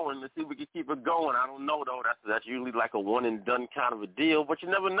it going. I don't know, though. That's usually like a one-and-done kind of a deal, but you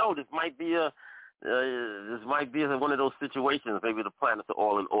never know. This might be one of those situations. Maybe the planets are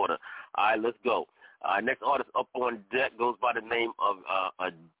all in order. All right, let's go. Next artist up on deck goes by the name of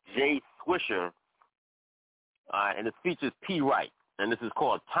Jay Swisher, and it features P. Wright. And this is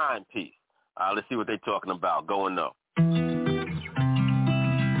called Timepiece. Let's see what they're talking about. Going up.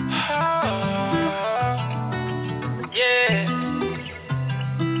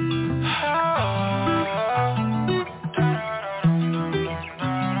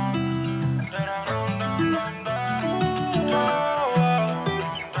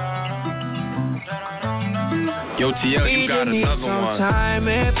 Yo, TL, you got another one. Time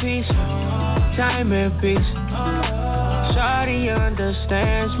and peace. Shawty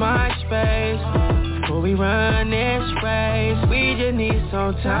understands my space. Before we run this race, we just need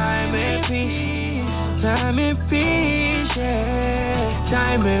some time and peace. Time and peace, yeah.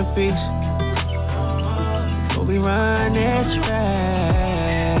 Time and peace. Before we run this race.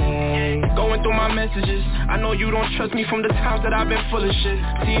 Going through my messages, I know you don't trust me from the times that I've been full of shit.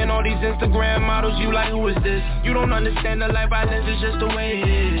 Seeing all these Instagram models, you like, who is this? You don't understand the life I live, it's just the way it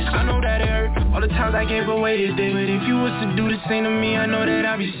is. I know that it hurt, all the times I gave away this day. But if you was to do the same to me, I know that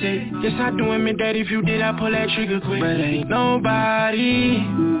I'd be sick. Yes, I do admit that if you did, I'd pull that trigger quick. But ain't nobody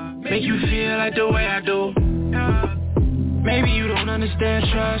make you feel like the way I do. Maybe you don't understand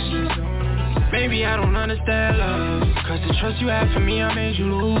trust. Maybe I don't understand love. Cause the trust you have for me, I made you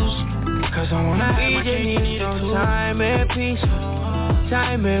lose. Cause I wanna have my cake and eat it too. Time and peace,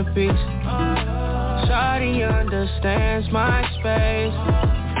 time and peace. Shawty understands my space.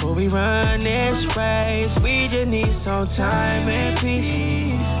 Before we run this race, we just need some time and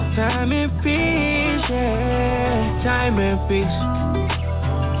peace. Time and peace, yeah. Time and peace.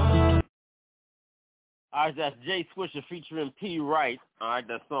 All right, that's Jay Swisher featuring P. Wright. All right,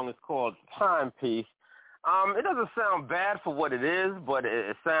 that song is called Timepiece. It doesn't sound bad for what it is, but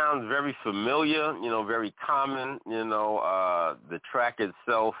it sounds very familiar, very common, the track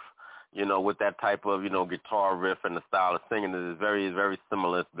itself, with that type of, guitar riff and the style of singing is very, very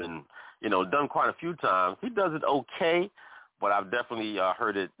similar. It's been, done quite a few times. He does it okay, but I've definitely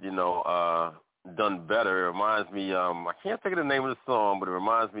heard it, done better. It reminds me, I can't think of the name of the song, but it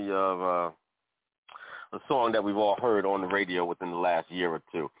reminds me of a song that we've all heard on the radio within the last year or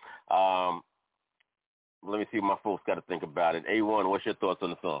two. Let me see what my folks got to think about it. A1, what's your thoughts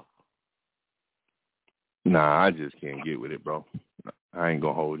on the song? Nah, I just can't get with it, bro. I ain't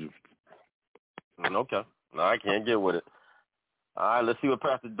going to hold you. Okay. No, I can't get with it. All right, let's see what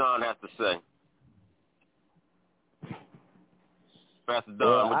Pastor Don has to say. Pastor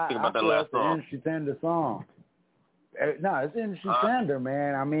Don, what do you think about that last song? It's an industry standard song. No, it's industry standard,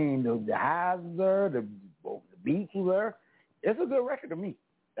 man. I mean, the highs was there, the beats were there. It's a good record to me.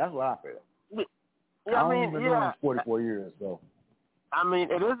 That's what I feel. Yeah, I've been doing this 44 years, so. I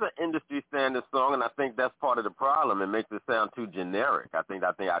mean, it is an industry standard song, and I think that's part of the problem. It makes it sound too generic. I think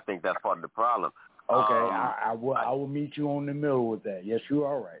that's part of the problem. Okay, I will meet you on the middle with that. Yes, you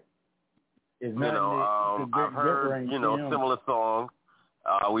are right. It's I've heard, similar songs.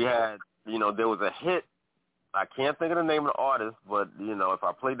 We had, there was a hit. I can't think of the name of the artist, but, if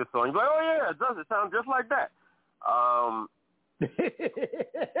I played the song, you'd be like, oh, yeah, it does. It sounds just like that.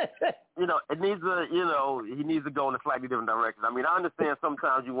 It needs he needs to go in a slightly different direction. I mean, I understand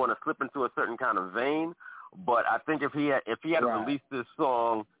sometimes you want to slip into a certain kind of vein, but I think if he had released this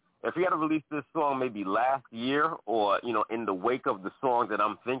song maybe last year or, in the wake of the song that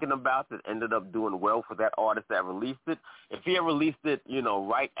I'm thinking about that ended up doing well for that artist that released it, if he had released it,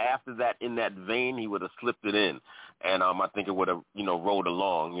 right after that in that vein, he would have slipped it in. And I think it would have, rolled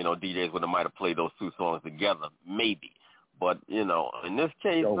along. DJs would have might have played those two songs together, maybe. But, in this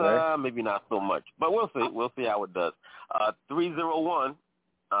case, maybe not so much. But we'll see. We'll see how it does. 301,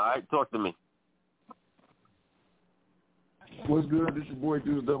 all right, talk to me. What's good? This your boy,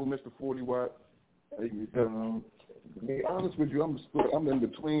 Deuce Double, Mr. 40 Watt. To be honest with you, I'm in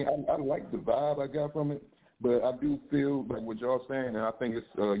between. I like the vibe I got from it, but I do feel like what y'all saying, and I think it's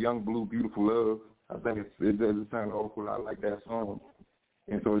Young Blue, Beautiful Love. I think it doesn't sound awful. I like that song.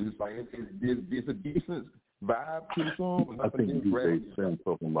 And so it's just like, it's a decent vibe to the song. I think you're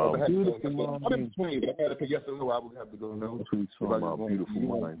talking about Beautiful Mind. I'm in between. If I had to pick yes or no, I would have to go no. Talking about Beautiful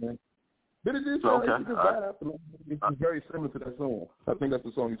Mind. But it is okay. It's a good vibe. It's very similar to that song. I think that's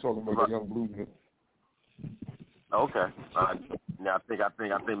the song you're talking about, the Young Blue. Okay. Now I think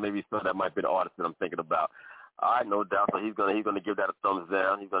maybe so that might be the artist that I'm thinking about. All right, no doubt. So he's gonna give that a thumbs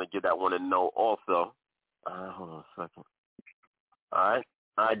down. He's gonna give that one a no also. Hold on a second. All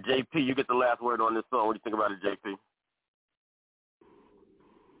right, JP, you get the last word on this song. What do you think about it, JP?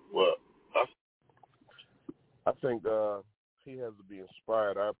 Well, I think he has to be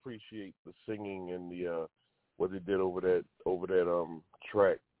inspired. I appreciate the singing and the what they did over that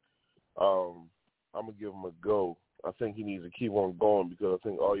track. I'm gonna give him a go. I think he needs to keep on going because I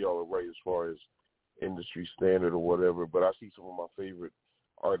think all y'all are right as far as industry standard or whatever. But I see some of my favorite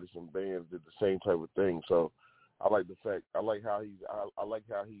artists and bands did the same type of thing. So I like how he's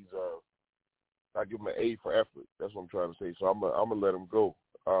I give him an A for effort. That's what I'm trying to say. So I'm gonna let him go.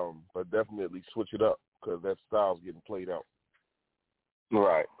 But definitely switch it up because that style's getting played out.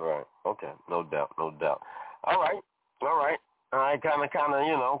 Right. Okay, no doubt. All right. I kind of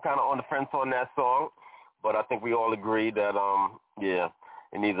on the fence on that song, but I think we all agree that he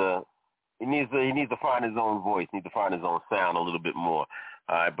needs to find his own voice, needs to find his own sound a little bit more.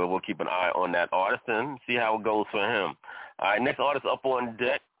 All right, but we'll keep an eye on that artist and see how it goes for him. All right, next artist up on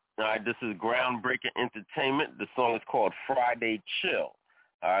deck. All right, this is Groundbreaker Entertainment. The song is called Friday Chill.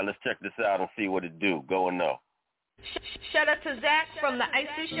 All right, let's check this out and see what it do. Go and know. Shout out to Zach from the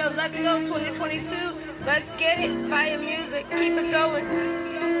Icy Show. Let's go 2022. Let's get it. Fire music. Keep it going.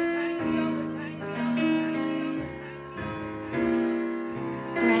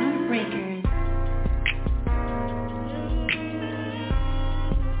 Groundbreakers.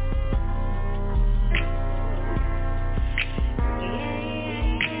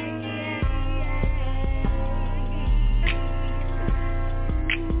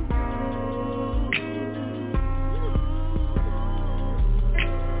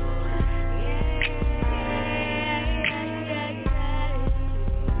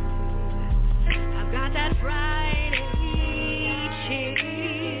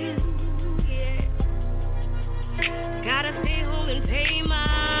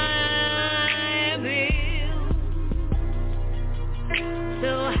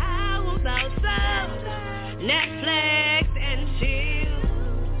 Netflix and chill.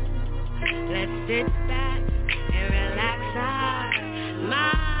 Let's sit back and relax our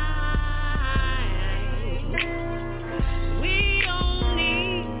mind. We don't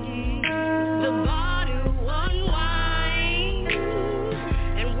need the bar to unwind.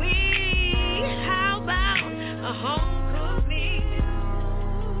 And how about a home cooked meal?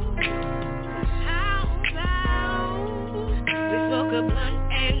 How about we smoke a blunt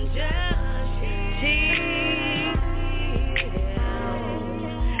and just chill?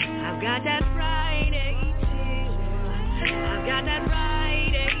 I've got that Friday chill. I've got that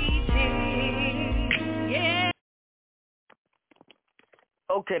Friday chill. Yeah.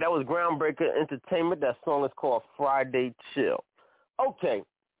 Okay, that was Groundbreaker Entertainment. That song is called Friday Chill. Okay,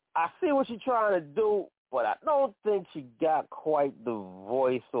 I see what she's trying to do, but I don't think she got quite the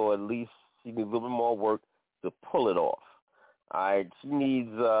voice, or at least she needs a little bit more work to pull it off. All right, she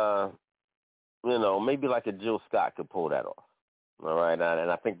needs, maybe like a Jill Scott could pull that off. All right,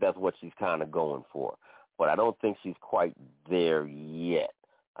 and I think that's what she's kind of going for, but I don't think she's quite there yet.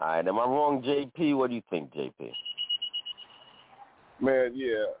 All right, am I wrong, JP? What do you think, JP? Man,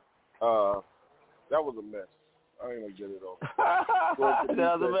 yeah, that was a mess. I ain't gonna get it off.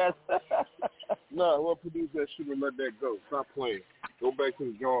 That was a mess. No, whoever produced that should have let that go. Stop playing. Go back to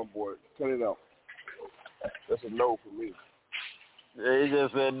the drawing board. Cut it out. That's a no for me. He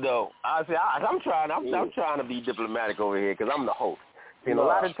just said no. I'm trying to be diplomatic over here because I'm the host. See, a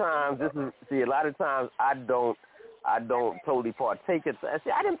lot of times I don't totally partake it.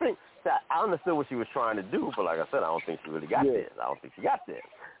 See, I understood what she was trying to do, but like I said, I don't think she really got there. I don't think she got there.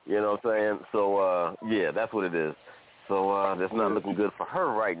 You know what I'm saying? So, that's what it is. So, that's not looking good for her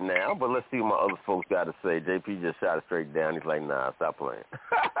right now, but let's see what my other folks got to say. JP just shot it straight down. He's like, nah, stop playing.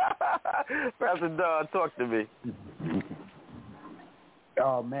 Pastor Don, talk to me.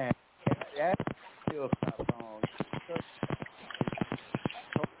 Oh, man. That's still song.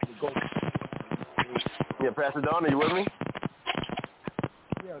 Yeah, Pastor Don, are you with me?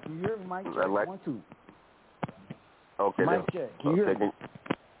 Yeah, can you hear me, Mike? Like, 1, 2. Okay, Mike check. Can you hear me?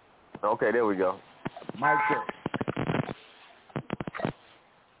 Okay, there we go. Mike check.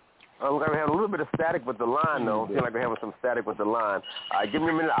 We're going to have a little bit of static with the line, though. It seems like we're having some static with the line. All right, give me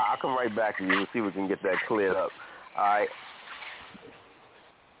a minute. I'll come right back to you. We'll see if we can get that cleared up. All right.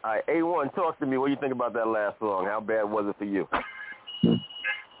 All right, A1, talk to me. What do you think about that last song? How bad was it for you?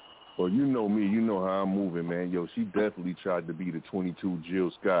 Well, you know me. You know how I'm moving, man. Yo, she definitely tried to be the 22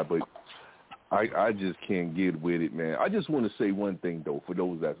 Jill Scott, but I just can't get with it, man. I just want to say one thing, though, for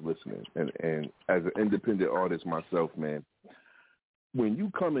those that's listening, and as an independent artist myself, man, when you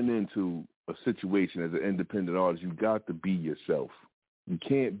coming into a situation as an independent artist, you got to be yourself. You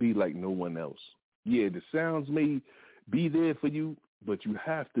can't be like no one else. Yeah, the sounds may be there for you, but you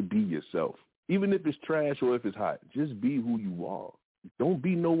have to be yourself. Even if it's trash or if it's hot, just be who you are. Don't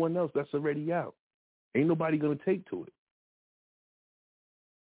be no one else. That's already out. Ain't nobody going to take to it.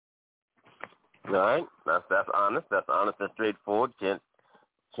 All right, that's honest. That's honest and straightforward. Can't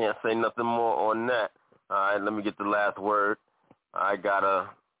say nothing more on that. All right, let me get the last word. I gotta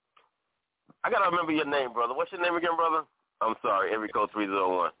remember your name, brother. What's your name again, brother? I'm sorry, area code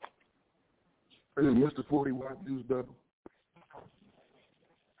 301. Mr. 41, Deuce Double.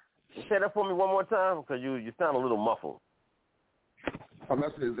 Say that for me one more time, because you sound a little muffled.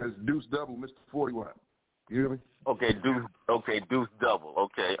 That's Deuce Double, Mr. 41. You hear me? Okay, Deuce Double.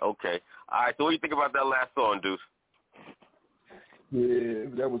 Okay. All right, so what do you think about that last song, Deuce? Yeah,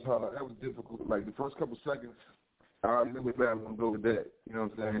 that was hard. That was difficult. Like, the first couple seconds, I remember that I'm going to go with that. You know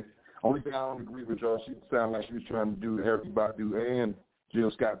what I'm saying? Only thing I don't agree with y'all, she sounded like she was trying to do Erykah Badu and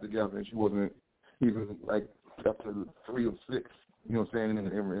Jill Scott together, and she wasn't even, like, up to 3 or 6. You know what I'm saying?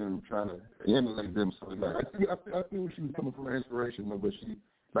 And trying to emulate them. So, like, I feel she was coming from her inspiration, but she,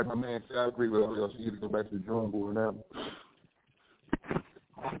 like my man said, I agree with her. She need to go back to the drawing board now.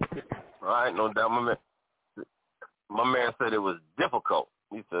 All right, no doubt. My man said it was difficult.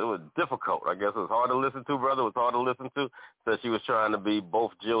 He said it was difficult. I guess it was hard to listen to, brother. It was hard to listen to. Said she was trying to be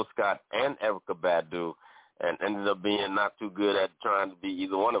both Jill Scott and Erykah Badu, and ended up being not too good at trying to be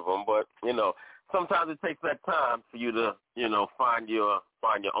either one of them. But, sometimes it takes that time for you to, find your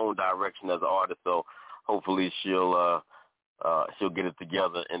own direction as an artist. So hopefully she'll get it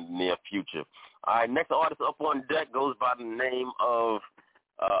together in the near future. All right, next artist up on deck goes by the name of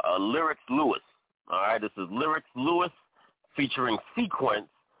Lyrics Lewis. All right, this is Lyrics Lewis featuring Sequence,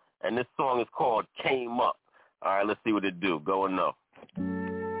 and this song is called Came Up. All right, let's see what it do. Go and know.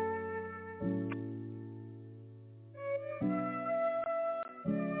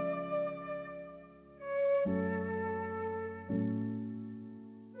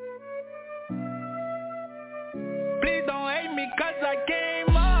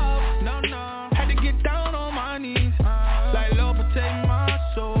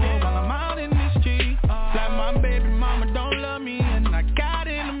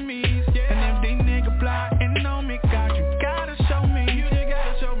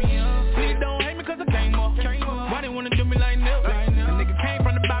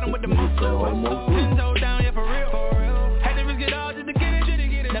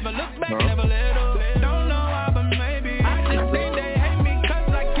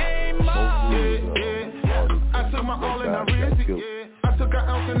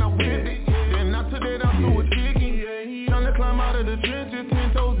 and I whipped it. Then I took that out to a chicken. Trying to climb out of the trenches,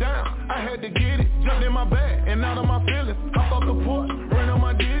 10 toes down. I had to get it, jumped in my bag and out of my feelings. Hop off the porch, ran on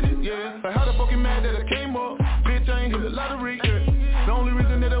my digits, yeah. But how the fuck you mad that I came up? Bitch, I ain't hit the lottery, yeah. The only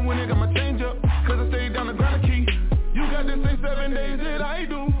reason that I win, I got my change up, cause I stayed down the grind key. You got the same 7 days that I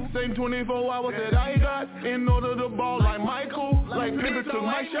do, same 24 hours that I got. In order to ball like Michael, like Pippen took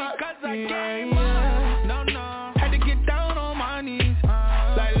my shot. Cause I came up, no, had to get down on my knees,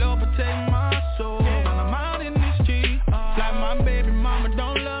 like Lord protect my soul. When I'm out in the street, like my baby mama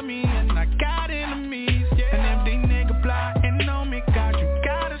don't love me, and I got enemies, yeah. And if they nigga plotting on me, God, you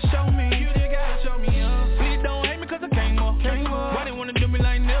gotta show me. You just gotta show me, please don't hate me cause I came up. Why they wanna do me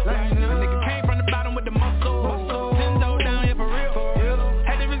like this? A nigga came from the bottom with the muscle. 10 toes down, yeah, for real.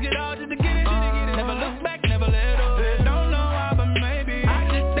 Had to risk it all just to get it. Never look back, never let up. Don't know how, but maybe I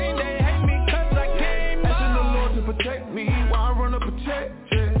just think they hate me cause I came up. Asking the Lord to protect me while I run up a check,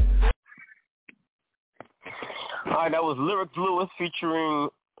 yeah. Alright, that was Lyric Lewis featuring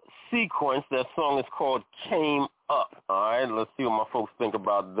Sequence. That song is called Came Up. Alright, let's see what my folks think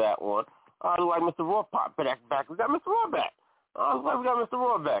about that one. I look like Mr. Raw pop back. We got Mr. Raw back. Looks like we got Mr.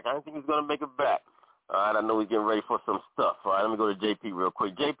 Raw back. I didn't think he was going to make it back. Alright, I know he's getting ready for some stuff. Alright, let me go to JP real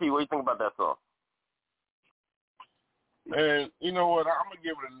quick. JP, what do you think about that song? And you know what? I'm going to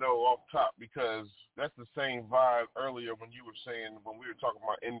give it a no off top because that's the same vibe earlier when you were saying, when we were talking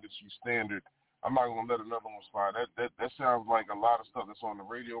about industry standard. I'm not going to let another one slide. That sounds like a lot of stuff that's on the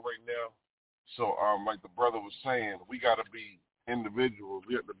radio right now. So like the brother was saying, we got to be individuals.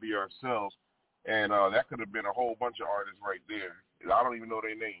 We have to be ourselves. And that could have been a whole bunch of artists right there. I don't even know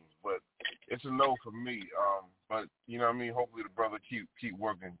their names, but it's a no for me. But, you know what I mean? Hopefully the brother keep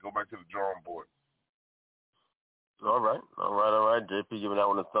working, go back to the drawing board. All right. JP giving that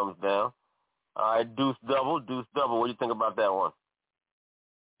one a thumbs down. All right, Deuce Double. What do you think about that one?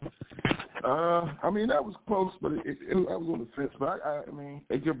 I mean, that was close, but I was on the fence. But I mean,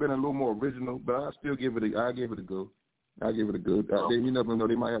 it could have been a little more original, but I still give it I give it a go. I give it a go. You never know;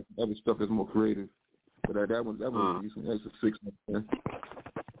 they might have other stuff that's more creative. But that one decent. That's a 6.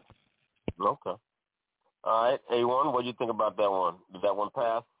 Okay. All right, A1. What do you think about that one? Did that one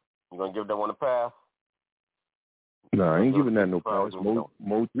pass? You gonna give that one a pass? No, I ain't giving that no pass.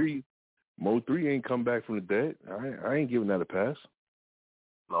 Mo 3 ain't come back from the dead. I ain't giving that a pass.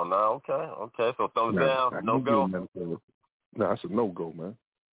 No. Okay. So thumbs down. No go. No, that's a no go, man.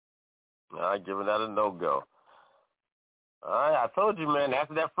 All right, giving that a no go. All right, I told you, man.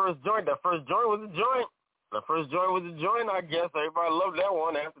 After that first joint was a joint. I guess everybody loved that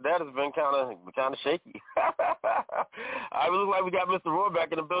one. After that, it's been kind of shaky. I look like we got Mr. Raw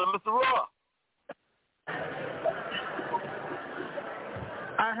back in the building. Mr. Raw.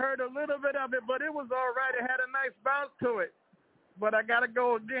 I heard a little bit of it, but it was all right. It had a nice bounce to it. But I got to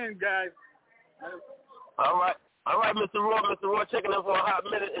go again, guys. All right, Mr. Raw. Mr. Raw checking in for a hot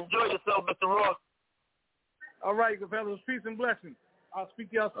minute. Enjoy yourself, Mr. Raw. All right, fellas. Peace and blessings. I'll speak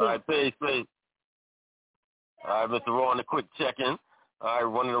to y'all soon. All right, peace. All right, Mr. Raw on the quick check-in. All right,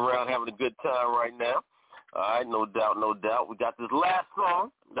 running around having a good time right now. All right, no doubt. We got this last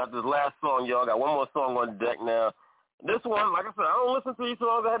song. Y'all. Got one more song on deck now. This one, like I said, I don't listen to these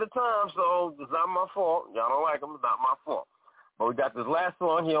songs ahead of time, so it's not my fault. Y'all don't like them, it's not my fault. But we got this last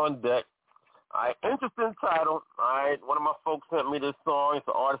song here on deck. All right, interesting title. All right, one of my folks sent me this song. It's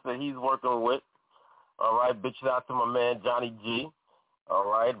an artist that he's working with. All right, big shout out to my man, Johnny G. All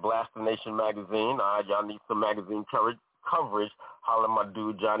right, Blast the Nation magazine. All right, y'all need some magazine coverage. Holler at my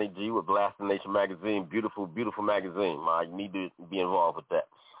dude, Johnny G, with Blast the Nation magazine. Beautiful, beautiful magazine. I need to be involved with that.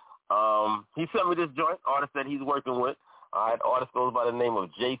 He sent me this joint, artist that he's working with. All right, artist goes by the name of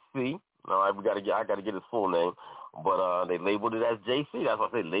JC. All right, I got to get his full name, but they labeled it as JC. That's why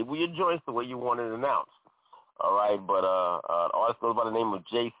I say label your joints the way you want it announced. All right, but the artist goes by the name of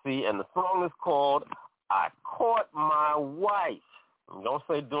JC, and the song is called "I Caught My Wife." Don't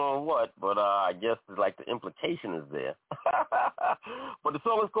say doing what, but I guess like the implication is there. But the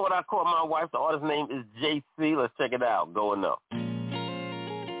song is called "I Caught My Wife." The artist's name is JC. Let's check it out. Go and know.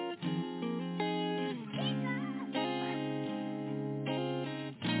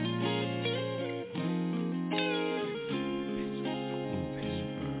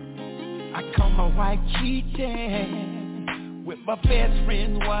 I caught my wife cheating with my best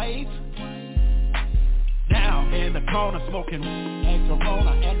friend's wife. Now in the corner smoking and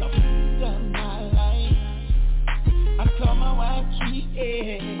Corona and the food of my life. I caught my wife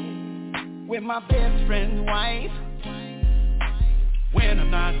cheating with my best friend's wife. When I'm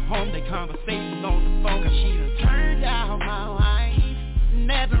not home, they conversation on the phone, cause she done turned out my wife.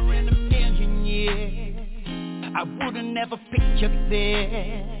 Never in a million years I would've never picked you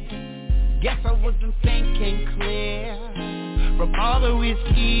there. Guess I wasn't thinking clear. From all the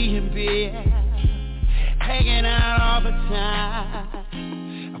whiskey and beer, hanging out all the time,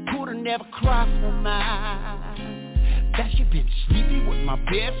 I could've never crossed my mind that you've been sleeping with my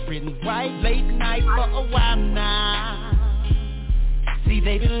best friend's wife late night for a while now. See,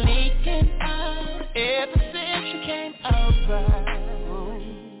 they've been leaking out ever since you came over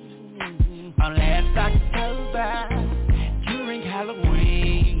on last October during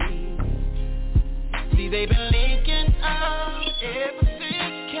Halloween. See, they've been leaking out ever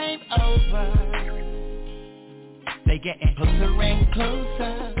since you came over. They getting closer and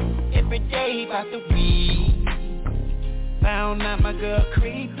closer every day about the week. Found out my girl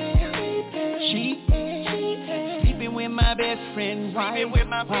creeping. She sleeping with my best friend's wife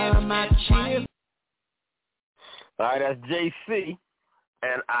while my chill. All right, that's JC,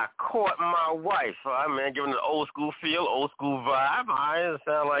 and I caught my wife. All right, man, giving it an old school feel, old school vibe. All right, it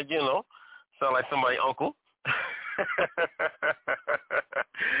sound like, sound like somebody's uncle.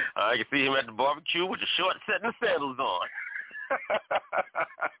 I can see him at the barbecue with the short set and the sandals on.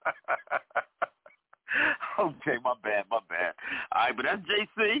 Okay, my bad. All right, but that's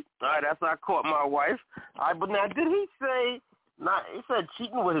JC. All right, that's how I caught my wife. All right, but now did he say, he said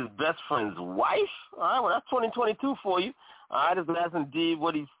cheating with his best friend's wife? All right, well, that's 2022 for you. All right, that's indeed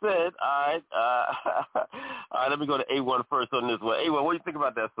what he said. All right, all right, let me go to A1 first on this one. A1, what do you think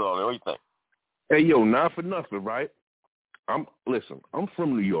about that song, man? What do you think? Hey, yo, not for nothing, right? I'm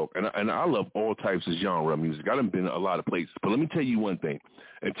from New York, and I love all types of genre music. I done been a lot of places, but let me tell you one thing,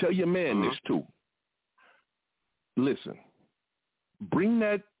 and tell your man this too. Listen, bring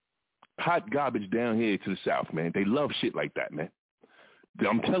that hot garbage down here to the South, man. They love shit like that, man.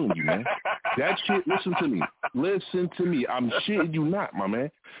 I'm telling you, man. That shit, listen to me. I'm shitting you not, my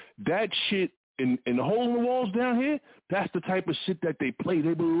man. That shit in the hole in the walls down here, that's the type of shit that they play.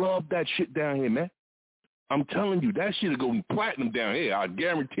 They will love that shit down here, man. I'm telling you, that shit will go platinum down here. I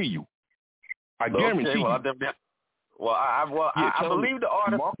guarantee you. I guarantee you. I believe the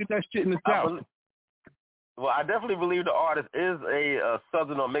artist. Market that shit in the South. I definitely believe the artist is a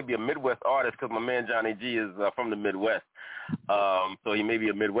Southern or maybe a Midwest artist because my man Johnny G is from the Midwest. So he may be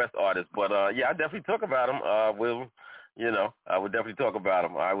a Midwest artist. But, I definitely talk about him. I would definitely talk about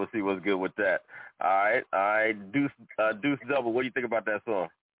him. I will see what's good with that. All right. Deuce Double, what do you think about that song?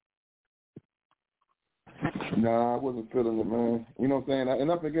 Nah, I wasn't feeling it, man. You know what I'm saying? And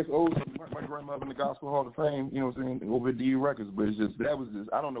nothing against my grandmother in the Gospel Hall of Fame, you know what I'm saying, over at DU Records, but it's just,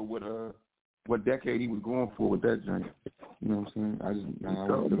 I don't know what decade he was going for with that joint. You know what I'm saying? I wasn't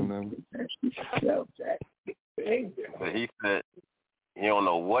feeling that. So he said, you don't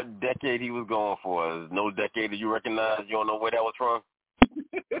know what decade he was going for. There's no decade that you recognize. You don't know where that was from?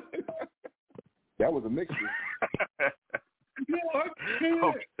 That was a mixture.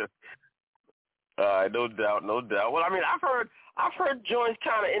 Okay. No doubt. Well, I mean, I've heard joints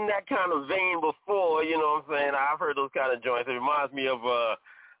kind of in that kind of vein before. You know what I'm saying? I've heard those kind of joints. It reminds me of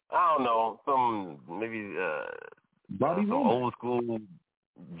I don't know, some maybe some old school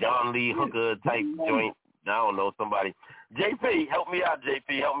John Lee Hooker type joint. I don't know, somebody. JP, help me out,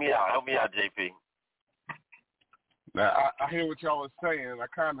 JP. Help me out, JP. Now, I hear what y'all are saying. I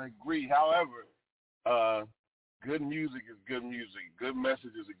kind of agree. However, good music is good music. Good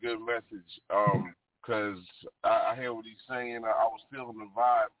message is a good message. Because I hear what he's saying. I was feeling the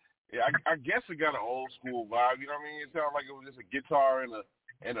vibe. Yeah, I guess it got an old school vibe. You know what I mean? It sounded like it was just a guitar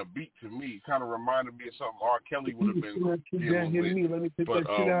and a beat to me. It kind of reminded me of something R. Kelly would have been dealing with. Let me put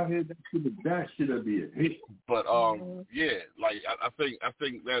that shit out here. That should have been. But yeah, like I think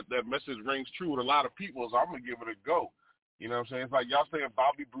that message rings true with a lot of people. So I'm gonna give it a go. You know what I'm saying? It's like y'all saying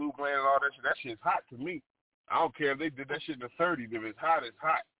Bobby Blue Bland and all that shit. That shit's hot to me. I don't care if they did that shit in the 30s. If it's hot, it's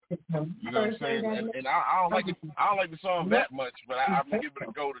hot. You know what I'm saying? And I don't like it. I don't like the song that much, but I'm gonna give it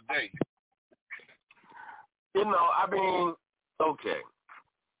a go today. You know, I mean, okay.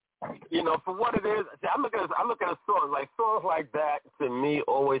 You know, for what it is, see, I look at songs like that. To me,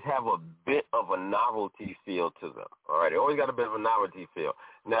 always have a bit of a novelty feel to them. All right, they always got a bit of a novelty feel.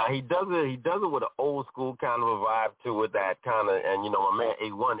 Now he does it with an old school kind of a vibe to it. That kind of, and you know, my man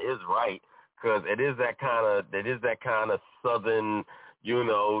A1 is right because it is that kind of Southern, you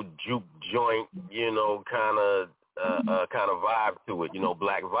know, juke joint, you know, kind of vibe to it, you know,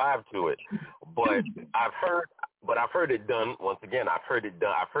 black vibe to it. But I've heard it done, once again, I've heard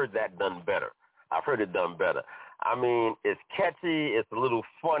that done better. I mean, it's catchy, it's a little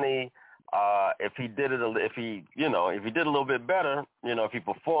funny. If he did a little bit better, you know, if he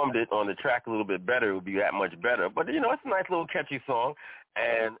performed it on the track a little bit better, it would be that much better. But, you know, it's a nice little catchy song.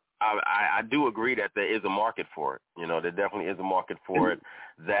 And I do agree that there is a market for it. You know, there definitely is a market for it.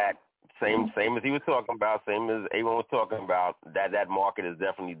 That same as he was talking about, same as A1 was talking about, that market is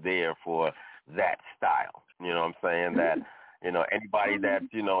definitely there for that style. You know what I'm saying? That, you know, anybody that,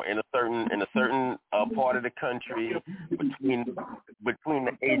 you know, in a certain part of the country between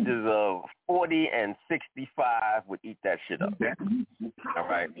the ages of 40 and 65 would eat that shit up. All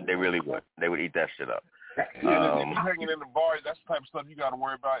right, they really would. They would eat that shit up. Yeah, hanging in the bar, that's the type of stuff you got to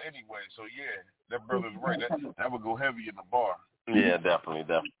worry about anyway. So yeah, that brother's right. That would go heavy in the bar. Yeah, definitely.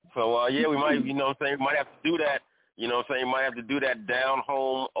 So yeah, we might, you know what I'm saying, might have to do that. You know what I'm saying? Might have to do that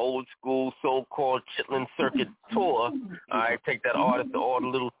down-home, old-school, so-called Chitlin Circuit tour. I take that artist to all the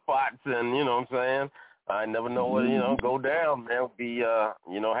little spots and, you know what I'm saying? I never know what, you know, go down. There'll be,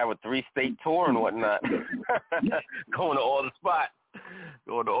 you know, have a 3-state tour and whatnot. Going to all the spots.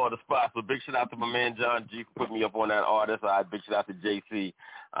 So big shout out to my man John G for putting me up on that artist. Big shout out to JC.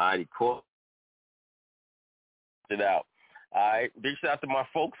 He called it out. Big shout out to my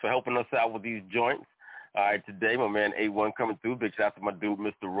folks for helping us out with these joints. All right, today, my man A1 coming through. Big shout out to my dude,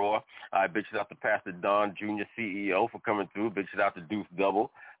 Mr. Raw. All right, big shout out to Pastor Don Jr., CEO, for coming through. Big shout out to Deuce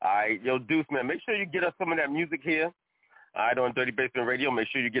Double. All right, yo, Deuce, man, make sure you get us some of that music here. All right, on Dirty Basement Radio, make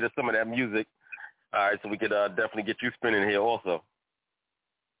sure you get us some of that music. All right, so we could definitely get you spinning here also.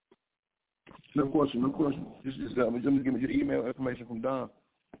 No question. Just give me your email information from Don.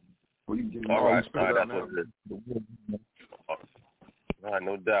 All right, that's what it is. All right,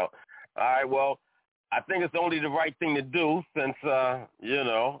 no doubt. All right, well, I think it's only the right thing to do since, you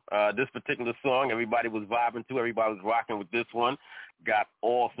know, this particular song, everybody was vibing to, everybody was rocking with this one. Got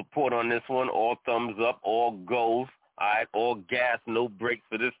all support on this one, all thumbs up, all goes, all right, all gas, no brakes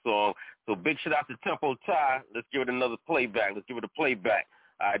for this song. So big shout out to Tempo Ty. Let's give it another playback. All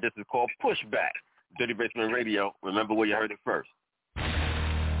right, this is called Pushback. Dirty Basement Radio. Remember where you heard it first.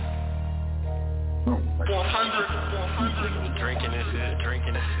 400. Drinking this shit.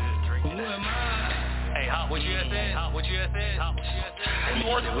 Who am I? Hey, Hop, what you had said?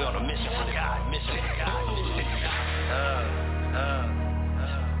 We're on a mission for the guy.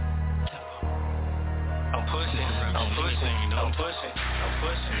 I'm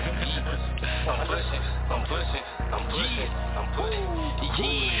pushing.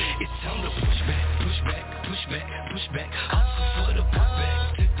 Yeah, it's time to push back. Hustle for the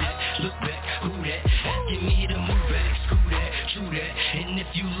pushback. To that, look back, who that? Asking me to move back, screw that, true that. And if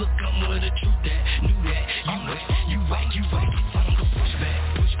you look, I'm with the truth that, knew that. You right. It's time to push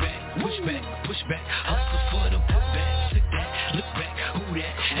back. Hustle for the pushback. To that, look back, who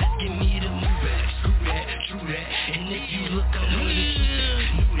that? Asking me to move back, screw that, true that. And if you look, I'm with the truth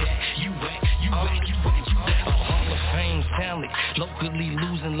that, knew that. You right. A Hall of Fame talent, locally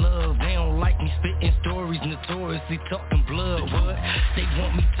losing love. They don't like me spitting stories, notoriously talking blood. What? They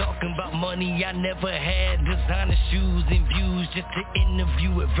want me talking about money I never had, designer shoes and views just to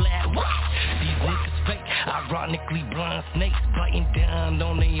interview with Vlad. These niggas fake, ironically blind snakes biting down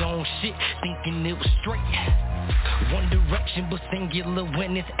on their own shit, thinking it was straight. One direction but singular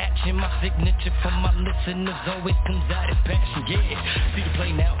when it's action. My signature for my listeners always comes out as passion. Yeah, see the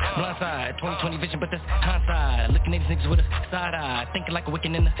play now, blindside, 20/20 vision, but that's hindsight. Looking at these niggas with a side eye, thinking like a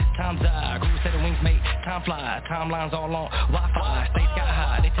wicked in the time's eye. Grew a set of wings made time fly, timelines all on Wi-Fi. Stay sky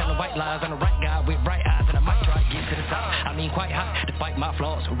high, they telling white lies. I'm the right guy with bright eyes, and I might try to get to the top. I mean quite hot, despite my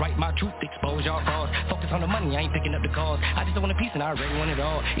flaws. Write my truth, expose y'all frauds. Focus on the money, I ain't picking up the cause. I just don't want a piece and I already want it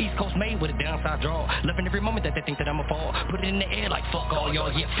all. East Coast made with a downside draw. Loving every moment that they think that I'ma fall. Put it in the air like fuck all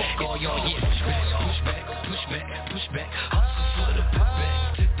y'all, yeah, fuck all y'all, yeah. Push back. Hustle for the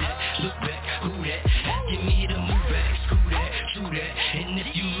pushback. To that, look back, who that? Asking me to move back, screw that, true that. And if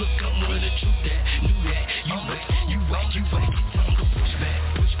you look, I'm with the truth that, knew that. You right. It's time to push back.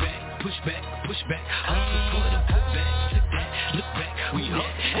 Hustle for the pushback. To that, look back, who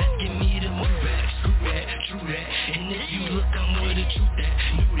that? Asking me to move back, screw that, true that. And if you look, I'm with the truth that,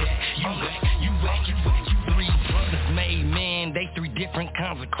 knew that. You right. Three brothers made men, they three different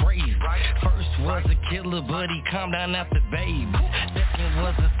kinds of crazy. First was a killer, but he calmed down after baby. Second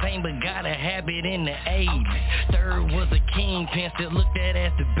was the same, but got a habit in the 80s. Third was a kingpin, still looked at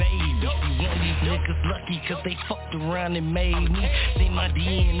as the baby. See, one of these niggas lucky, cause they fucked around and made me. See my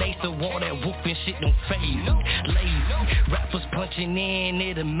DNA, so all that whooping shit don't phase me. Lazy, rappers punching in,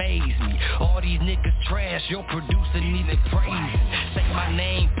 it amazed me. All these niggas trash, your producer needs to praise me. Say my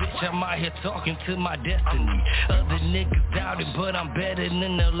name, bitch, I'm out here talking to my destiny. Other niggas doubted, but I'm better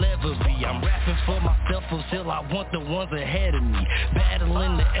than they'll ever be. I'm rapping for myself until I want the ones ahead of me.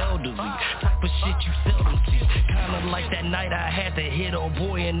 Battling the elderly, type of shit you seldom see. Kinda like that night I had to hit old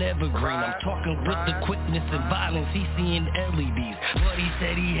boy in Evergreen. I'm talking with the quickness and violence, he seeing LEDs. But he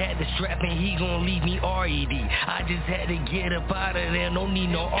said he had the strap and he gon' leave me RED. I just had to get up out of there, no need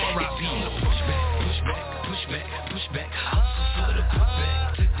no RIP. Push back, push back, push back, push back. Hustle for the put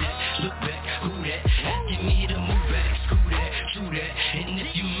back to that. Look back, who that? Asking me to move back, screw that, true that. And if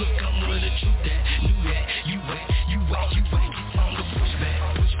you look, I'm with the truth that. Knew that, you whack, you whack, you whack. It's on the push back,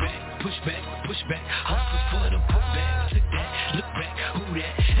 push back, push back, push back. Hustle for the put back to that. Look back, who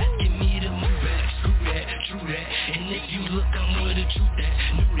that? Asking me to move back, screw that, true that. And if you look, I'm with the truth that.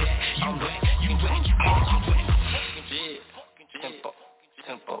 Knew that, you whack, you whack, you whack, you whack. Tempo,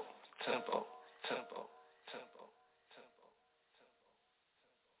 tempo, tempo, tempo.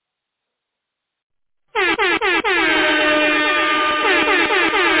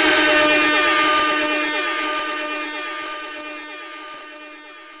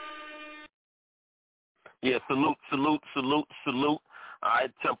 Yeah, salute, salute, salute, salute. All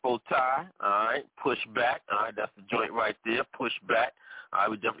right, tempo tie. All right, push back. All right, that's the joint right there. Push back. All right,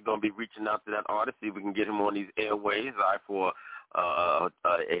 we're definitely going to be reaching out to that artist, see if we can get him on these airways. All right, for a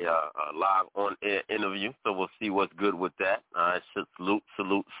live on-air interview. So we'll see what's good with that. All right, salute,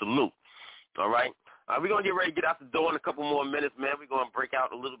 salute, salute. All right. We're going to get ready to get out the door in a couple more minutes, man. We're going to break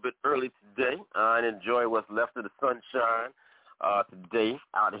out a little bit early today and enjoy what's left of the sunshine today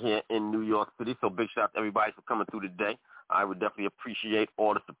out here in New York City. So big shout out to everybody for coming through today. I would definitely appreciate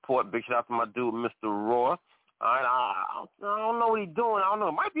all the support. Big shout out to my dude, Mr. Raw. All right, I don't know what he's doing. I don't know.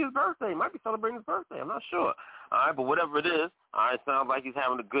 It might be his birthday. It might be celebrating his birthday. I'm not sure. All right, but whatever it is, all right, sounds like he's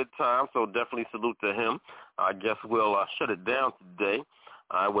having a good time, so definitely salute to him. I guess we'll shut it down today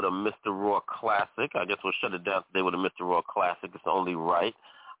with a Mr. Raw classic. I guess we'll shut it down today with a Mr. Raw classic. It's only right.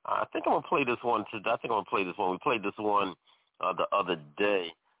 I think I'm going to play this one today. I think I'm going to play this one. We played this one the other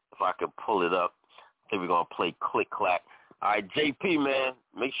day. If I could pull it up, I think we're going to play Click Clack. All right, JP, man,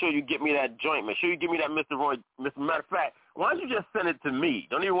 make sure you get me that joint. Make sure you give me that Mr. Roy. Matter of fact, why don't you just send it to me?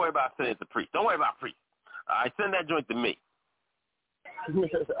 Don't even worry about sending it to Priest. Don't worry about Priest. All right, send that joint to me.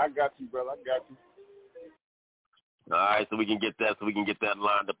 I got you, brother. I got you. All right, so we can get that.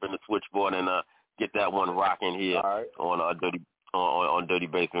 Lined up in the switchboard and get that one rocking here on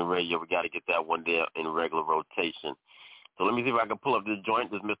Drtybsmnt Radio. We got to get that one there in regular rotation. So let me see if I can pull up this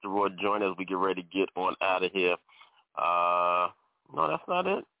joint, this Mr. Roy joint, as we get ready to get on out of here. No, that's not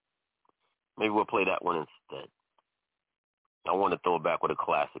it. Maybe we'll play that one instead. I want to throw it back with a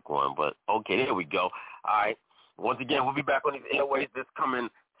classic one, but okay, there we go. All right. Once again, we'll be back on these airways this coming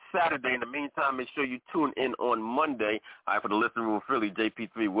Saturday. In the meantime, make sure you tune in on Monday. All right, for the Listening Room Philly,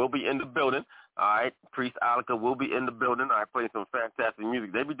 JP3 will be in the building. All right, Priest Alika will be in the building. All right, playing some fantastic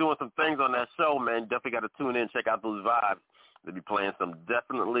music. They be doing some things on that show, man. Definitely got to tune in, check out those vibes. They'll be playing some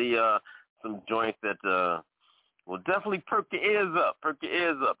joints that will definitely perk your ears up.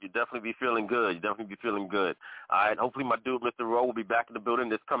 You definitely be feeling good. All right, hopefully my dude, Mr. Rowe, will be back in the building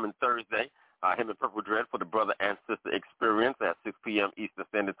this coming Thursday. Him and Purple Dread for the Brother and Sister Experience at 6 p.m. Eastern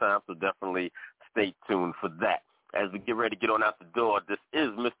Standard Time, so definitely stay tuned for that. As we get ready to get on out the door, this is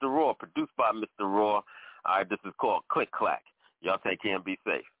Mr. Raw, produced by Mr. Raw. All right, this is called Click Clack. Y'all take care and be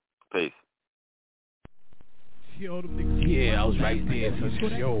safe. Peace. Yeah, I was right there. So,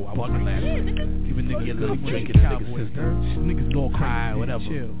 yo, I walked last night. Give a nigga a little drink in the nigga system. Niggas all high, whatever.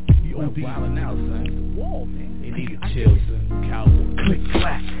 You OD wildin' out, son. Wall, man. They need to chill, son. Cowboy. Click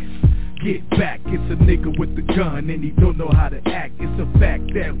clack. Get back, it's a nigga with the gun and he don't know how to act. It's a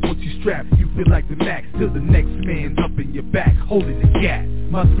fact that once you strap, you feel like the max till the next man's up in your back, holding the gas.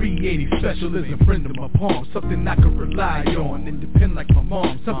 My 380 special is a friend of my palm, something I can rely on and depend like my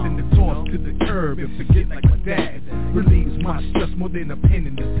mom, something to toss to the curb and forget like my dad. Relieves my stress more than a pen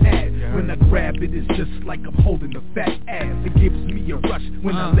in the pad. When I grab it, it's just like I'm holding a fat ass. It gives me a rush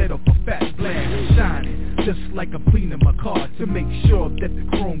when I let off a fat blast, shining just like I'm cleaning my car to make sure that the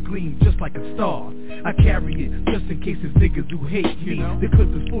chrome gleams just like a star. I carry it just in case it's niggas who hate me. The clip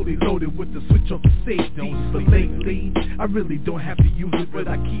is fully loaded with the switch off the safety. But lately, I really don't have to use it, but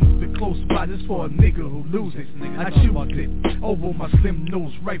I keep it close by just for a nigga who loses. I choose it over my slim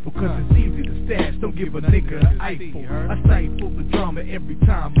nose rifle cause it's easy to stash. Don't give a nigga an eyeful. I stifle the drama every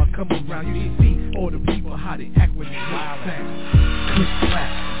time I come around. You should see all the people how they act when they wild act. Click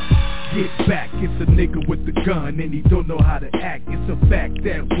clack. Get back, it's a nigga with the gun and he don't know how to act. It's a fact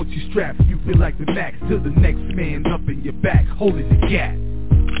that once you strap, you feel like the max till the next man up in your back, holding the gap.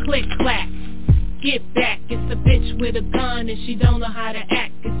 Click clack. Get back, it's a bitch with a gun and she don't know how to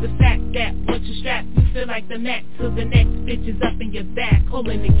act. It's the fact that once you strap, you feel like the Mac till the next bitch is up in your back,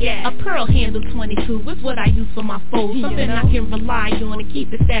 holding the gas. A pearl handle 22 is what I use for my foes. Something I can rely on and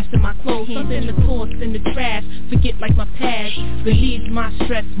keep it stashed in my clothes. Something to toss in the trash, forget like my past. Relieves my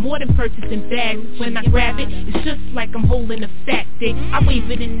stress more than purchasing bags. When I grab it, it's just like I'm holding a fat dick. I wave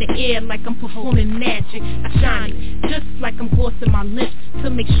it in the air like I'm performing magic. I shine it, just like I'm glossing my lips to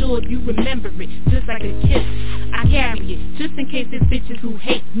make sure you remember it. Just like a kiss, I carry it, just in case there's bitches who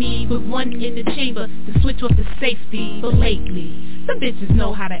hate me. Put one in the chamber to switch off the safety. But lately, some bitches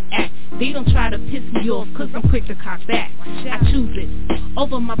know how to act. They don't try to piss me off cause I'm quick to cock back. I choose it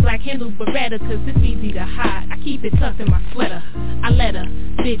over my black handle Beretta cause it's easy to hide. I keep it tucked in my sweater. I let a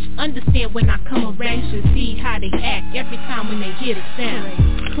bitch understand when I come around. You should see how they act every time when they hear the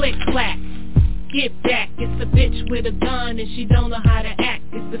sound. Click, clack. Get back, it's a bitch with a gun and she don't know how to act.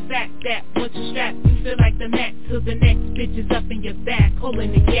 It's the fact that once you strap, you feel like the Mac till the next bitch is up in your back,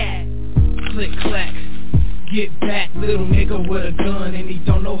 holding the gas. Click, clack. Get back, little nigga with a gun and he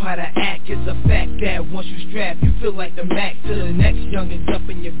don't know how to act. It's a fact that once you strap, you feel like the Mac till the next youngin's up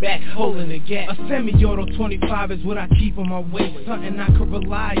in your back, holding the gas. A semi-auto 25 is what I keep on my waist. Something I could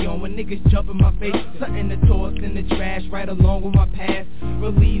rely on when niggas jump in my face. Something to toss in the trash right along with my past.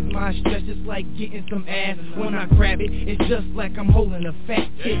 Relieves my stress just like getting some ass. When I grab it, it's just like I'm holding a fat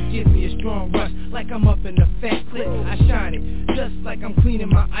kick. Gives me a strong rush like I'm up in the fat clip. I shine it just like I'm cleaning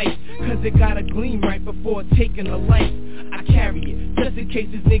my ice, cause it gotta gleam right before taking a life. I carry it just in case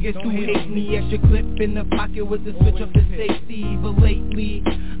these niggas who hate me. Extra clip in the pocket with the switch up to safety. But lately,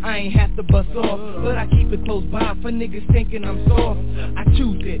 I ain't have to bust off, but I keep it close by for niggas thinking I'm soft. I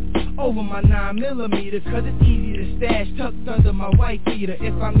choose it over my 9mm cause it's easy to stash tucked under my white beater.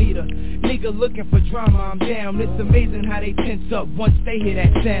 If I meet a nigga looking for drama, I'm down. It's amazing how they tense up once they hear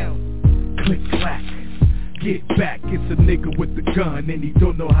that sound. Click, clack. Get back, it's a nigga with a gun and he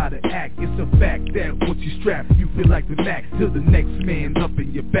don't know how to act. It's a fact that once you strap, you feel like the Mac till the next man up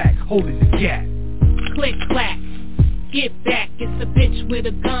in your back, holding the gas. Click, clack. Get back, it's a bitch with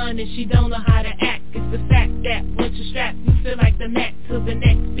a gun and she don't know how to act. It's the fact that once you strap, you feel like the Mac till the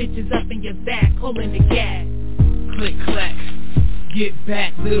next bitch is up in your back, holding the gas. Click, clack. Get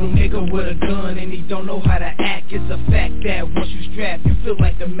back, little nigga with a gun and he don't know how to act. It's a fact that once you strap, you feel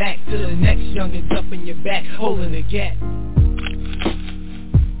like the Mac till the next youngin's up in your back, holding the gas.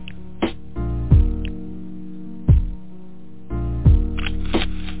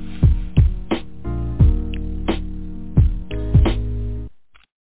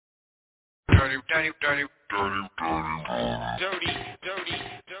 Dirty.